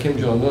unlike Kim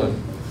Jong-un,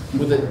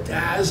 with a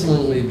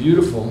dazzlingly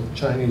beautiful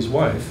Chinese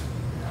wife,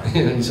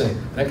 and you say,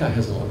 that guy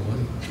has a lot of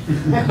money.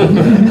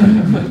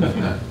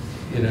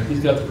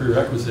 He's got the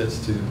prerequisites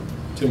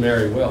to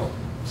marry well.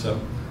 So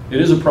it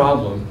is a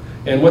problem.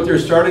 And what they're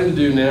starting to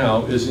do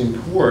now is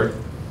import,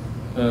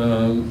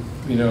 Thai,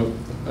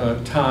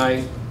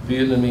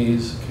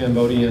 Vietnamese,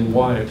 Cambodian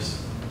wives,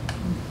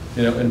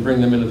 and bring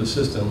them into the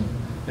system.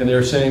 And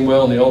they're saying,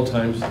 well, in the old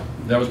times,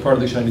 that was part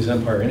of the Chinese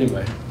Empire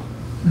anyway.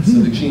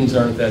 So the genes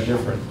aren't that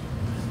different.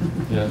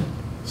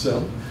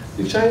 So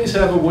the Chinese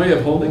have a way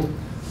of holding,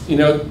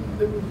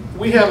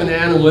 we have an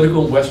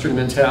analytical Western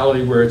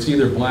mentality where it's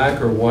either black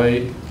or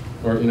white,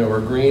 or or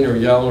green or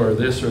yellow or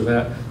this or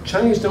that.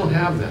 Chinese don't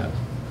have that.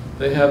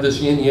 They have this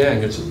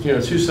yin-yang. It's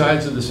 2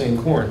 sides of the same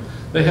coin.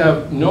 They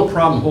have no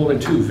problem holding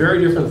 2 very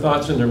different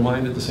thoughts in their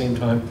mind at the same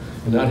time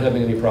and not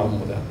having any problem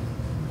with that.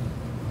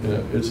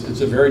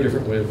 It's a very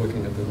different way of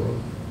looking at the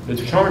world.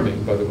 It's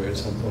charming, by the way, at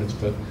some points,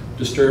 but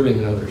disturbing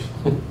in others.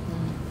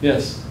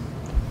 Yes.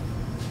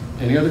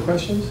 Any other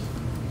questions?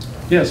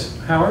 Yes,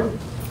 Howard?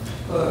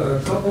 A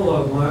couple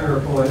of minor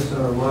points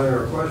and a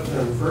minor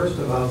question. First,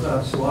 about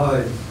that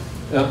slide.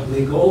 Yeah.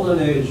 The golden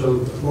age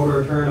of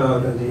voter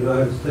turnout in the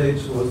United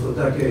States was the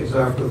decades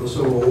after the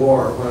Civil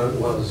War, when it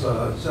was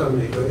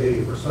 70 to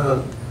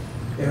 80%.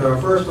 In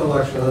our first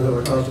election under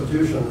the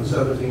Constitution in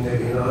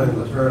 1789,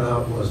 the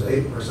turnout was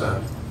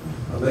 8%.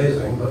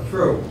 Amazing, but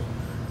true.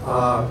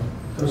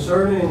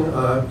 Concerning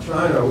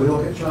China, we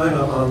look at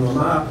China on the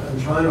map,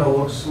 and China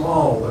looks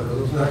small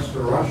because it's next to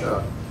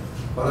Russia.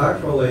 But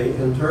actually,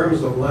 in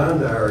terms of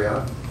land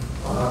area,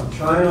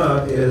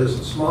 China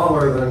is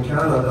smaller than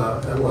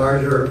Canada and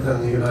larger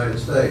than the United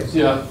States.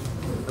 Yeah.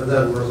 And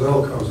then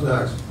Brazil comes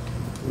next.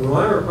 The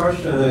minor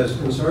question is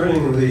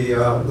concerning the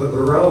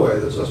railway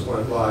that just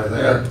went by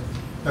there. Yeah.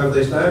 Have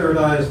they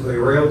standardized the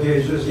rail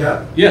gauges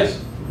yet?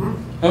 Yes.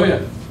 Oh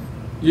yeah.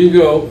 You can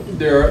go.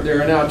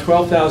 There are now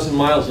 12,000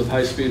 miles of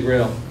high-speed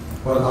rail.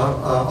 But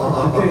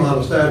on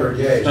a standard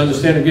gauge. On the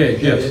standard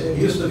gauge, yes. It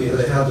used to be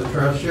they had to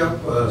transship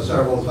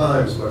several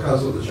times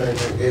because of the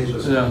changing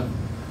gauges. No,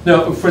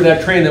 no. For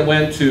that train that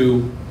went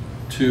to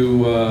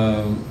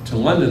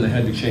London, they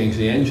had to change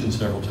the engine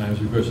several times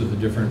because of the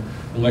different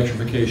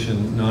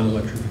electrification,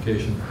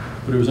 non-electrification.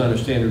 But it was on a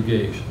standard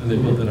gauge, and they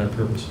built it on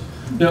purpose.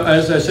 Now,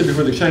 as I said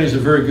before, the Chinese are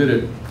very good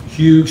at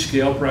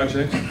huge-scale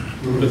projects,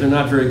 but they're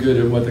not very good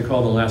at what they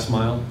call the last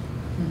mile.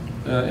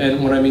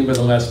 And what I mean by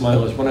the last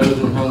mile is when I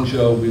lived in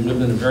Hangzhou, we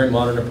lived in a very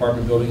modern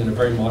apartment building in a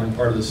very modern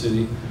part of the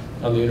city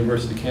on the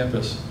university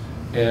campus.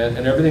 And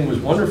everything was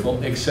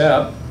wonderful,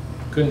 except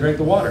couldn't drink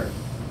the water,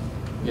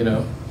 you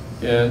know.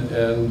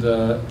 And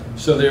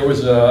so there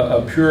was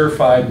a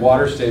purified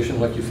water station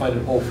like you find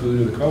at Whole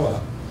Foods or the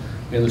Co-op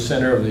in the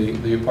center of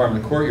the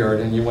apartment courtyard,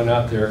 and you went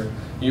out there.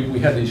 We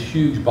had these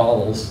huge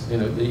bottles, you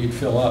know, that you'd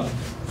fill up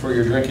for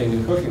your drinking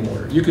and cooking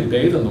water. You could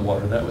bathe in the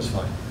water, that was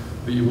fine,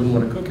 but you wouldn't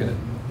want to cook in it.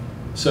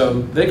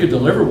 So they could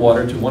deliver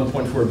water to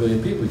 1.4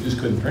 billion people, you just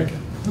couldn't drink it.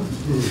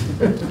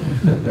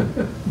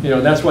 You know,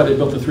 and that's why they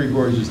built the Three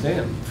Gorges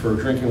Dam, for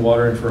drinking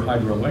water and for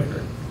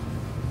hydroelectric.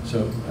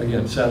 So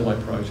again, satellite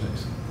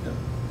projects. Yeah.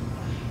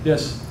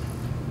 Yes?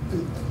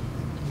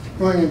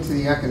 Going into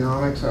the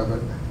economics of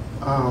it,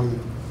 I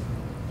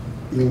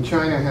mean,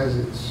 China has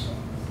its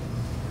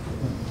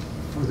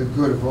for the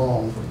good of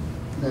all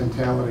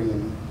mentality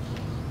and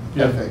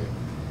ethic,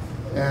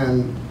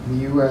 and the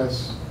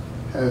U.S.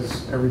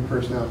 has every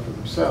person out for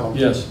themselves.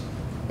 Yes.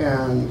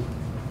 And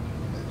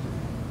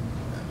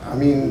I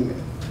mean,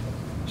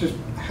 just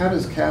how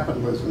does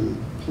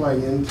capitalism play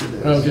into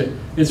this? Okay,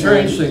 it's very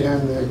interesting.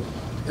 And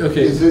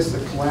okay, is this the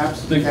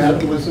collapse of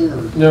capitalism?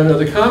 Or? No,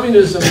 the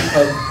communism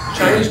of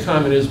Chinese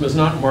communism is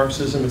not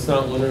Marxism. It's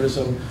not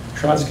Leninism.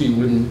 Trotsky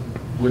wouldn't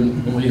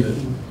believe it.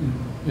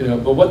 You know,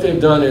 but what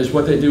they've done is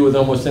what they do with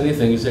almost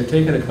anything is they've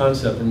taken a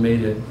concept and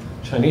made it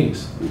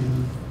Chinese.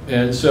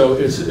 And so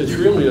it's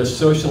really a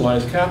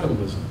socialized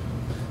capitalism.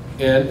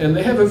 And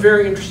they have a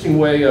very interesting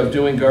way of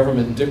doing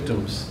government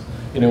dictums.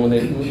 You know, when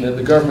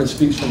the government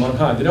speaks from on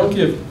high, they don't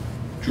give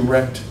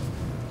direct,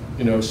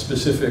 you know,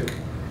 specific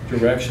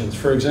directions.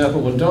 For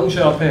example, when Deng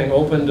Xiaoping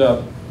opened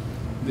up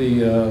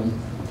the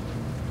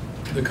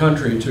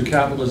country to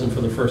capitalism for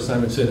the first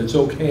time and said it's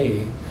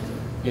okay,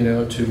 you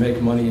know, to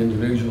make money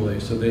individually,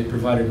 so they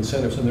provided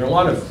incentives. And there are a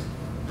lot of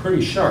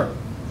pretty sharp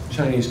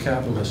Chinese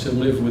capitalists who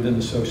live within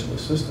the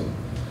socialist system.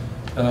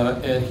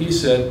 And he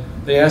said,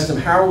 they asked him,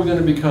 how are we going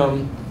to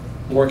become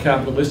more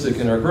capitalistic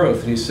in our growth?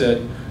 And he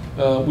said,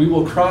 we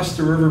will cross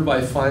the river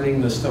by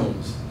finding the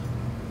stones.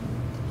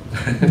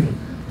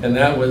 And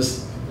that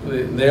was,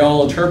 they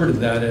all interpreted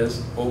that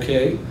as,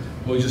 okay,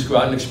 we'll just go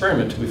out and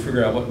experiment till we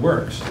figure out what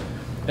works.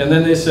 And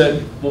then they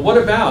said, well,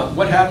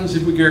 what happens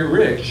if we get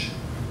rich,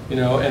 you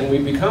know, and we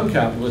become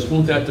capitalists?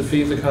 Won't that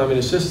defeat the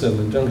communist system?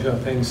 And Deng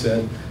Xiaoping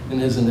said, in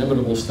his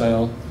inimitable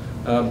style,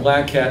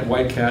 black cat,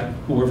 white cat,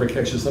 whoever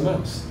catches the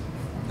mouse.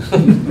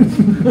 And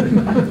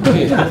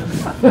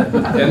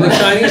the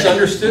Chinese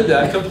understood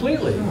that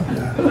completely, you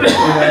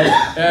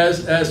know,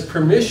 as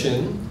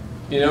permission,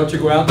 you know, to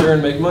go out there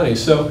and make money.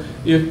 So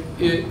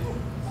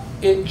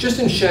just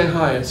in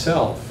Shanghai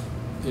itself,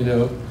 you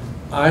know,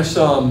 I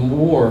saw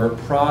more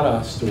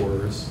Prada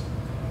stores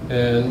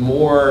and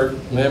more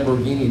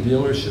Lamborghini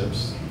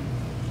dealerships,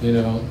 you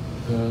know,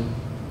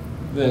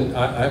 than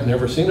I'd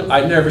never seen a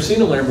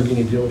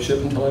Lamborghini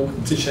dealership until I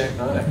went to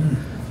Shanghai.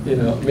 You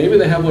know, maybe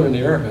they have one in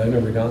America. I've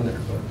never gone there,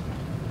 but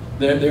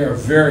they are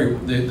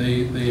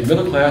the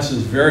middle class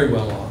is very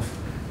well off,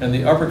 and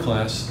the upper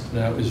class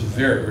now is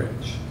very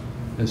rich,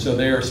 and so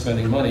they are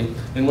spending money.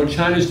 And what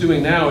China's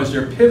doing now is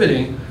they're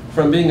pivoting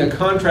from being a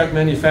contract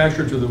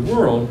manufacturer to the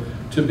world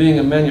to being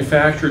a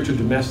manufacturer to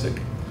domestic,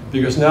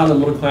 because now the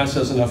middle class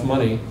has enough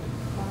money,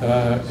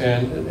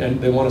 and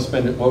they want to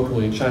spend it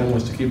locally, and China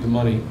wants to keep the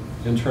money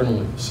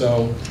internally.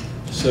 So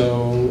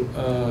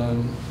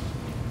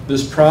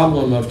this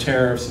problem of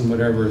tariffs and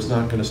whatever is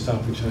not going to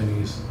stop the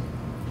Chinese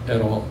at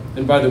all.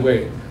 And by the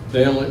way,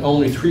 they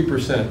only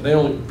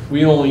 3%.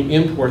 We only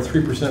import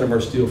 3% of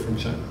our steel from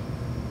China.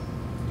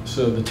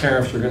 So the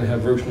tariffs are going to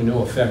have virtually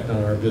no effect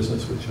on our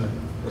business with China.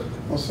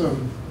 Also,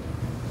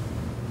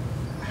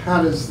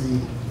 how does the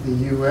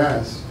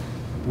U.S.,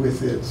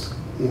 with its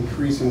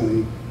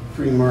increasingly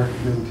free market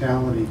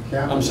mentality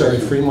capitalism. I'm sorry,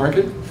 free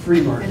market?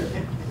 Free market,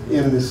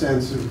 in the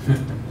sense of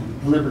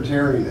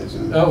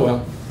libertarianism. Oh,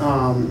 well.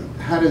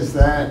 How does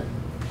that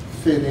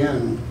fit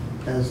in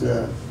as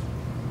a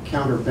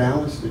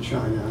counterbalance to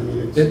China? I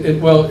mean,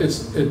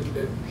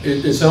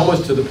 it's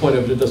almost to the point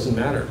of it doesn't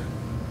matter,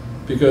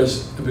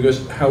 because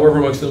however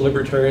much the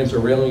libertarians are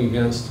railing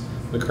against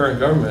the current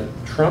government,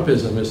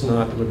 Trumpism is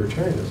not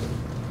libertarianism.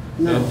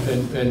 No.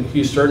 And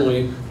he's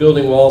certainly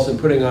building walls and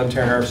putting on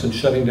tariffs and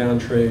shutting down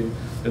trade,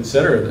 et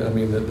cetera. I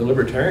mean, the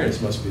libertarians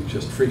must be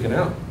just freaking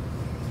out,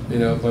 you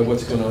know, by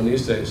what's going on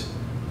these days.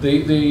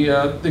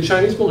 The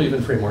Chinese believe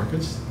in free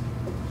markets.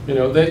 You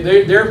know,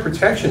 they're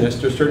protectionists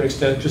to a certain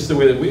extent, just the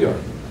way that we are.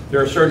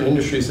 There are certain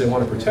industries they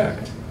want to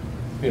protect.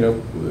 You know,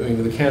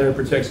 the Canada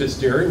protects its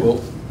dairy.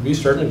 Well, we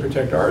certainly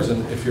protect ours,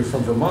 and if you're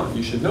from Vermont,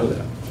 you should know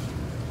that.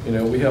 You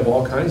know, we have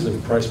all kinds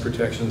of price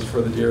protections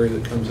for the dairy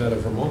that comes out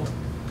of Vermont.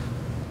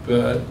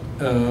 But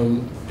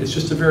it's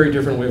just a very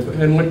different way of,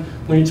 and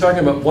when you're talking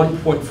about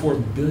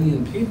 1.4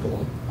 billion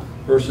people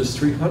versus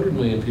 300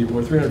 million people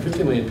or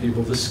 350 million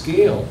people, the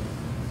scale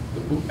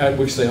at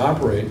which they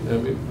operate, I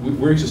mean,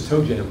 we're just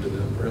toe jammed to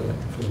them, really,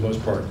 for the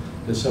most part,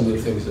 is some of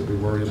the things that we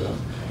worry about.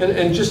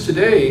 And just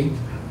today,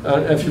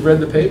 if you read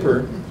the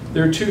paper,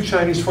 there are 2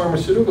 Chinese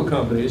pharmaceutical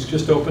companies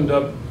just opened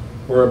up,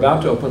 or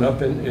about to open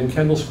up in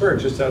Kendall Square,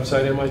 just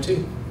outside MIT.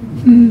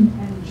 And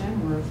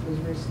Genworth was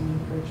recently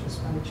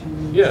purchased by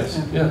Chinese.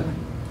 Yes, yeah.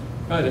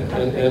 Right,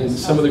 and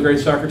some of the great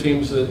soccer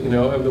teams of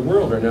the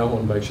world are now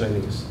owned by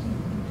Chinese.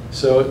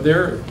 So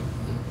they're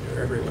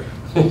everywhere.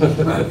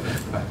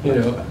 You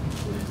know,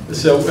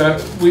 so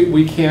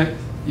you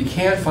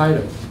can't fight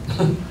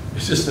them.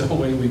 There's just no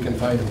way we can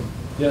fight them.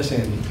 Yes,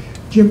 Andy.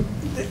 Jim,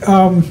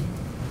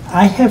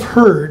 I have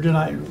heard,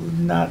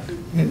 and not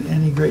in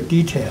any great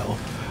detail,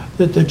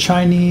 that the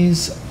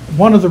Chinese,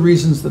 one of the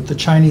reasons that the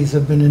Chinese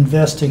have been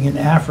investing in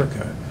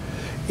Africa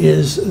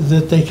is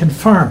that they can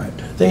farm it.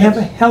 They have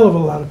a hell of a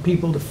lot of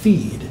people to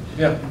feed.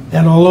 Yeah.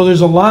 And although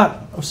there's a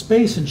lot of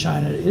space in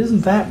China, it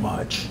isn't that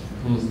much.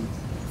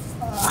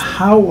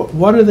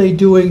 What are they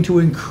doing to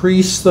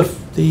increase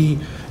the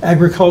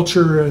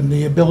agriculture and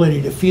the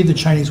ability to feed the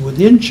Chinese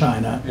within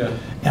China? Yeah.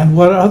 And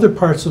what other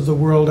parts of the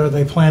world are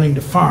they planning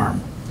to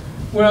farm?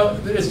 Well,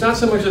 it's not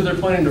so much that they're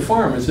planning to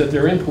farm, it's that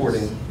they're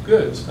importing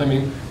goods. I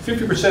mean,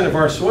 50% of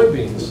our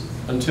soybeans,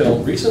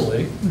 until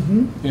recently,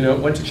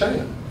 went to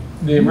China.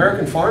 The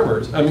American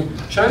farmers, I mean,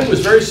 China was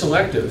very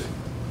selective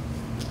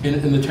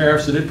in the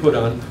tariffs that it put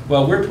on.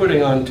 Well, we're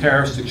putting on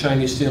tariffs to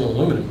Chinese steel and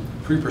aluminum,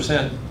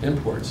 3%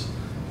 imports.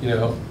 You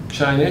know,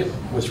 China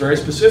was very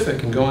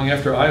specific in going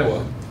after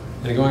Iowa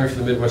and going after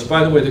the Midwest.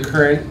 By the way, the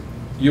current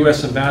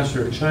U.S.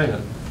 ambassador to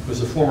China was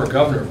the former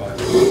governor of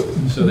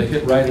Iowa, so they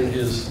hit right in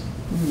his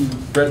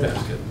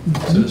breadbasket,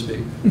 so to speak.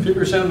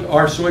 50% of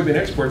our soybean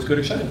exports go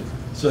to China.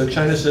 So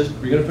China says,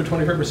 we're going to put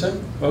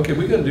 25%? Okay,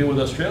 we got to deal with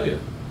Australia.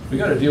 We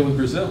got to deal with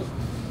Brazil.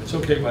 It's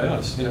okay by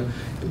us. You know,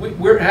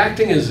 we're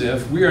acting as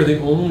if we are the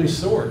only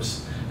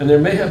source. And there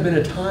may have been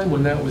a time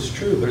when that was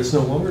true, but it's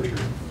no longer true.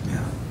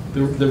 Yeah.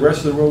 The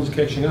rest of the world is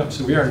catching up.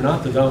 So we are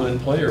not the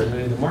dominant player in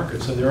many of the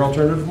markets, and there are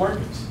alternative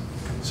markets.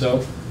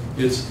 So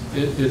it's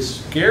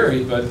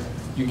scary, but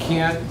you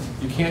can't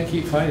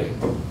keep fighting.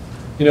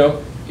 You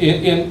know,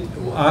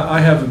 I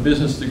have a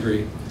business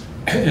degree,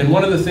 and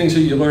one of the things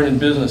that you learn in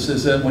business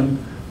is that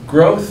when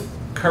growth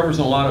covers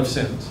a lot of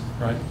sins,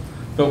 right?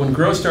 But when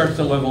growth starts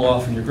to level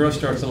off, and your growth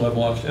starts to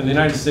level off, and the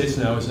United States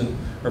now is in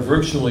a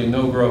virtually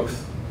no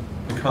growth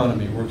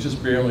economy. We're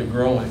just barely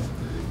growing.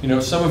 You know,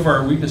 some of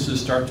our weaknesses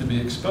start to be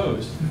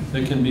exposed.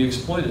 They can be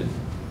exploited.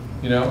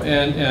 You know,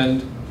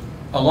 and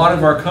a lot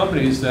of our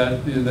companies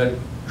that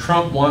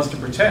Trump wants to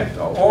protect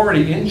are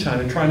already in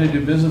China trying to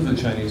do business with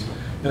the Chinese.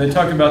 And they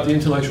talk about the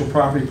intellectual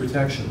property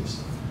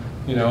protections.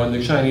 You know, and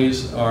the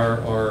Chinese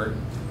are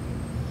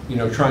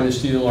trying to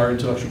steal our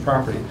intellectual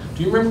property.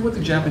 Do you remember what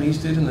the Japanese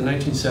did in the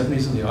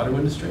 1970s in the auto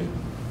industry?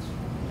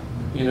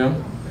 You know,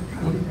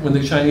 when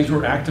the Chinese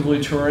were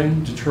actively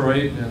touring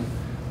Detroit and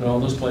all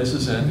those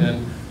places,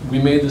 and we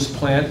made this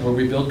plant where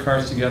we built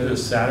cars together, a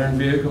Saturn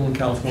vehicle in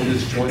California,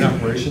 this joint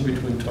operation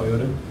between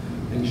Toyota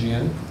and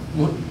GM.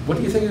 What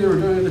do you think they were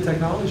doing with the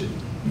technology?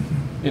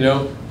 You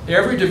know,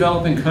 every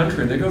developing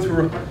country, they go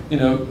through,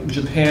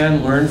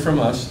 Japan learned from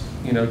us,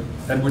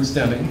 Edward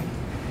Stemming,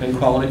 and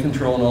quality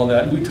control and all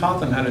that. We taught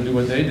them how to do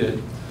what they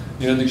did.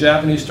 You know, the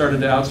Japanese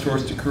started to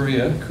outsource to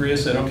Korea. Korea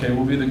said, okay,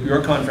 we'll be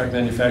your contract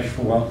manufacturer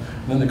for a while.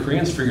 And then the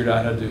Koreans figured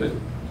out how to do it,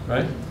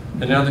 right?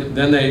 And now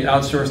then they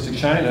outsourced to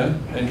China,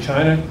 and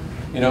China,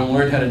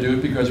 learned how to do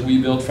it because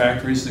we built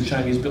factories.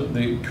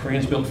 The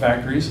Koreans built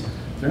factories.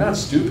 They're not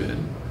stupid.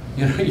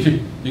 You know,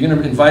 you're going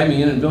to invite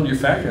me in and build your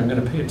factory. I'm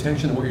going to pay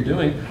attention to what you're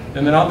doing,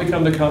 and then I'll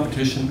become the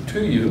competition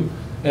to you.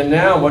 And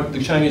now what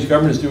the Chinese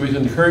government is doing is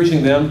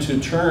encouraging them to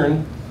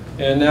turn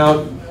and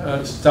now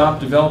stop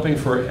developing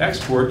for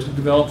export to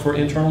develop for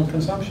internal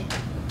consumption.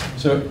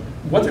 So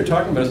what they're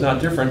talking about is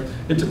not different.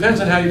 It depends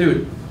on how you do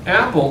it.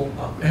 Apple,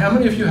 how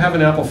many of you have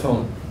an Apple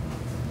phone?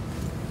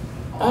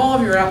 All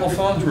of your Apple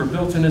phones were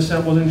built and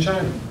assembled in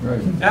China.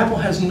 Right. Apple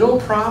has no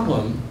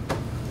problem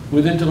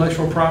with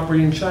intellectual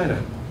property in China.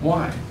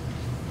 Why?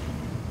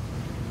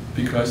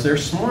 Because they're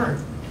smart.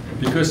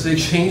 Because they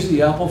change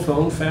the Apple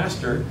phone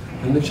faster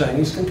than the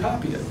Chinese can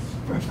copy it.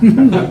 Right?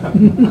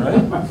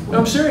 No,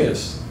 I'm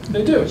serious.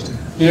 They do.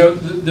 You know,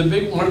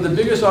 one of the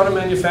biggest auto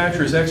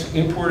manufacturers,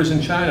 importers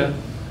in China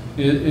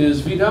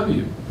is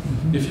VW.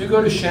 If you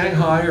go to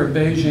Shanghai or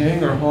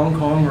Beijing or Hong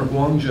Kong or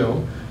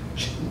Guangzhou,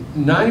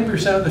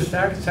 90% of the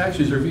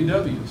taxis are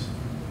VWs.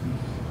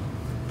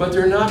 But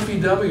they're not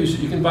VWs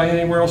that you can buy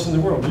anywhere else in the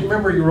world. Do you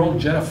remember your old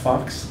Jetta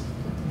Fox?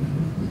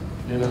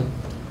 You know?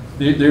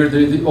 They're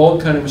the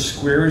old kind of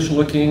squarish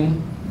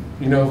looking,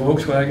 you know,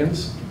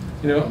 Volkswagens,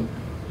 you know.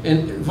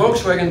 And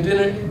Volkswagen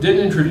didn't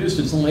introduce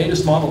its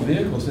latest model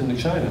vehicles into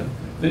China.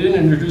 They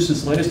didn't introduce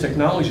its latest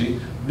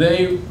technology.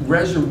 They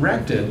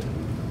resurrected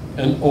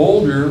an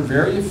older,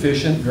 very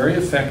efficient, very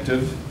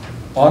effective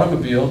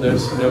automobile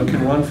that's, you know,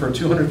 can run for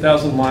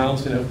 200,000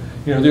 miles. You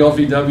know, the old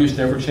VWs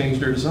never changed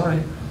their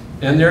design,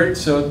 and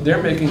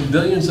they're making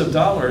billions of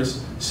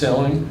dollars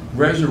selling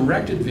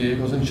resurrected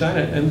vehicles in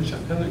China, and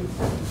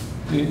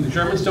the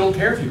Germans don't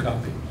care if you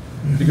copy,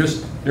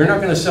 because they're not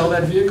going to sell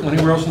that vehicle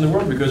anywhere else in the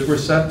world, because we're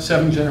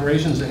 7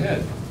 generations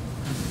ahead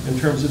in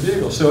terms of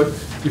vehicles. So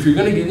if you're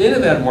going to get into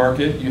that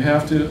market, you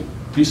have to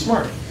be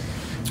smart.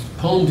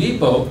 Home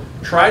Depot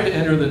tried to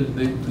enter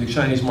the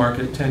Chinese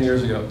market 10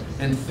 years ago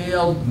and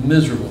failed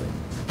miserably.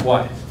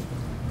 Why?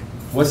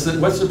 What's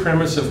the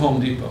premise of Home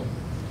Depot?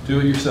 Do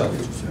it yourself.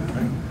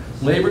 Right?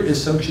 Labor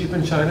is so cheap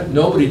in China,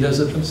 nobody does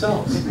it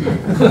themselves.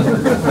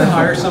 They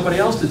hire somebody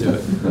else to do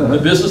it. The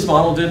business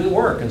model didn't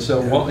work, and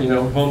so, well, you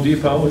know, Home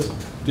Depot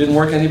didn't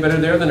work any better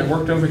there than it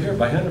worked over here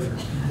by Hannaford.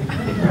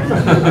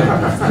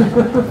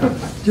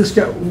 Just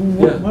got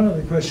one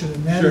other question,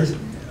 and that is,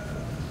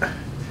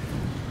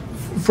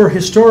 for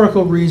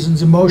historical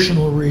reasons,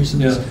 emotional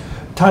reasons,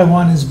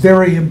 Taiwan is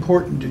very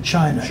important to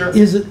China. Sure.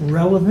 Is it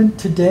relevant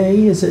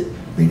today? Is it?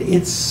 I mean,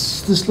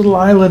 it's this little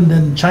island,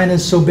 and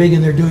China's so big,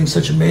 and they're doing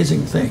such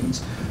amazing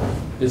things.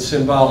 It's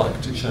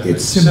symbolic to China.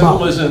 It's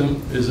symbolic.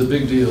 Symbolism is a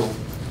big deal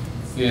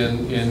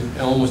in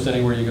almost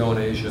anywhere you go in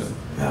Asia.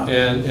 Yeah.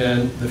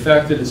 And the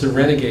fact that it's a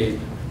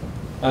renegade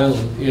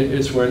island,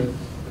 it's where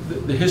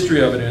the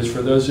history of it is,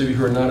 for those of you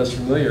who are not as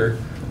familiar,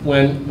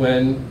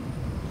 when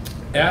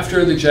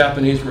after the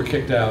Japanese were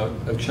kicked out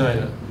of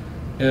China,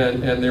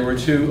 and there were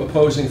 2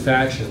 opposing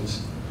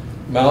factions,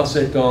 Mao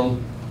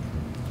Zedong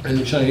and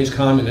the Chinese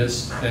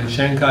Communists, and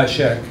Chiang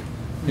Kai-shek,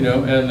 you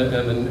know, and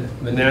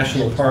the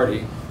National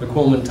Party, the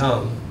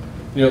Kuomintang,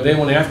 you know, they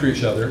went after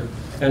each other,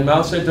 and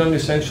Mao Zedong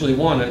essentially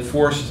won and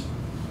forced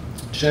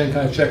Chiang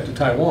Kai-shek to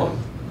Taiwan.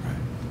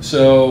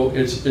 So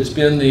it's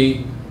been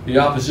the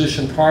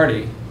opposition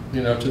party,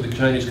 you know, to the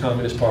Chinese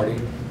Communist Party,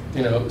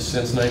 you know,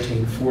 since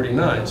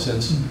 1949,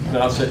 since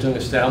Mao Zedong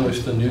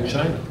established the new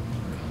China.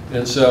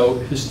 And so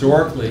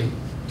historically,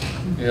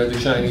 you know, the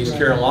Chinese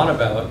care a lot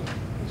about,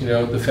 you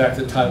know, the fact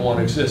that Taiwan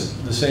exists,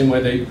 the same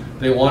way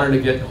they wanted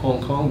to get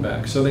Hong Kong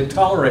back. So they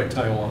tolerate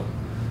Taiwan,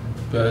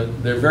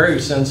 but they're very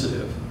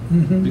sensitive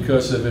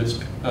because of its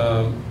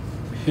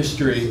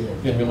history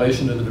in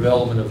relation to the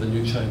development of the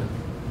new China.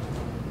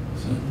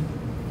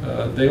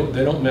 So,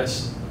 they don't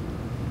mess.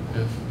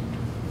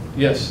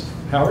 Yes,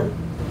 Howard?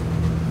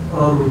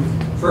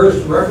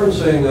 First,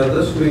 referencing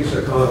this week's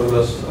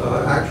Economist,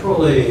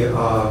 actually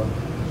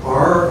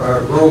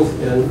our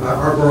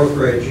growth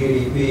rate,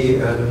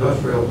 GDP, and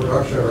industrial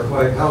production are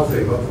quite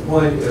healthy. But the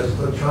point is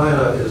that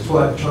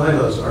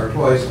China's are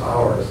twice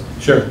ours.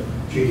 Sure.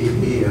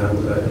 GDP and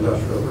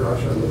industrial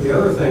production. The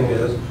other thing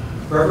is,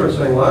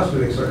 referencing last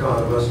week's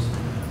Economist,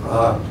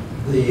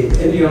 the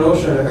Indian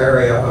Ocean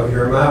area of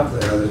your map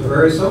there's a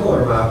very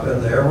similar map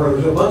in there where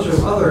there's a bunch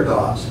of other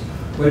dots,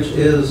 which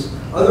is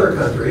other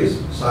countries,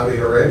 Saudi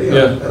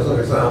Arabia as an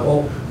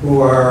example, who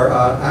are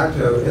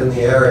active in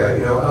the area,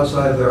 you know,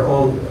 outside their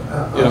own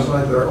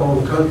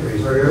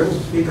countries. Are you able to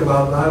speak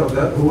about that a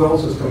bit? Who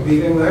else is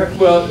competing there?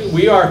 Well,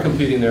 we are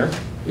competing there,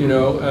 you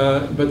know,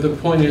 but the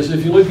point is,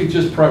 if you look at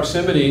just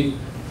proximity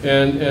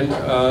and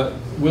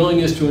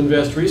willingness to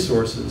invest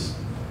resources,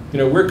 you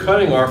know, we're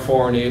cutting our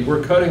foreign aid,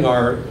 we're cutting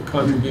our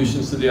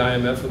contributions to the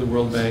IMF or the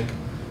World Bank.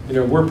 You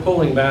know, we're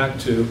pulling back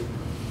to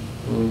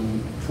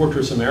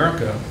Fortress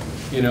America.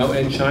 You know,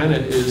 and China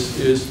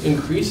is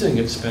increasing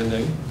its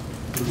spending.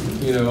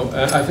 You know,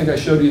 I think I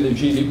showed you the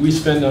GDP. We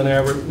spend on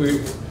average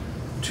 2%,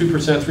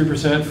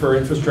 3% for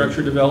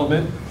infrastructure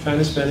development.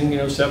 China's spending, you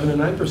know, 7 to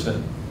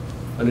 9%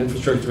 on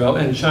infrastructure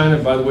development. And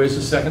China, by the way,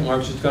 is the 2nd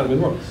largest economy in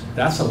the world.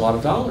 That's a lot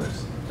of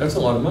dollars. That's a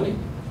lot of money.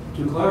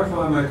 To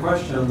clarify my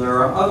question, there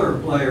are other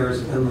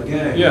players in the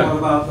game. Yeah. What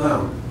about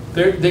them?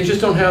 They just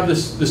don't have the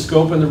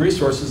scope and the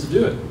resources to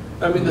do it.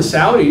 I mean, the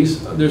Saudis,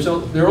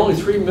 there are only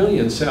 3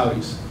 million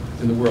Saudis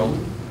in the world,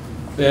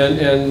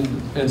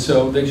 and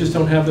so they just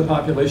don't have the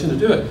population to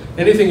do it.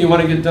 Anything you want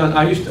to get done,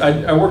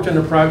 I worked on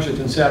a project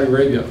in Saudi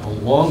Arabia a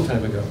long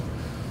time ago,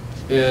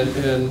 and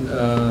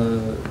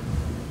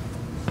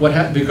what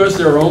happened, because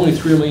there are only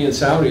 3 million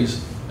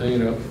Saudis, you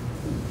know,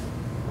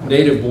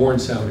 native-born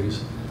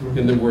Saudis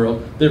in the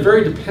world, they're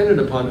very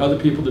dependent upon other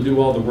people to do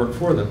all the work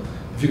for them.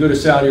 If you go to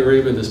Saudi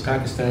Arabia, there's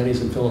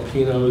Pakistanis and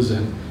Filipinos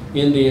and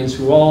Indians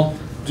who all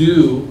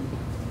do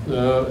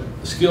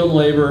skilled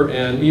labor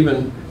and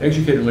even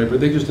educated labor.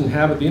 They just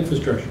inhabit the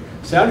infrastructure.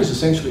 Saudis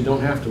essentially don't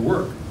have to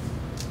work.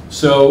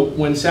 So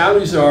when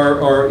Saudis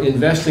are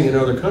investing in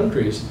other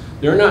countries,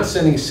 they're not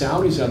sending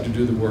Saudis out to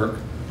do the work.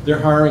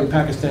 They're hiring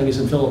Pakistanis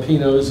and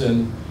Filipinos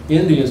and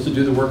Indians to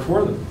do the work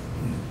for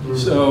them.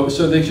 So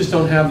they just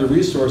don't have the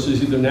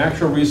resources, either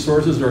natural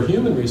resources or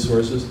human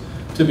resources,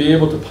 to be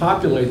able to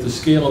populate the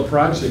scale of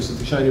projects that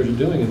the Chinese are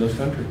doing in those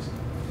countries.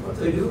 What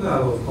they do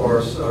have, of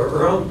course,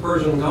 around the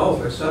Persian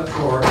Gulf, except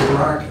for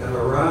Iraq and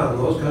Iran,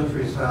 those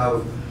countries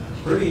have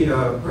pretty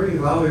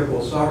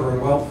valuable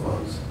sovereign wealth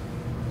funds.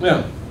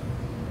 Yeah.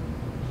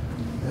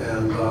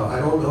 And I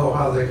don't know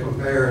how they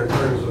compare in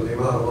terms of the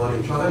amount of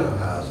money China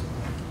has.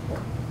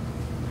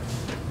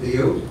 Do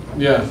you?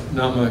 Yeah,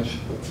 not much.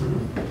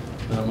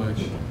 Not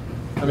much.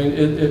 I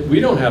mean, we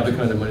don't have the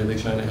kind of money that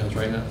China has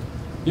right now.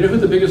 You know who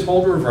the biggest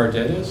holder of our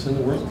debt is in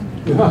the world?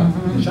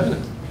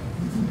 China.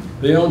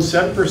 They own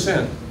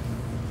 7%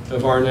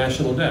 of our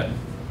national debt.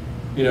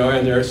 You know,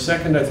 and they're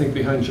second, I think,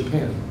 behind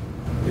Japan.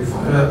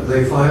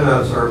 They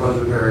finance our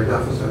budgetary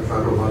deficit,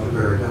 federal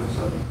budgetary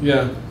deficit.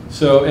 Yeah.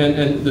 So,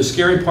 and the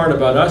scary part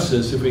about us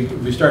is if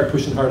we start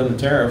pushing hard on the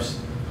tariffs,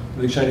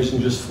 the Chinese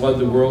can just flood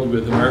the world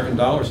with American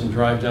dollars and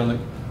drive down the,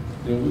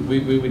 you know,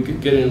 we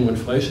would get into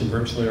inflation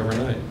virtually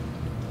overnight.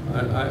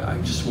 I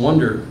just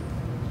wonder,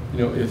 you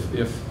know,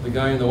 if the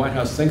guy in the White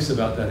House thinks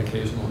about that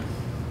occasionally.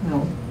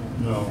 No.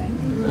 No.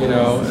 You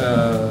know,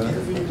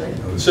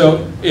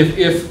 so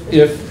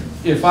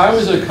if I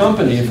was a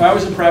company, if I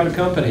was a private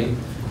company,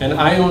 and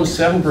I own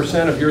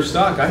 7% of your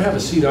stock, I'd have a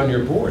seat on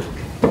your board.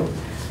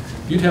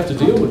 You'd have to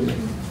deal with me.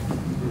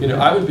 You know,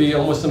 I would be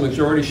almost a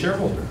majority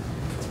shareholder.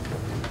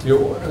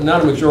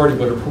 Not a majority,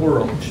 but a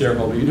plural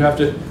shareholder. You'd have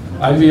to.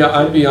 I'd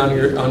be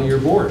on your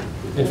board.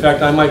 In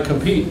fact, I might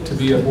compete to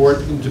be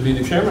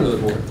the chairman of the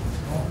board.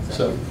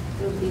 So,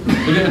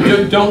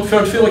 again, don't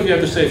feel like you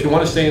have to stay. If you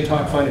want to stay and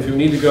talk, fine. If you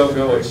need to go,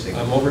 go.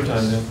 I'm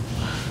overtime now.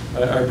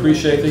 I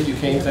appreciate that you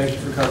came. Thank you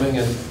for coming.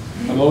 And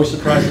I'm always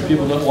surprised that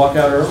people don't walk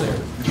out earlier.